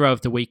Hero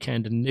of the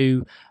Weekend, a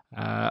new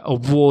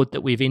award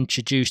that we've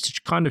introduced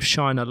to kind of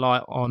shine a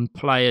light on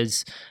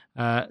players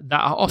that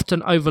are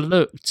often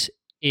overlooked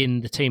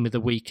in the Team of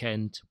the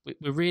Weekend.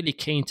 We're really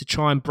keen to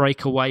try and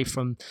break away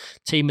from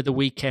Team of the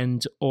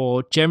Weekend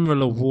or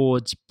general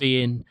awards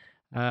being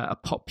a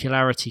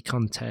popularity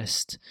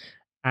contest.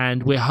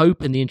 And we're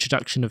hoping the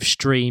introduction of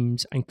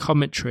streams and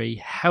commentary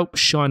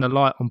helps shine a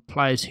light on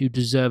players who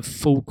deserve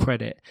full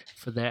credit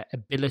for their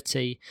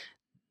ability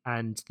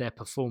and their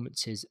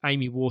performances.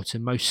 Amy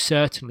Wharton, most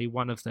certainly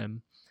one of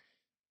them.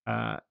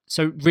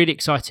 So really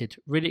excited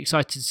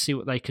to see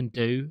what they can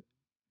do.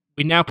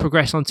 We now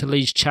progress on to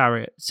Leeds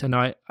Chariots, and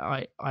I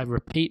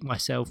repeat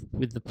myself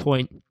with the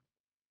point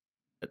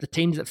that the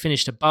teams that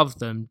finished above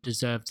them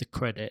deserve the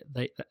credit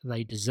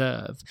they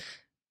deserve,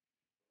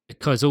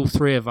 because all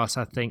three of us,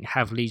 I think,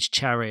 have Leeds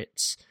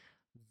Chariots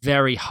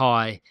very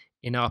high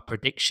in our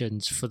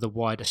predictions for the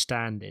wider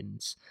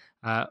standings.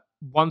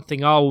 One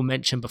thing I will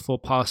mention before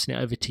passing it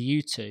over to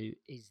you two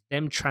is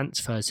them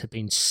transfers have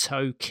been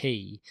so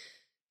key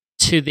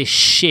to this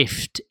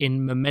shift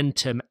in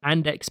momentum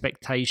and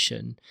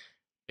expectation.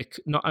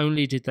 Not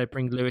only did they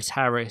bring Lewis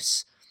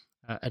Harris,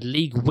 a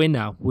league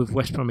winner with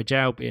West Bromwich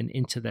Albion,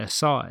 into their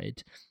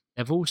side,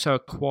 they've also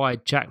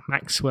acquired Jack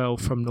Maxwell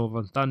from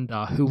Northern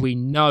Thunder, who we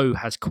know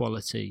has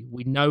quality,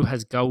 we know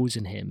has goals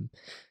in him.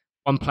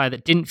 One player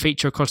that didn't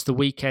feature across the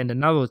weekend,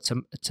 another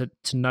to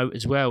note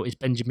as well, is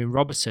Benjamin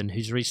Robertson,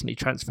 who's recently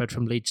transferred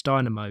from Leeds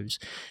Dynamos.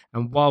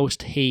 And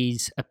whilst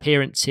his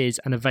appearances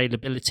and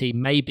availability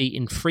may be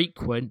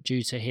infrequent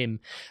due to him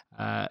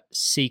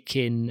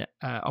seeking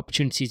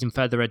opportunities in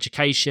further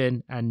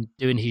education and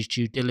doing his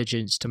due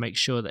diligence to make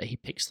sure that he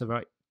picks the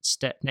right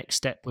next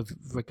step with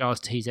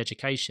regards to his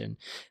education,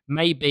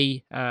 may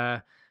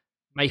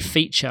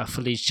feature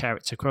for Leeds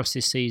Chariots across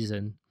this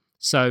season.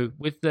 So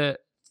with the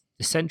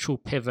central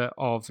pivot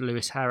of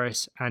Lewis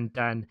Harris and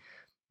Dan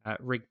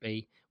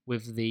Rigby,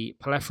 with the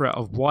plethora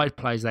of wide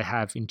players they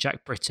have in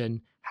Jack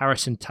Britton,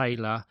 Harrison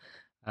Taylor,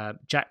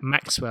 Jack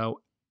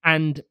Maxwell,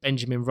 and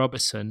Benjamin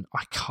Robertson,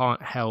 I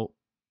can't help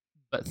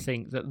but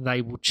think that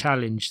they will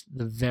challenge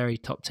the very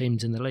top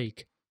teams in the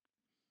league.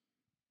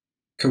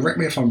 Correct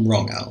me if I'm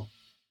wrong, Al.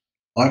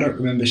 I don't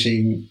remember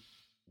seeing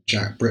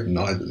Jack Britton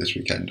either this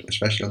weekend,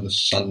 especially on the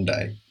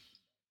Sunday.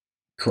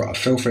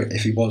 Feel free,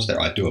 if he was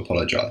there, I do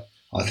apologise.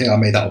 I think I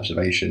made that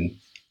observation.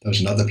 There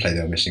was another player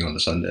they were missing on the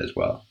Sunday as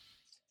well.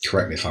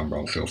 Correct me if I'm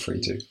wrong, feel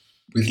free to.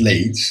 With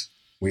Leeds,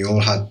 we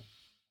all had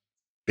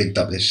bigged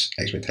up this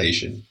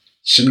expectation.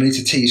 Similarly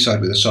to Teesside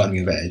with the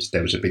signing of Ed,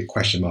 there was a big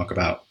question mark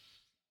about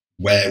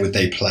where would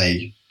they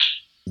play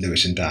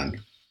Lewis and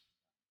Dan.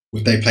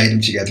 Would they play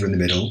them together in the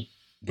middle?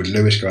 Would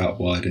Lewis go out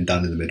wide and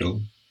Dan in the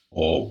middle?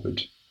 Or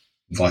would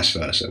vice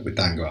versa? Would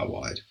Dan go out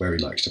wide, where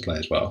he likes to play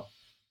as well?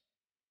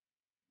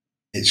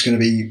 It's going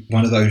to be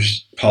one of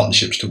those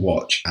partnerships to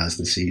watch as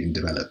the season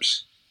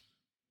develops.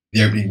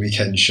 The opening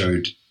weekend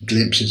showed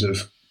glimpses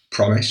of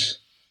promise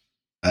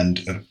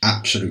and of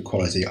absolute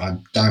quality.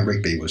 Dan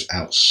Rigby was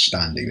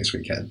outstanding this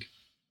weekend.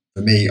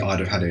 For me, I'd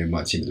have had him in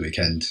my team of the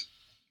weekend,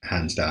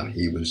 hands down.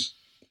 He was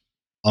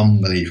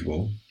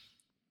unbelievable.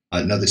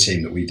 Another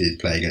team that we did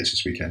play against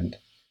this weekend,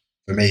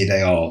 for me,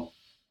 they are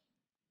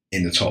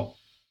in the top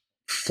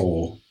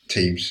 4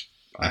 teams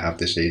I have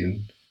this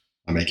season.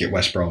 I make it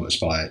West Brom,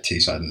 Aspire,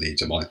 Teesside and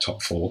Leeds are my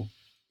top 4,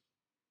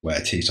 where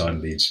Teesside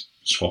and Leeds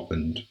swap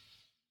and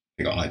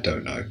I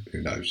don't know,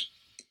 who knows.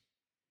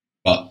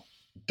 But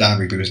Dan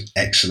Rigby was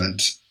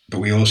excellent, but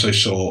we also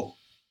saw,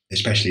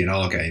 especially in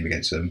our game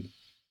against them,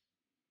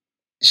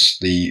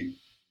 the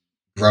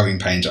growing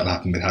pains that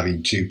happen with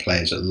having 2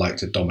 players that like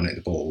to dominate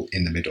the ball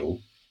in the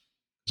middle.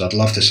 Because I'd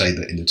love to say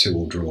that in the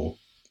 2-2 draw,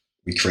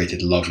 we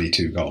created lovely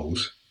 2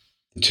 goals.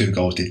 The 2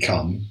 goals did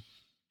come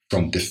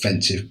from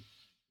defensive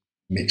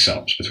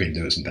mix-ups between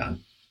Lewis and Dan.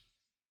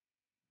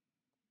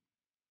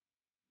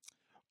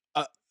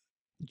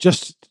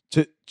 Just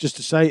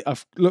to say,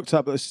 I've looked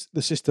up the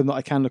system that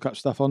I can look up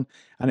stuff on,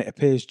 and it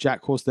appears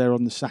Jack was there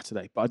on the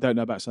Saturday, but I don't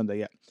know about Sunday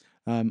yet.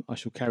 I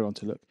shall carry on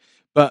to look.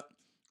 But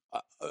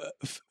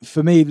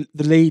for me,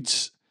 the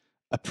Leeds'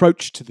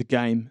 approach to the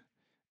game,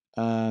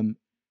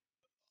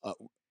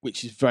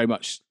 which is very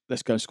much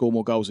let's go and score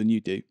more goals than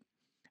you do.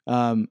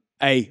 A,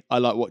 I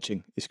like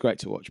watching; it's great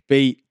to watch.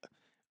 B,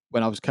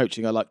 when I was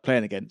coaching, I liked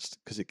playing against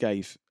because it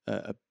gave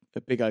a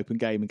big open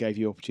game and gave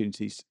you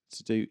opportunities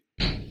to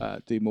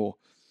do more.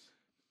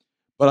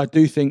 But I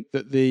do think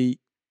that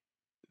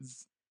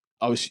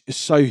I was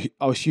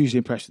hugely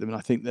impressed with them, and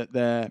I think that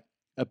their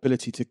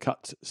ability to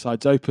cut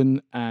sides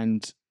open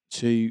and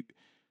to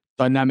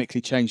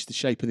dynamically change the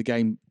shape of the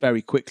game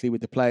very quickly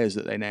with the players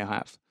that they now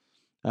have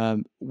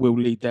will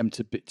lead them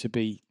to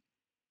be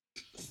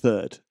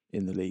 3rd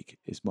in the league,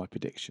 is my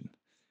prediction.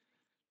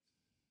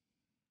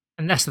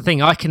 And that's the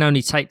thing. I can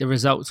only take the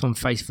results on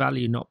face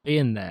value not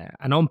being there.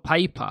 And on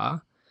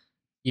paper,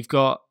 you've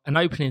got an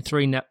opening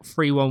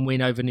 3-1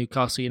 win over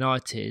Newcastle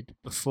United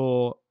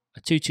before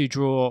a 2-2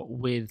 draw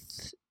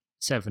with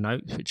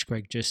Sevenoaks, which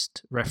Greg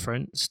just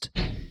referenced.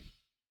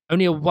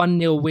 Only a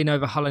 1-0 win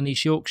over Hull and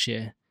East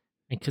Yorkshire.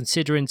 And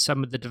considering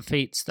some of the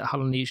defeats that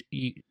Hull and East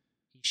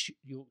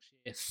Yorkshire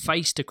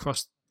faced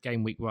across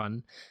Gameweek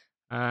One,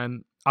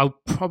 I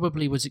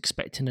probably was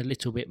expecting a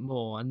little bit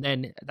more. And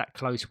then that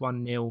close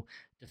 1-0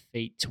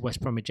 defeat to West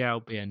Bromwich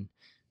Albion.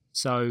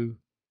 So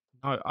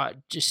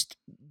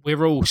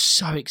we're all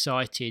so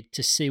excited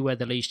to see where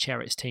the Leeds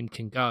Chariots team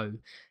can go.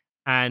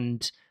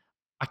 And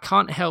I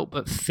can't help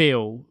but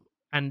feel,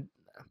 and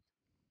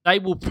they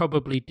will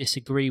probably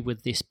disagree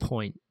with this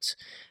point,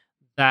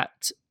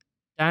 that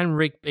Dan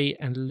Rigby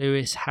and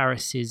Lewis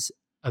Harris's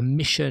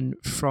omission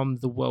from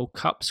the World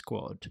Cup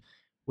squad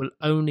will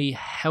only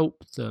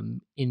help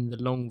them in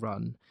the long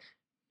run,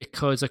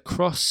 because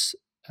across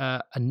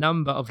a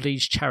number of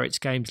Leeds Chariots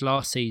games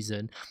last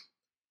season,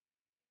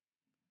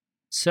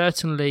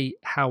 certainly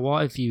how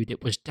I viewed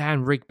it was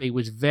Dan Rigby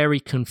was very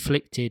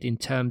conflicted in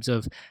terms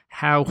of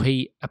how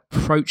he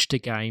approached a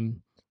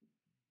game,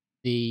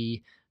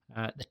 the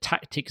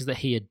tactics that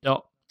he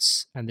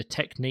adopts and the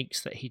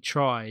techniques that he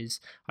tries.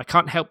 I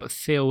can't help but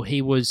feel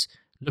he was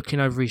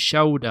looking over his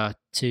shoulder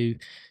to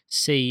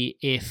see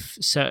if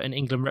certain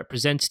England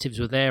representatives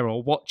were there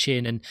or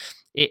watching, and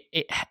it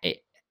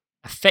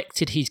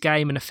affected his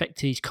game and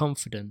affected his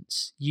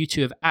confidence. You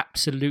two have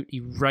absolutely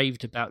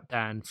raved about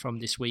Dan from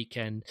this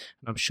weekend,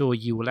 and I'm sure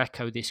you will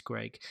echo this,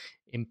 Greg,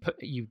 in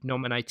you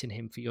nominating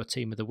him for your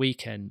team of the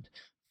weekend.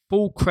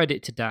 full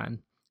credit to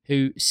Dan,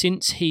 who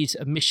since his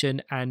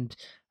admission and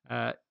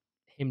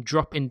him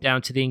dropping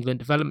down to the England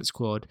development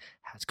squad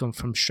has gone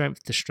from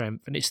strength to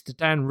strength. And it's the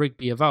Dan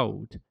Rigby of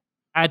old.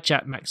 Add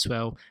Jack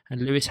Maxwell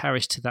and Lewis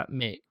Harris to that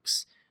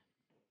mix.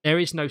 There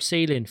is no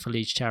ceiling for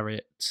Leeds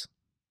Chariots.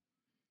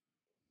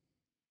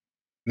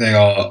 They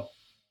are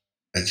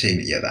a team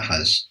that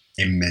has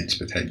immense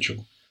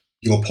potential.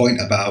 Your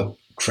point about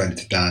credit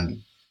to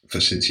Dan for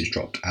since he's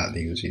dropped out of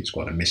the England team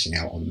squad and missing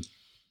out on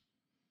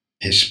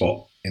his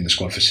spot in the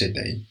squad for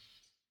Sydney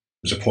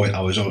was a point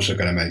I was also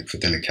going to make for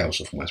Dylan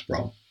Kelso from West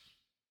Brom.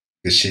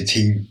 Because since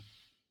he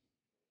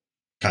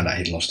found out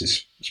he'd lost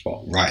his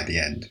spot right at the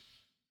end,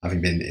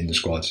 having been in the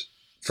squad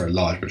for a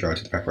large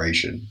majority of the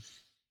preparation,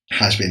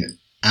 has been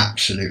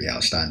absolutely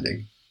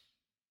outstanding.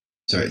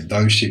 So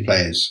those two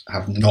players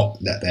have not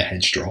let their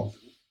heads drop.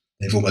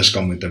 They've almost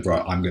gone with the,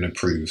 right, I'm going to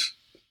prove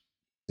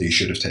that you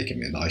should have taken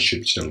me and I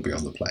should still be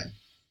on the plane.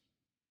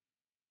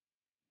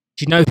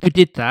 Do you know who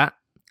did that?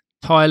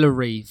 Tyler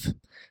Reeve.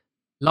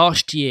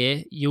 Last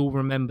year, you'll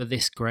remember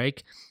this,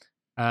 Greg,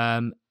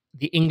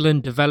 the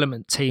England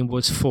development team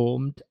was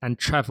formed and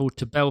travelled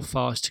to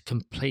Belfast to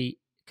compete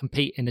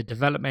in a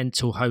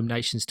developmental Home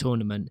Nations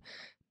tournament.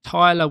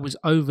 Tyler was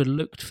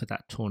overlooked for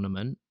that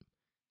tournament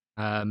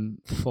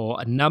for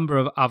a number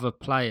of other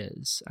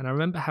players. And I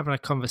remember having a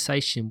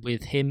conversation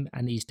with him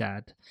and his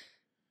dad,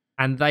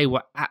 and they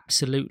were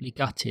absolutely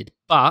gutted.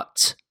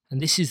 But,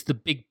 and this is the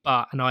big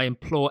but, and I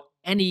implore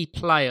any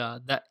player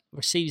that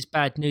receives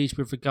bad news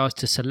with regards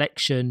to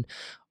selection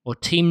or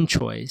team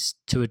choice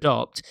to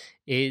adopt,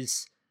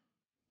 is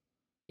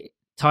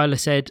Tyler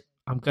said,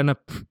 I'm going to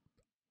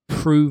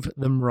prove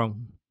them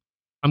wrong.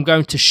 I'm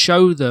going to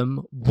show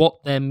them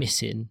what they're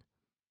missing.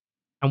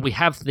 And we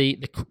have the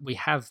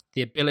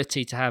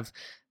ability to have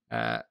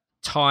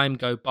time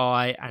go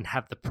by and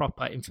have the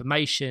proper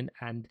information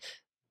and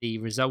the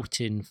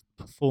resulting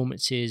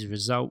performances,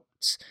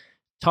 results.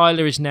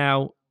 Tyler is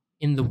now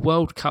in the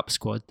World Cup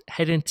squad,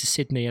 heading to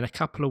Sydney in a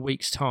couple of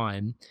weeks'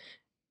 time.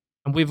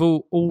 And we've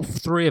all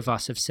three of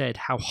us have said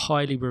how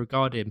highly we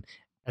regard him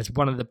as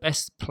one of the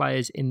best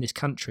players in this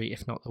country,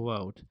 if not the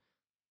world.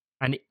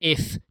 And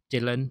if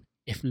Dylan,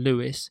 if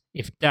Lewis,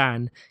 if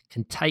Dan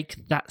can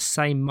take that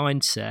same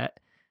mindset,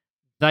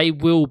 they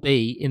will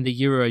be in the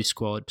Euro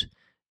squad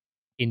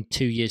in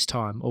 2 years'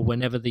 time, or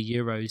whenever the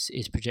Euros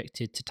is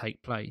projected to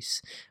take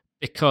place.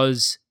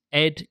 Because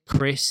Ed,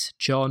 Chris,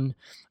 John,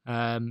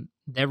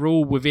 they're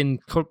all within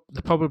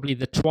probably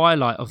the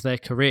twilight of their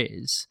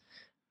careers.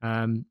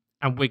 And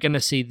we're going to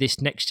see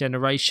this next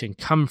generation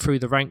come through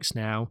the ranks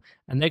now,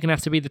 and they're going to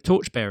have to be the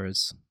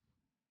torchbearers.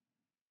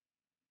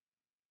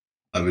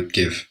 I would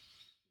give,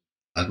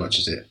 as much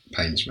as it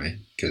pains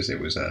me, because it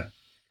was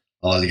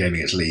our game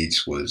against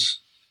Leeds was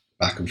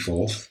back and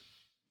forth.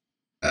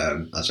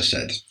 As I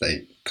said,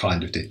 they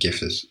kind of did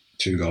gift us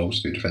 2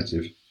 goals through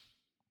defensive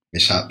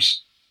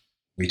mishaps.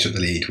 We took the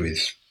lead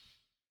with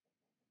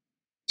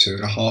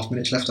 2.5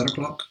 minutes left on the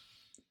clock,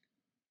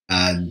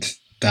 and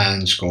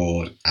Dan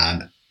scored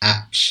an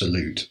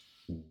absolute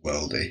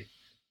worldie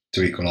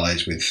to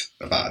equalise with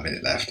about a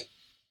minute left.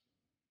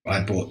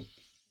 I brought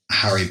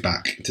Harry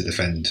back to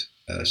defend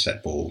a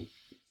set ball,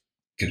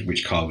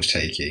 which Carl was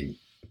taking.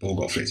 The ball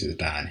got flicked to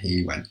Dan.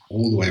 He went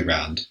all the way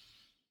round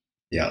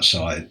the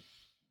outside,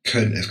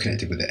 couldn't have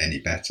connected with it any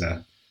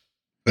better.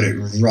 Put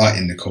it right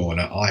in the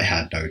corner. I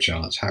had no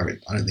chance. Harry,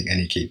 I don't think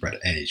any keeper had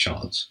any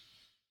chance.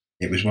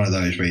 It was one of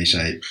those where you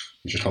say,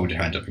 you just hold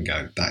your hand up and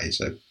go, that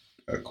is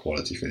a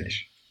quality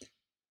finish.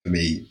 For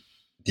me,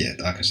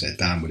 like I said,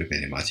 Dan would have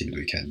been in my team of the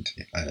weekend.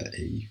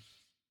 He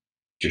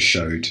just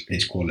showed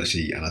his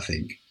quality, and I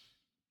think,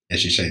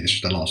 as you say, this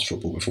was the last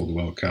football before the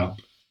World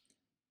Cup.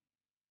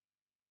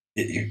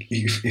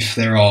 If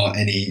there are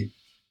any,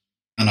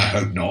 and I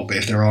hope not, but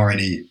if there are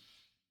any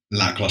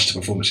lacklustre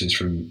performances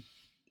from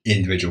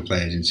individual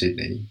players in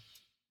Sydney,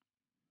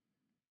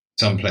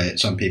 some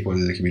people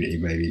in the community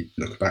maybe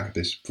look back at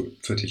this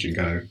footage and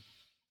go,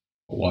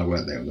 well, why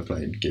weren't they on the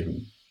plane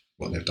given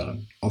what they've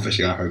done?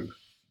 Obviously, I hope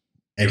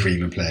every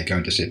England player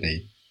going to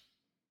Sydney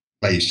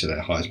plays to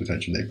their highest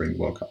potential and they bring the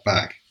World Cup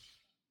back.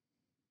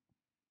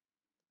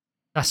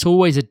 That's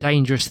always a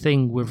dangerous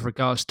thing with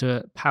regards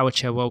to Power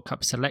Chair World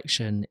Cup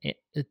selection.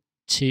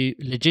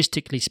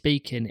 Logistically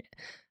speaking,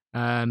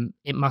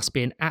 it must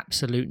be an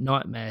absolute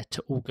nightmare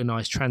to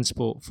organise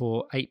transport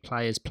for 8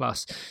 players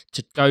plus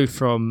to go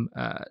from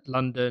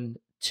London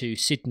to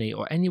Sydney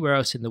or anywhere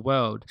else in the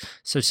world.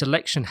 So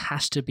selection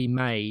has to be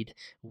made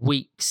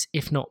weeks,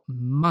 if not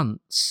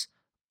months,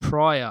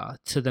 prior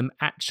to them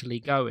actually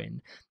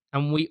going.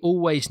 And we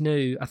always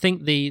knew, I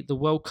think the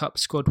World Cup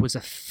squad was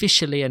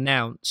officially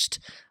announced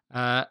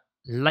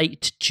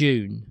late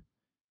June,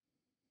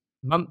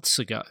 months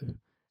ago.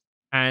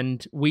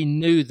 And we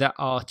knew that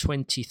our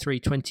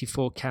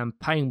 23-24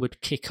 campaign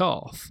would kick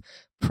off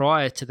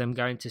prior to them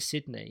going to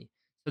Sydney.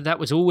 So that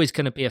was always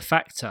going to be a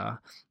factor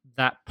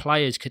that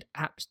players could,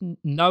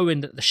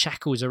 knowing that the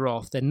shackles are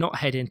off, they're not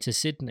heading to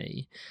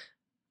Sydney,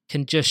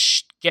 can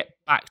just get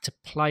back to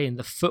playing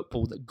the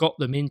football that got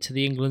them into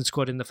the England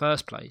squad in the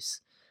first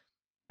place.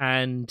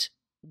 and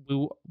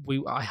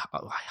I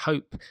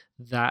hope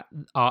that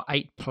our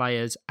 8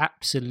 players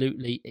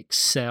absolutely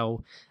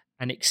excel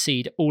and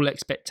exceed all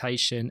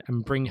expectation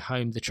and bring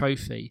home the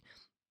trophy.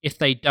 If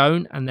they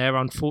don't, and they're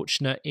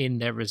unfortunate in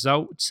their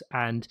results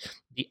and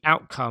the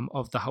outcome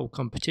of the whole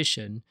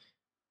competition,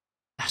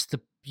 that's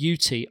the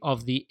beauty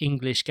of the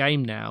English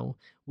game now.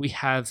 We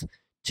have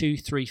 2,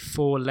 3,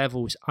 4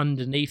 levels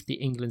underneath the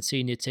England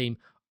senior team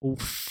all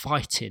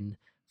fighting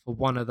for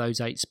one of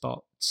those 8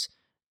 spots.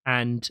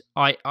 And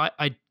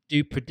I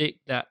do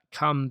predict that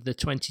come the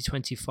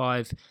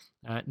 2025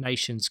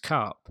 Nations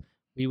Cup,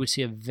 we will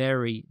see a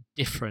very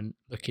different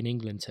looking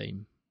England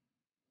team.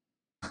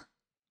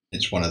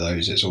 It's one of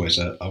those, it's always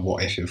a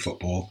what if in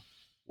football.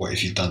 What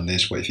if you've done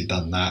this? What if you've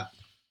done that?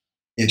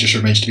 It just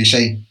remains to be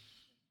seen.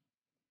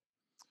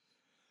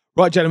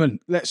 Right, gentlemen,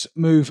 let's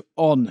move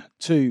on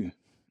to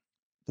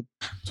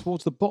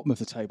towards the bottom of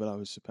the table, I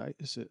would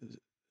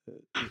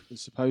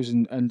suppose,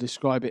 and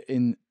describe it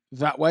in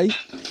that way.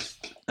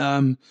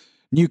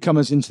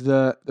 Newcomers into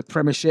the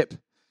Premiership,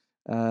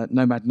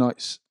 Nomad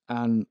Knights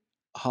and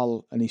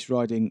Hull and East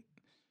Riding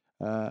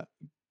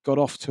got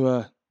off to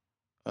a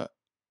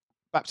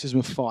baptism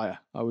of fire,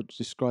 I would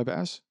describe it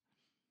as.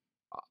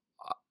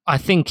 I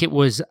think it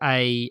was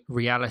a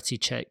reality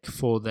check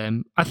for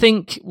them. I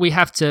think we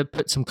have to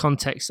put some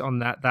context on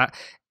that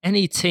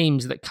any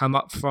teams that come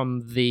up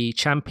from the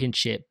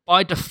Championship,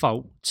 by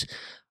default,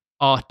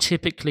 are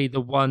typically the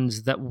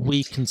ones that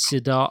we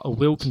consider or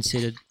will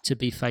consider to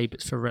be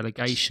favourites for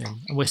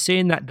relegation. And we're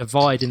seeing that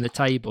divide in the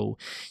table.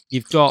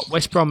 You've got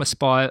West Brom,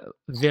 Aspire,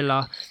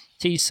 Villa,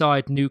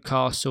 Teesside,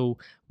 Newcastle,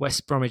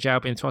 West Bromwich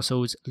Albion,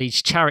 Thrussels,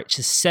 Leeds, Charity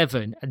is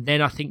 7. And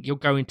then I think you're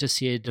going to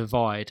see a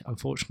divide,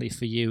 unfortunately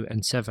for you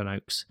and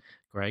Sevenoaks,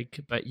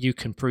 Greg, but you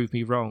can prove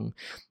me wrong.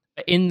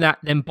 But in that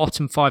then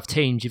bottom 5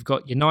 teams, you've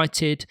got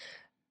United,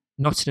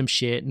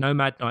 Nottinghamshire,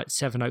 Nomad Knights,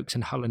 Sevenoaks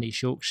and Hull and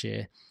East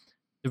Yorkshire.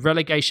 The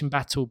relegation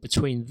battle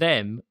between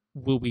them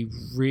will be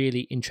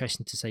really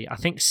interesting to see. I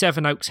think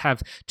Sevenoaks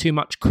have too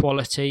much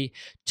quality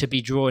to be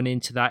drawn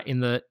into that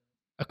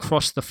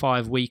across the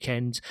 5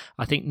 weekends.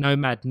 I think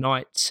Nomad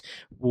Knights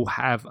will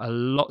have a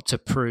lot to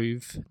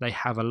prove. They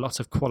have a lot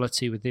of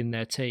quality within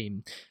their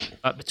team.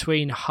 But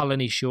between Hull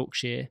and East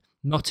Yorkshire,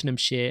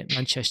 Nottinghamshire,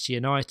 Manchester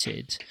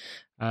United,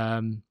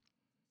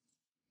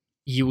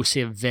 you will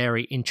see a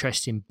very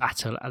interesting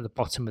battle at the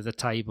bottom of the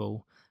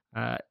table.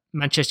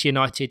 Manchester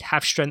United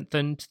have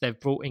strengthened. They've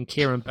brought in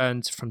Kieran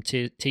Burns from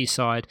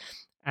Teesside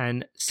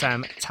and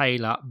Sam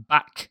Taylor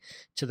back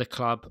to the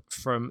club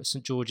from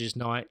St George's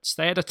Knights.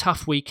 They had a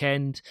tough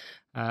weekend,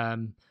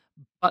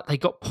 but they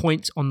got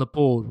points on the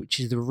board, which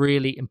is the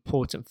really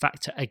important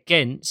factor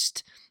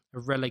against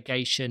a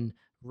relegation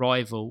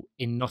rival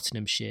in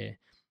Nottinghamshire.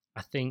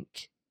 I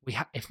think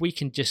if we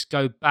can just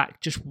go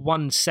back just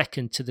 1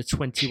 second to the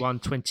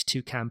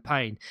 21-22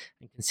 campaign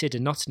and consider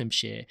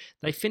Nottinghamshire,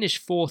 they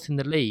finished 4th in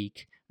the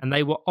league and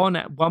they were on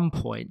at one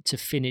point to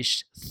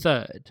finish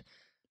 3rd.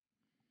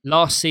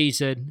 Last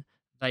season,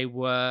 they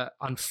were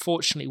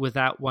unfortunately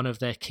without one of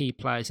their key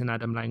players in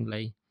Adam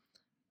Langley.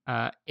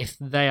 If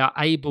they are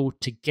able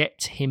to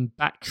get him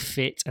back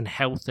fit and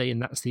healthy, and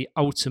that's the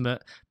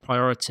ultimate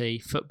priority,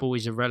 football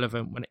is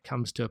irrelevant when it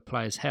comes to a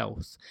player's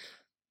health.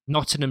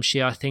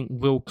 Nottinghamshire, I think,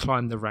 will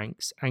climb the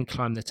ranks and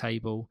climb the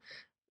table.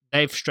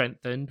 They've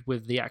strengthened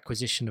with the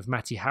acquisition of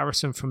Matty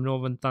Harrison from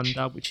Northern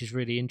Thunder, which is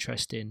really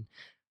interesting.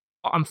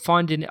 I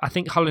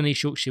think Hull and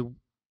East Yorkshire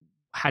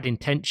had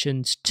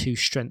intentions to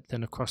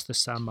strengthen across the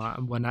summer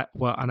and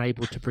were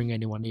unable to bring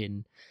anyone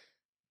in.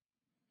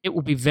 It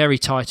will be very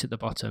tight at the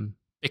bottom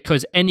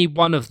because any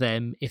one of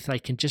them, if they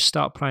can just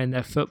start playing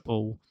their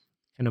football,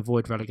 can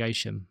avoid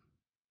relegation.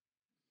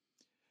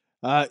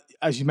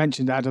 As you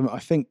mentioned, Adam, I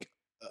think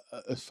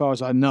as far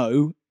as I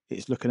know,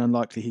 it's looking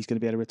unlikely he's going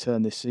to be able to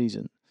return this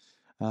season.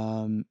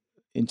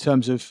 In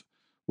terms of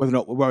whether or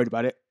not we're worried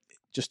about it,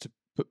 just to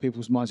put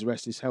people's minds at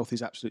rest, his health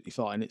is absolutely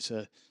fine. It's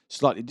a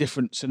slightly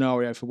different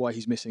scenario for why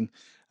he's missing,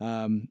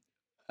 and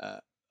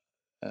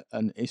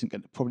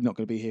probably not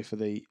going to be here for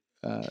the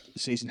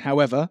season.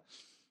 However,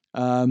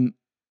 I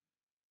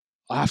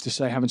have to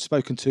say, having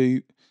spoken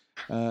to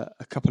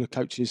a couple of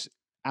coaches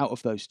out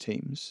of those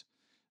teams,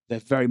 they're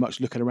very much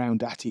looking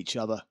around at each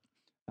other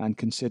and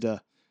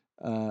consider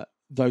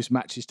those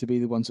matches to be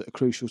the ones that are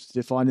crucial to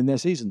defining their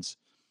seasons.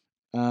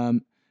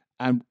 And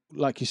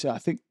like you said, I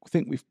think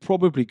we've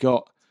probably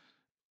got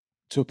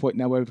to a point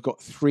now where we've got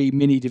 3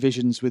 mini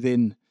divisions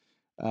within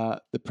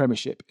the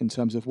Premiership in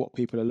terms of what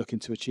people are looking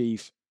to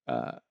achieve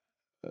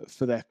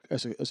for their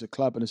as a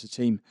club and as a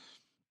team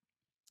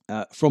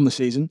from the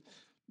season.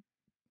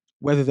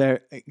 Whether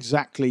they're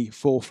exactly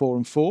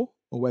 4-4-4 or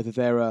whether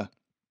they're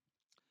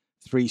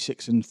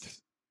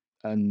 3-6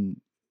 and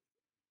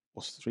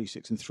what's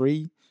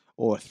 3-6-3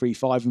 or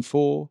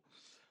 3-5-4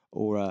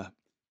 or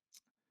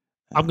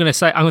I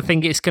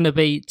think it's going to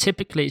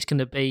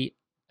be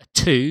a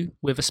 2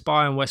 with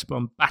Aspire and West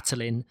Brom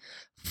battling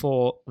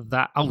for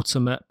that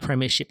ultimate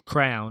Premiership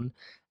crown,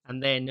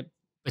 and then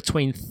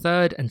between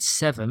 3rd and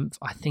 7th,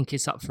 I think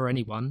it's up for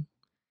anyone.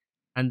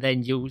 and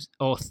then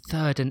or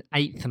 3rd and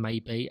 8th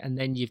maybe, and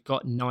then you've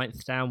got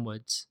 9th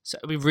downwards. So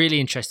it'll be really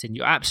interesting.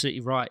 You're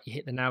absolutely right. You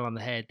hit the nail on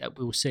the head that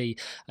we'll see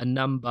a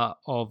number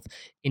of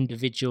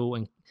individual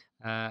and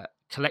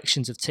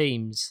collections of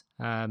teams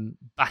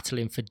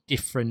battling for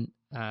different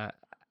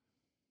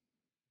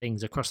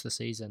things across the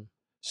season.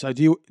 So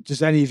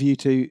does either of you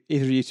two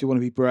want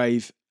to be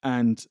brave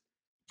and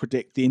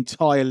predict the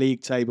entire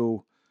league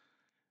table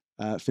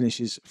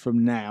finishes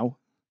from now,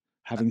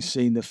 having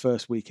seen the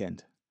first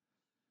weekend?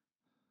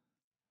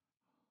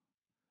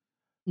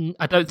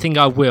 I don't think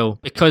I will,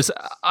 because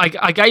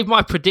I gave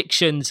my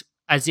predictions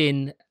as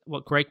in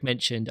what Greg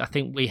mentioned. I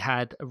think we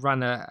had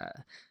run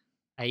a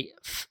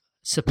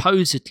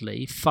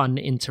supposedly fun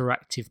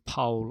interactive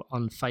poll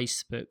on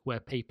Facebook where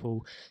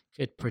people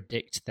could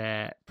predict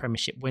their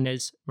Premiership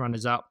winners,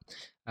 runners-up,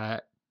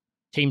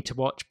 team to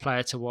watch,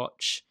 player to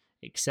watch,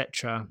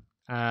 etc.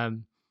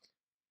 And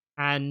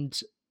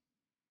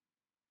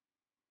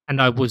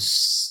I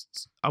was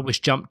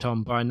jumped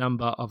on by a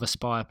number of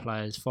Aspire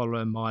players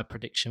following my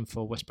prediction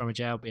for West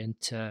Bromwich Albion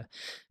to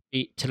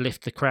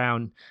lift the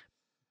crown.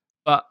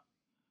 But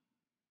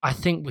I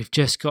think we've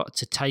just got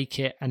to take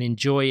it and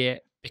enjoy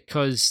it,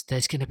 because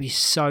there's going to be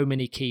so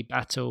many key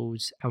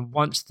battles. And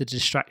once the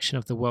distraction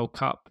of the World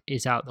Cup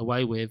is out the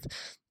way with,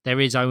 there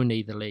is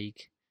only the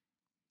league.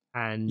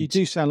 And you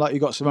do sound like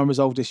you've got some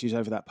unresolved issues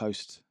over that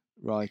post,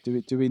 right?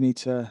 Do we need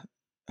to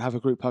have a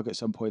group hug at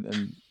some point?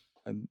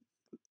 And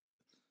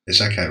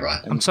it's okay, right?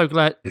 I'm so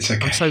glad. It's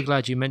okay. I'm so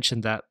glad you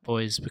mentioned that,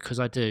 boys,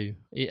 because I do.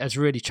 It has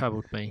really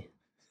troubled me.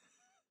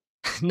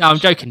 No, I'm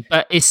joking,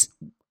 but it's.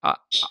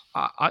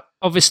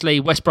 Obviously,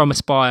 West Brom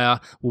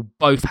Aspire will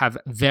both have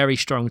very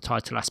strong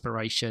title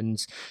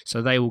aspirations,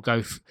 so they will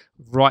go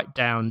right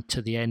down to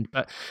the end.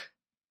 But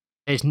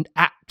there's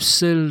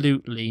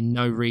absolutely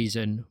no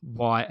reason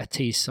why a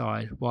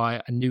Teesside,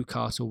 why a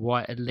Newcastle,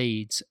 why a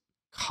Leeds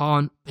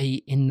can't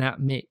be in that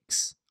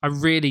mix. I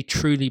really,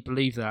 truly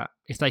believe that,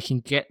 if they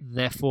can get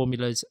their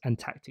formulas and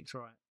tactics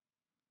right.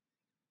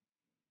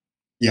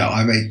 Yeah,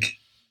 I make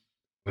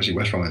obviously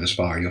West Brom and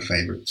Aspire your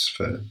favourites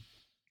for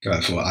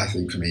going forward. I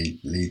think for me,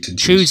 Leeds and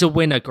choose a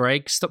winner,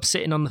 Greg. Stop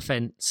sitting on the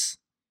fence.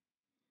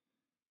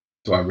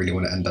 Do I really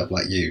want to end up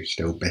like you,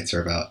 still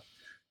bitter about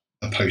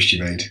a post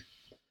you made?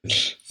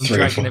 I'm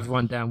dragging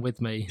everyone down with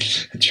me.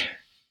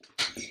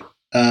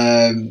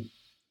 I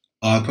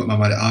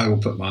will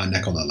put my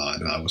neck on the line,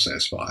 and I will say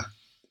Aspire.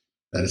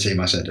 They're the team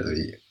I said at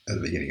the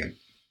beginning,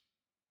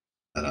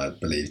 and I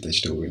believe they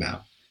still will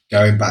now.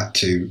 Going back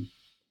to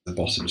the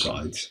bottom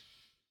sides,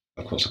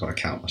 of course I've got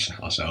to count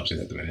ourselves in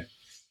at the minute.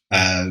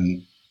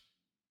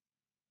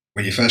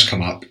 When you first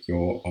come up,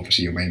 your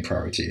main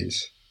priority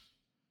is,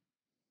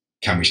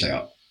 can we stay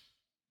up?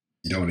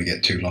 You don't want to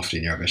get too lofty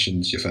in your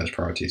ambitions. Your first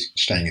priority is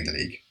staying in the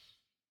league.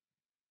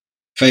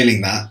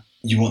 Failing that,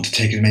 you want to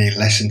take as many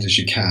lessons as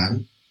you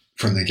can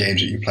from the games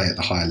that you play at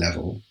the higher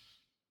level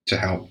to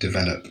help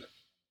develop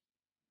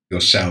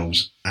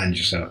yourselves and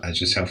yourself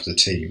as a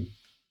team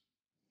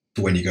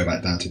for when you go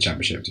back down to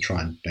Championship, to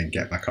try and then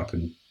get back up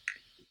and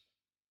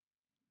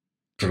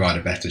provide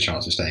a better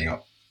chance of staying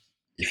up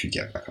if you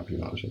get back up, you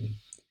know what I'm saying.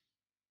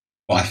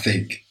 But I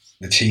think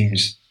the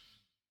teams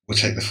will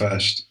take the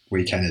first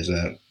weekend as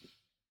a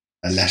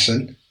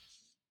lesson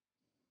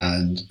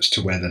and as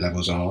to where the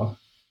levels are.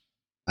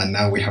 And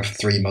now we have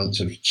 3 months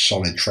of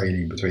solid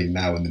training between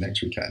now and the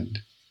next weekend.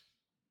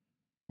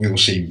 We will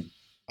see,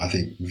 I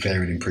think,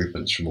 varied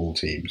improvements from all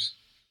teams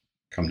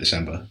come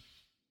December.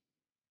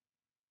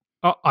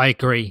 Oh, I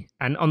agree.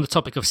 And on the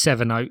topic of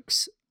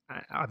Sevenoaks,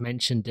 I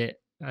mentioned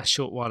it a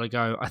short while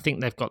ago. I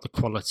think they've got the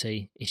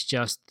quality. It's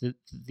just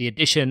the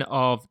addition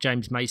of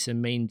James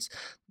Mason means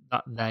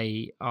that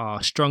they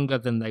are stronger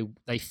than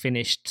they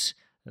finished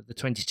the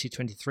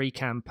 22-23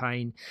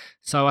 campaign.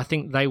 So I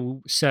think they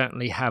will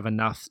certainly have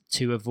enough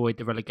to avoid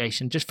the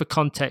relegation. Just for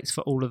context,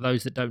 for all of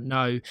those that don't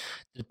know,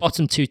 the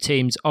bottom two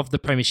teams of the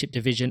Premiership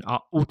division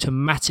are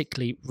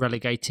automatically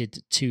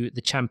relegated to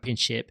the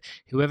Championship.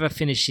 Whoever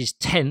finishes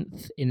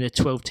 10th in the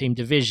 12-team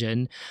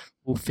division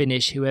will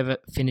finish, whoever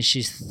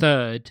finishes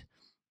third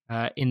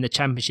in the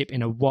Championship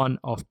in a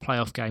one-off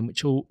playoff game,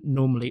 which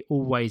normally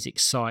always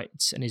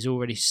excites and is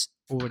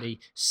already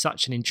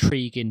such an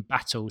intriguing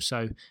battle.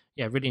 So,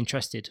 yeah, really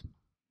interested.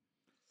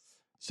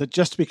 So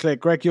just to be clear,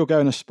 Greg, you're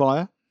going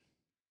Aspire.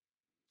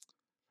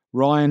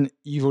 Ryan,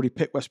 you've already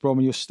picked West Brom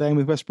and you're staying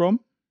with West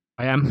Brom?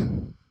 I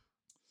am.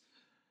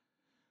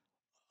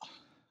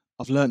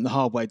 I've learned the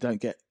hard way,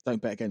 don't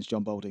bet against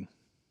John Balding.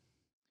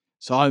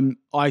 So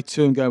I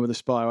too am going with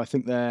Aspire. I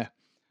think they're,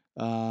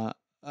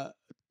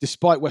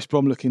 despite West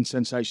Brom looking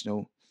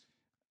sensational,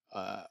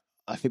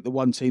 I think the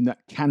one team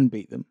that can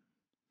beat them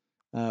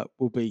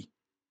will be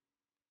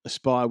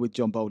Aspire with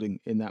John Balding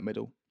in that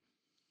middle.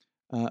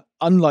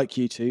 Unlike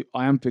you two,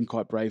 I am being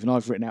quite brave and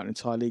I've written out an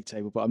entire league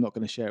table, but I'm not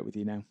going to share it with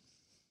you now.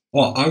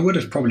 Well, I would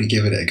have probably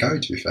given it a go,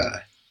 to be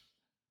fair.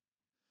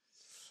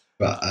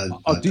 But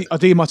I'll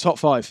do my top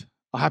five.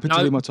 I'm happy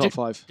to do my top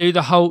five. Do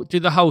the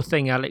whole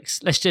thing, Alex.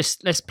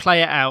 Let's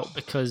play it out,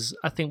 because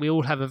I think we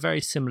all have a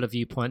very similar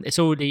viewpoint. It's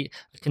already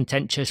a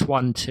contentious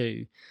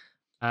 1-2.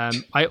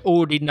 I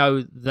already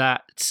know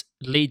that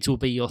Leeds will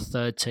be your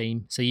third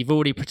team. So you've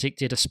already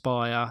predicted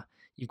Aspire.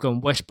 You've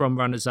gone West Brom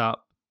runners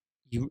up.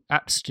 You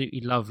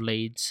absolutely love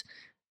Leeds.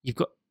 You've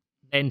got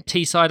then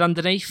Teesside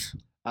underneath.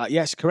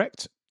 Yes,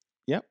 correct.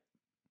 Yep.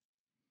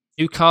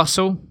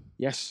 Newcastle.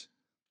 Yes.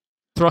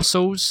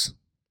 Throssels.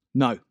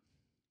 No.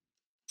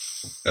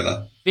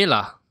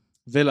 Villa.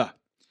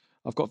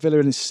 I've got Villa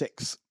in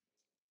 6th.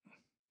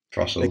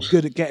 Throssels. They're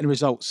good at getting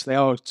results. They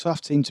are a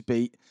tough team to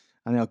beat,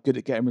 and they are good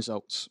at getting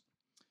results.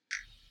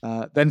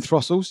 Then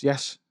Throssels,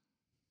 yes.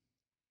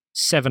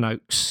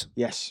 Sevenoaks.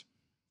 Yes.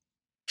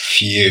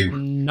 Phew.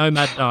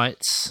 Nomad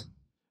Knights.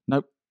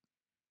 Nope.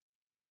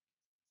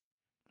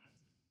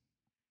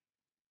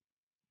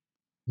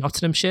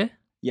 Nottinghamshire.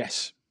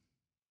 Yes.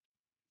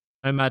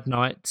 Nomad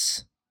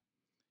Knights.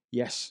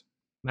 Yes.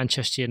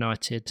 Manchester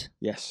United.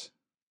 Yes.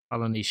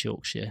 Hull East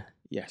Yorkshire.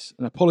 Yes.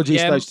 And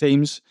apologies to those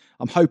teams.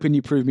 I'm hoping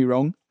you prove me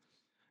wrong.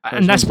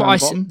 And that's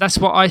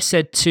what I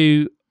said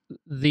to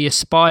the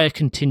Aspire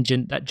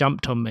contingent that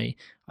jumped on me.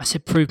 I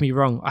said, prove me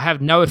wrong. I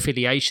have no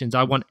affiliations.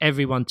 I want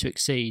everyone to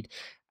exceed.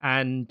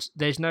 And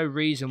there's no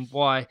reason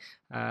why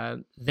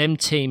them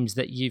teams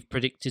that you've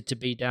predicted to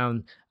be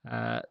down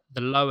the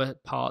lower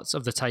parts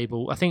of the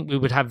table, I think we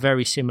would have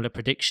very similar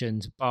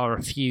predictions, bar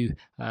a few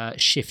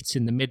shifts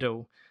in the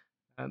middle.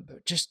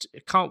 But just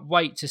can't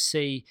wait to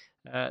see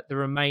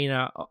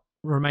the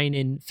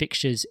remaining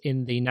fixtures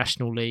in the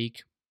National League.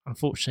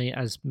 Unfortunately,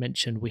 as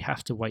mentioned, we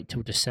have to wait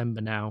till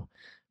December now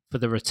for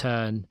the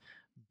return.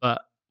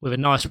 But with a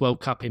nice World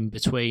Cup in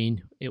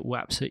between, it will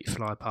absolutely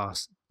fly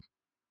past.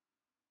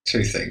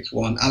 2 things.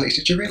 One, Alex,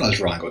 did you realise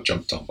Ryan got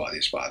jumped on by the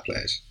Aspire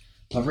players?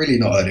 I've really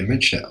not heard him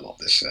mention it a lot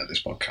this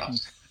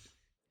podcast.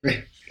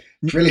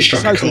 Really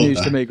struck a chord. Total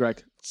news to me,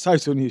 Greg.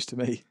 Total news to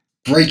me.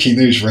 Breaking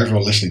news for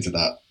everyone listening to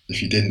that,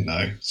 if you didn't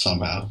know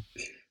somehow.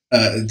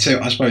 2,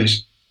 I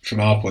suppose, from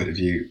our point of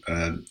view,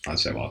 I'd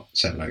say,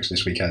 Sevenoaks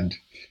this weekend.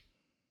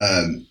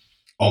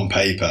 On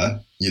paper,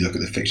 you look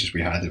at the fixtures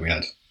we had, and we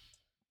had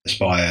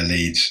Aspire,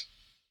 Leeds,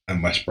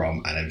 and West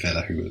Brom, and then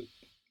Villa, who were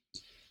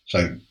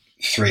so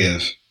 3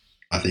 of,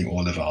 I think,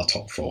 all of our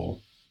top 4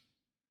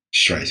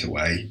 straight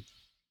away.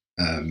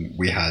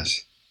 We had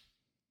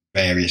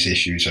various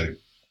issues. So,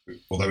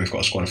 although we've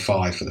got a squad of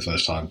 5 for the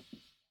first time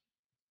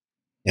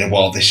in a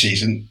while this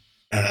season,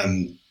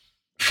 5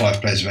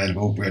 players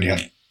available. We only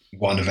had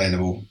 1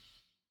 available.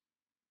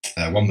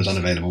 1 was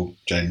unavailable,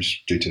 James,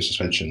 due to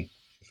suspension.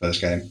 The first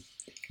game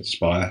against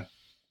Aspire.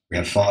 We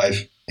had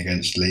 5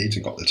 against Leeds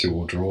and got the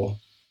 2-2 draw.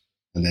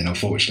 And then,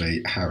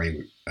 unfortunately,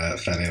 Harry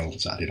fell ill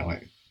Saturday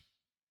night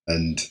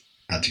and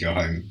had to go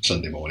home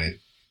Sunday morning.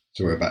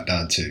 So we're back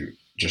down to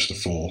just the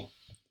 4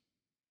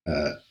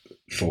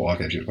 our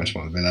games against West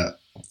Brom and Villa.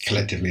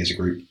 Collectively, as a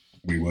group,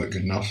 we weren't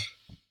good enough.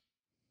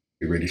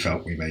 We really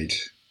felt we made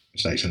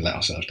mistakes and let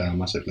ourselves down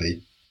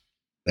massively.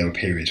 There were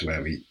periods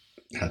where we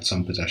had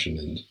some possession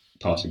and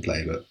passing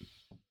play, but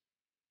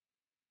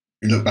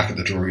we look back at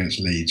the draw against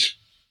Leeds,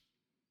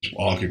 it's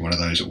arguably one of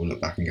those that we'll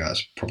look back and go,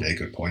 that's probably a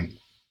good point.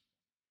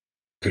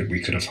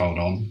 We could have held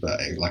on, but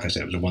like I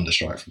said, it was a wonder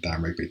strike from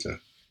Dan Rigby to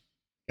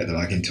get the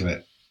leg into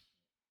it.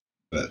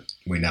 But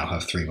we now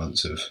have 3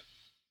 months of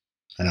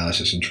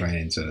analysis and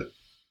training to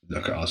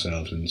look at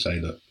ourselves and say,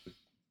 look,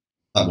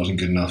 that wasn't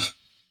good enough.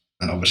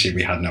 And obviously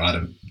we had no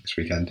Adam this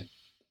weekend.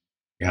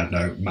 We had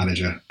no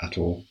manager at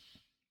all.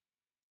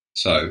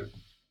 So,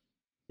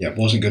 yeah, it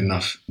wasn't good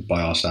enough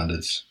by our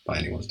standards, by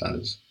anyone's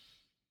standards.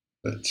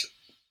 But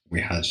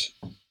we had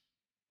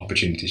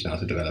opportunities now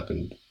to develop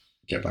and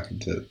get back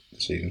into the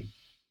season.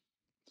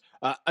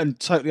 And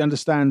totally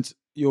understand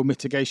your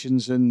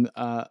mitigations and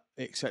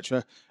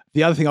etc.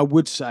 The other thing I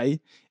would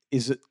say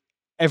is that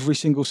every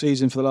single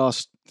season for the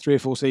last 3 or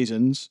 4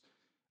 seasons,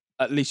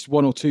 at least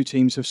 1 or 2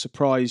 teams have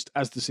surprised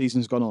as the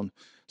season's gone on.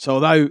 So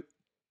although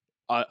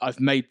I've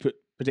made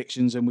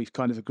predictions and we've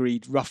kind of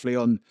agreed roughly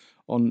on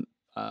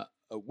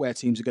where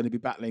teams are going to be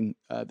battling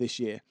this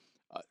year,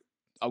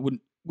 I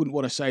wouldn't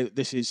want to say that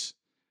this is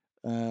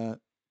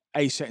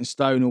A, set in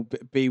stone, or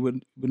B,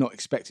 we're not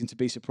expecting to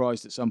be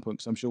surprised at some point,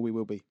 because I'm sure we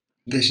will be.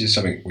 This is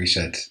something we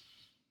said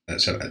at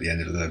the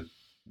end of the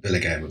Villa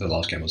game, or the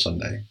last game on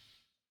Sunday.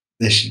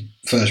 This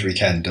first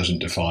weekend doesn't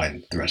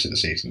define the rest of the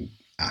season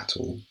at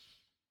all.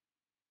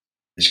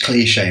 It's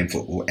cliche in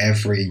football.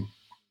 Every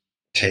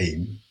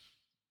team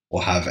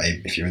will have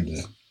if you're in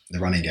the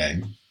running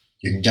game,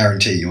 you can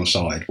guarantee your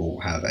side will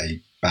have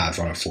a bad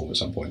run of form at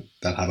some point.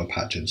 They'll have a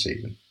patch in the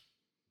season.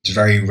 It's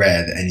very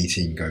rare that any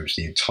team goes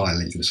the entire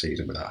length of the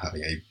season without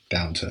having a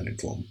downturn in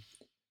form.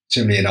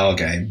 Similarly, in our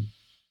game,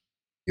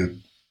 you're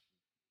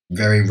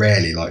very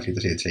rarely likely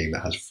to see a team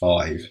that has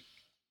 5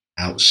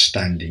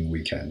 outstanding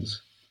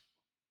weekends.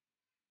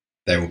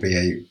 There will be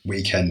a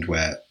weekend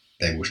where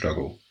they will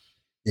struggle.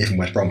 Even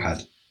West Brom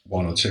had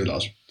 1 or 2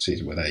 last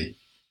season where they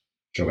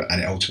struggled,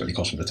 and it ultimately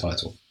cost them the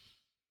title.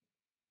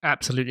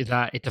 Absolutely,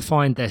 that it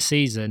defined their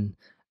season.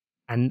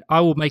 And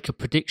I will make a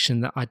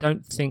prediction that I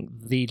don't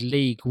think the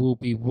league will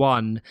be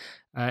won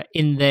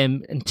in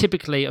them. And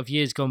typically, of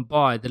years gone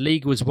by, the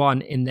league was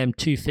won in them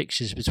 2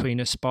 fixtures between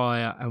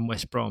Aspire and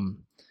West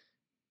Brom.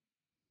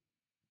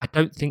 I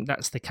don't think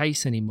that's the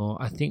case anymore.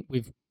 I think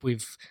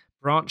we've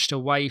branched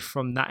away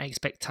from that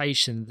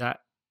expectation that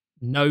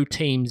no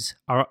teams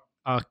are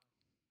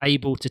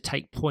able to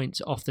take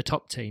points off the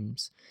top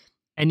teams.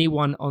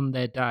 Anyone on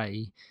their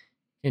day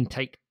can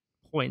take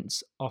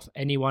points off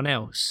anyone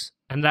else.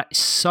 And that is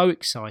so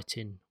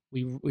exciting.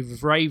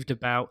 We've raved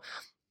about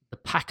the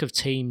pack of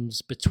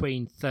teams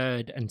between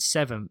 3rd and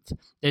 7th.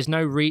 There's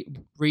no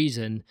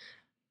reason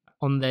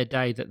on their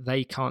day that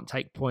they can't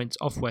take points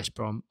off West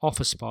Brom, off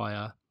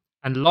Aspire,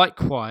 and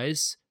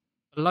likewise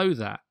below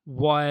that.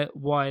 Why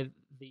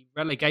the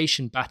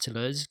relegation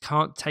battlers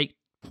can't take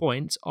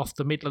points off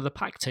the middle of the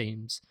pack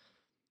teams?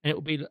 And it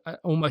will be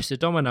almost a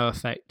domino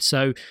effect.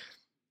 So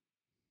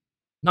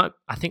no,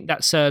 I think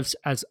that serves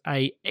as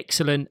an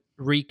excellent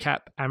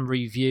recap and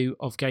review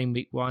of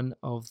Gameweek 1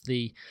 of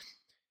the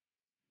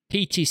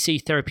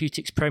PTC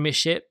Therapeutics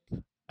Premiership.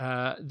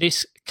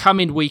 This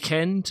coming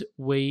weekend,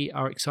 we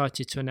are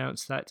excited to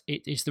announce that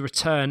it is the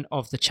return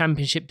of the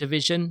Championship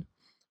Division,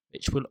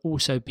 which will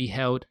also be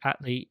held at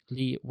the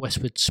Lee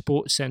Westwood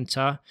Sports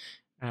Centre.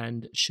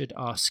 And should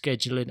our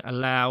scheduling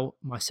allow,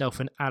 myself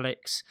and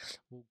Alex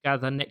will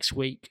gather next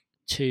week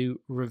to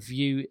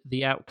review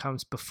the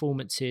outcomes,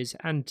 performances,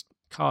 and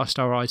cast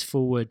our eyes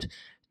forward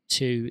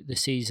to the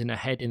season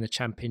ahead in the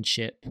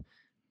Championship.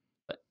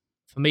 But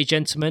for me,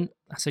 gentlemen,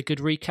 that's a good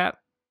recap.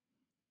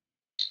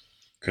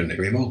 Couldn't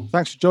agree more.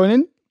 Thanks for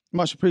joining.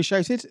 Much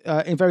appreciated.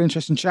 A very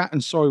interesting chat,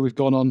 and sorry we've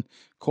gone on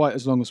quite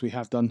as long as we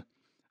have done.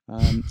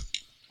 We'll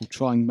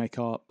try and make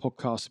our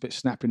podcast a bit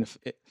snap in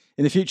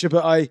the future,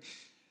 but I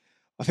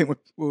think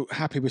we're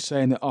happy with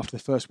saying that after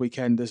the first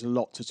weekend, there's a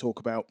lot to talk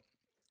about,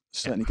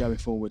 certainly going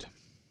forward.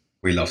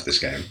 We love this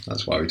game.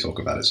 That's why we talk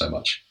about it so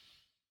much.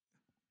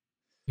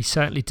 We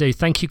certainly do.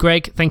 Thank you,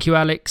 Greg. Thank you,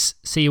 Alex.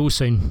 See you all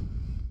soon.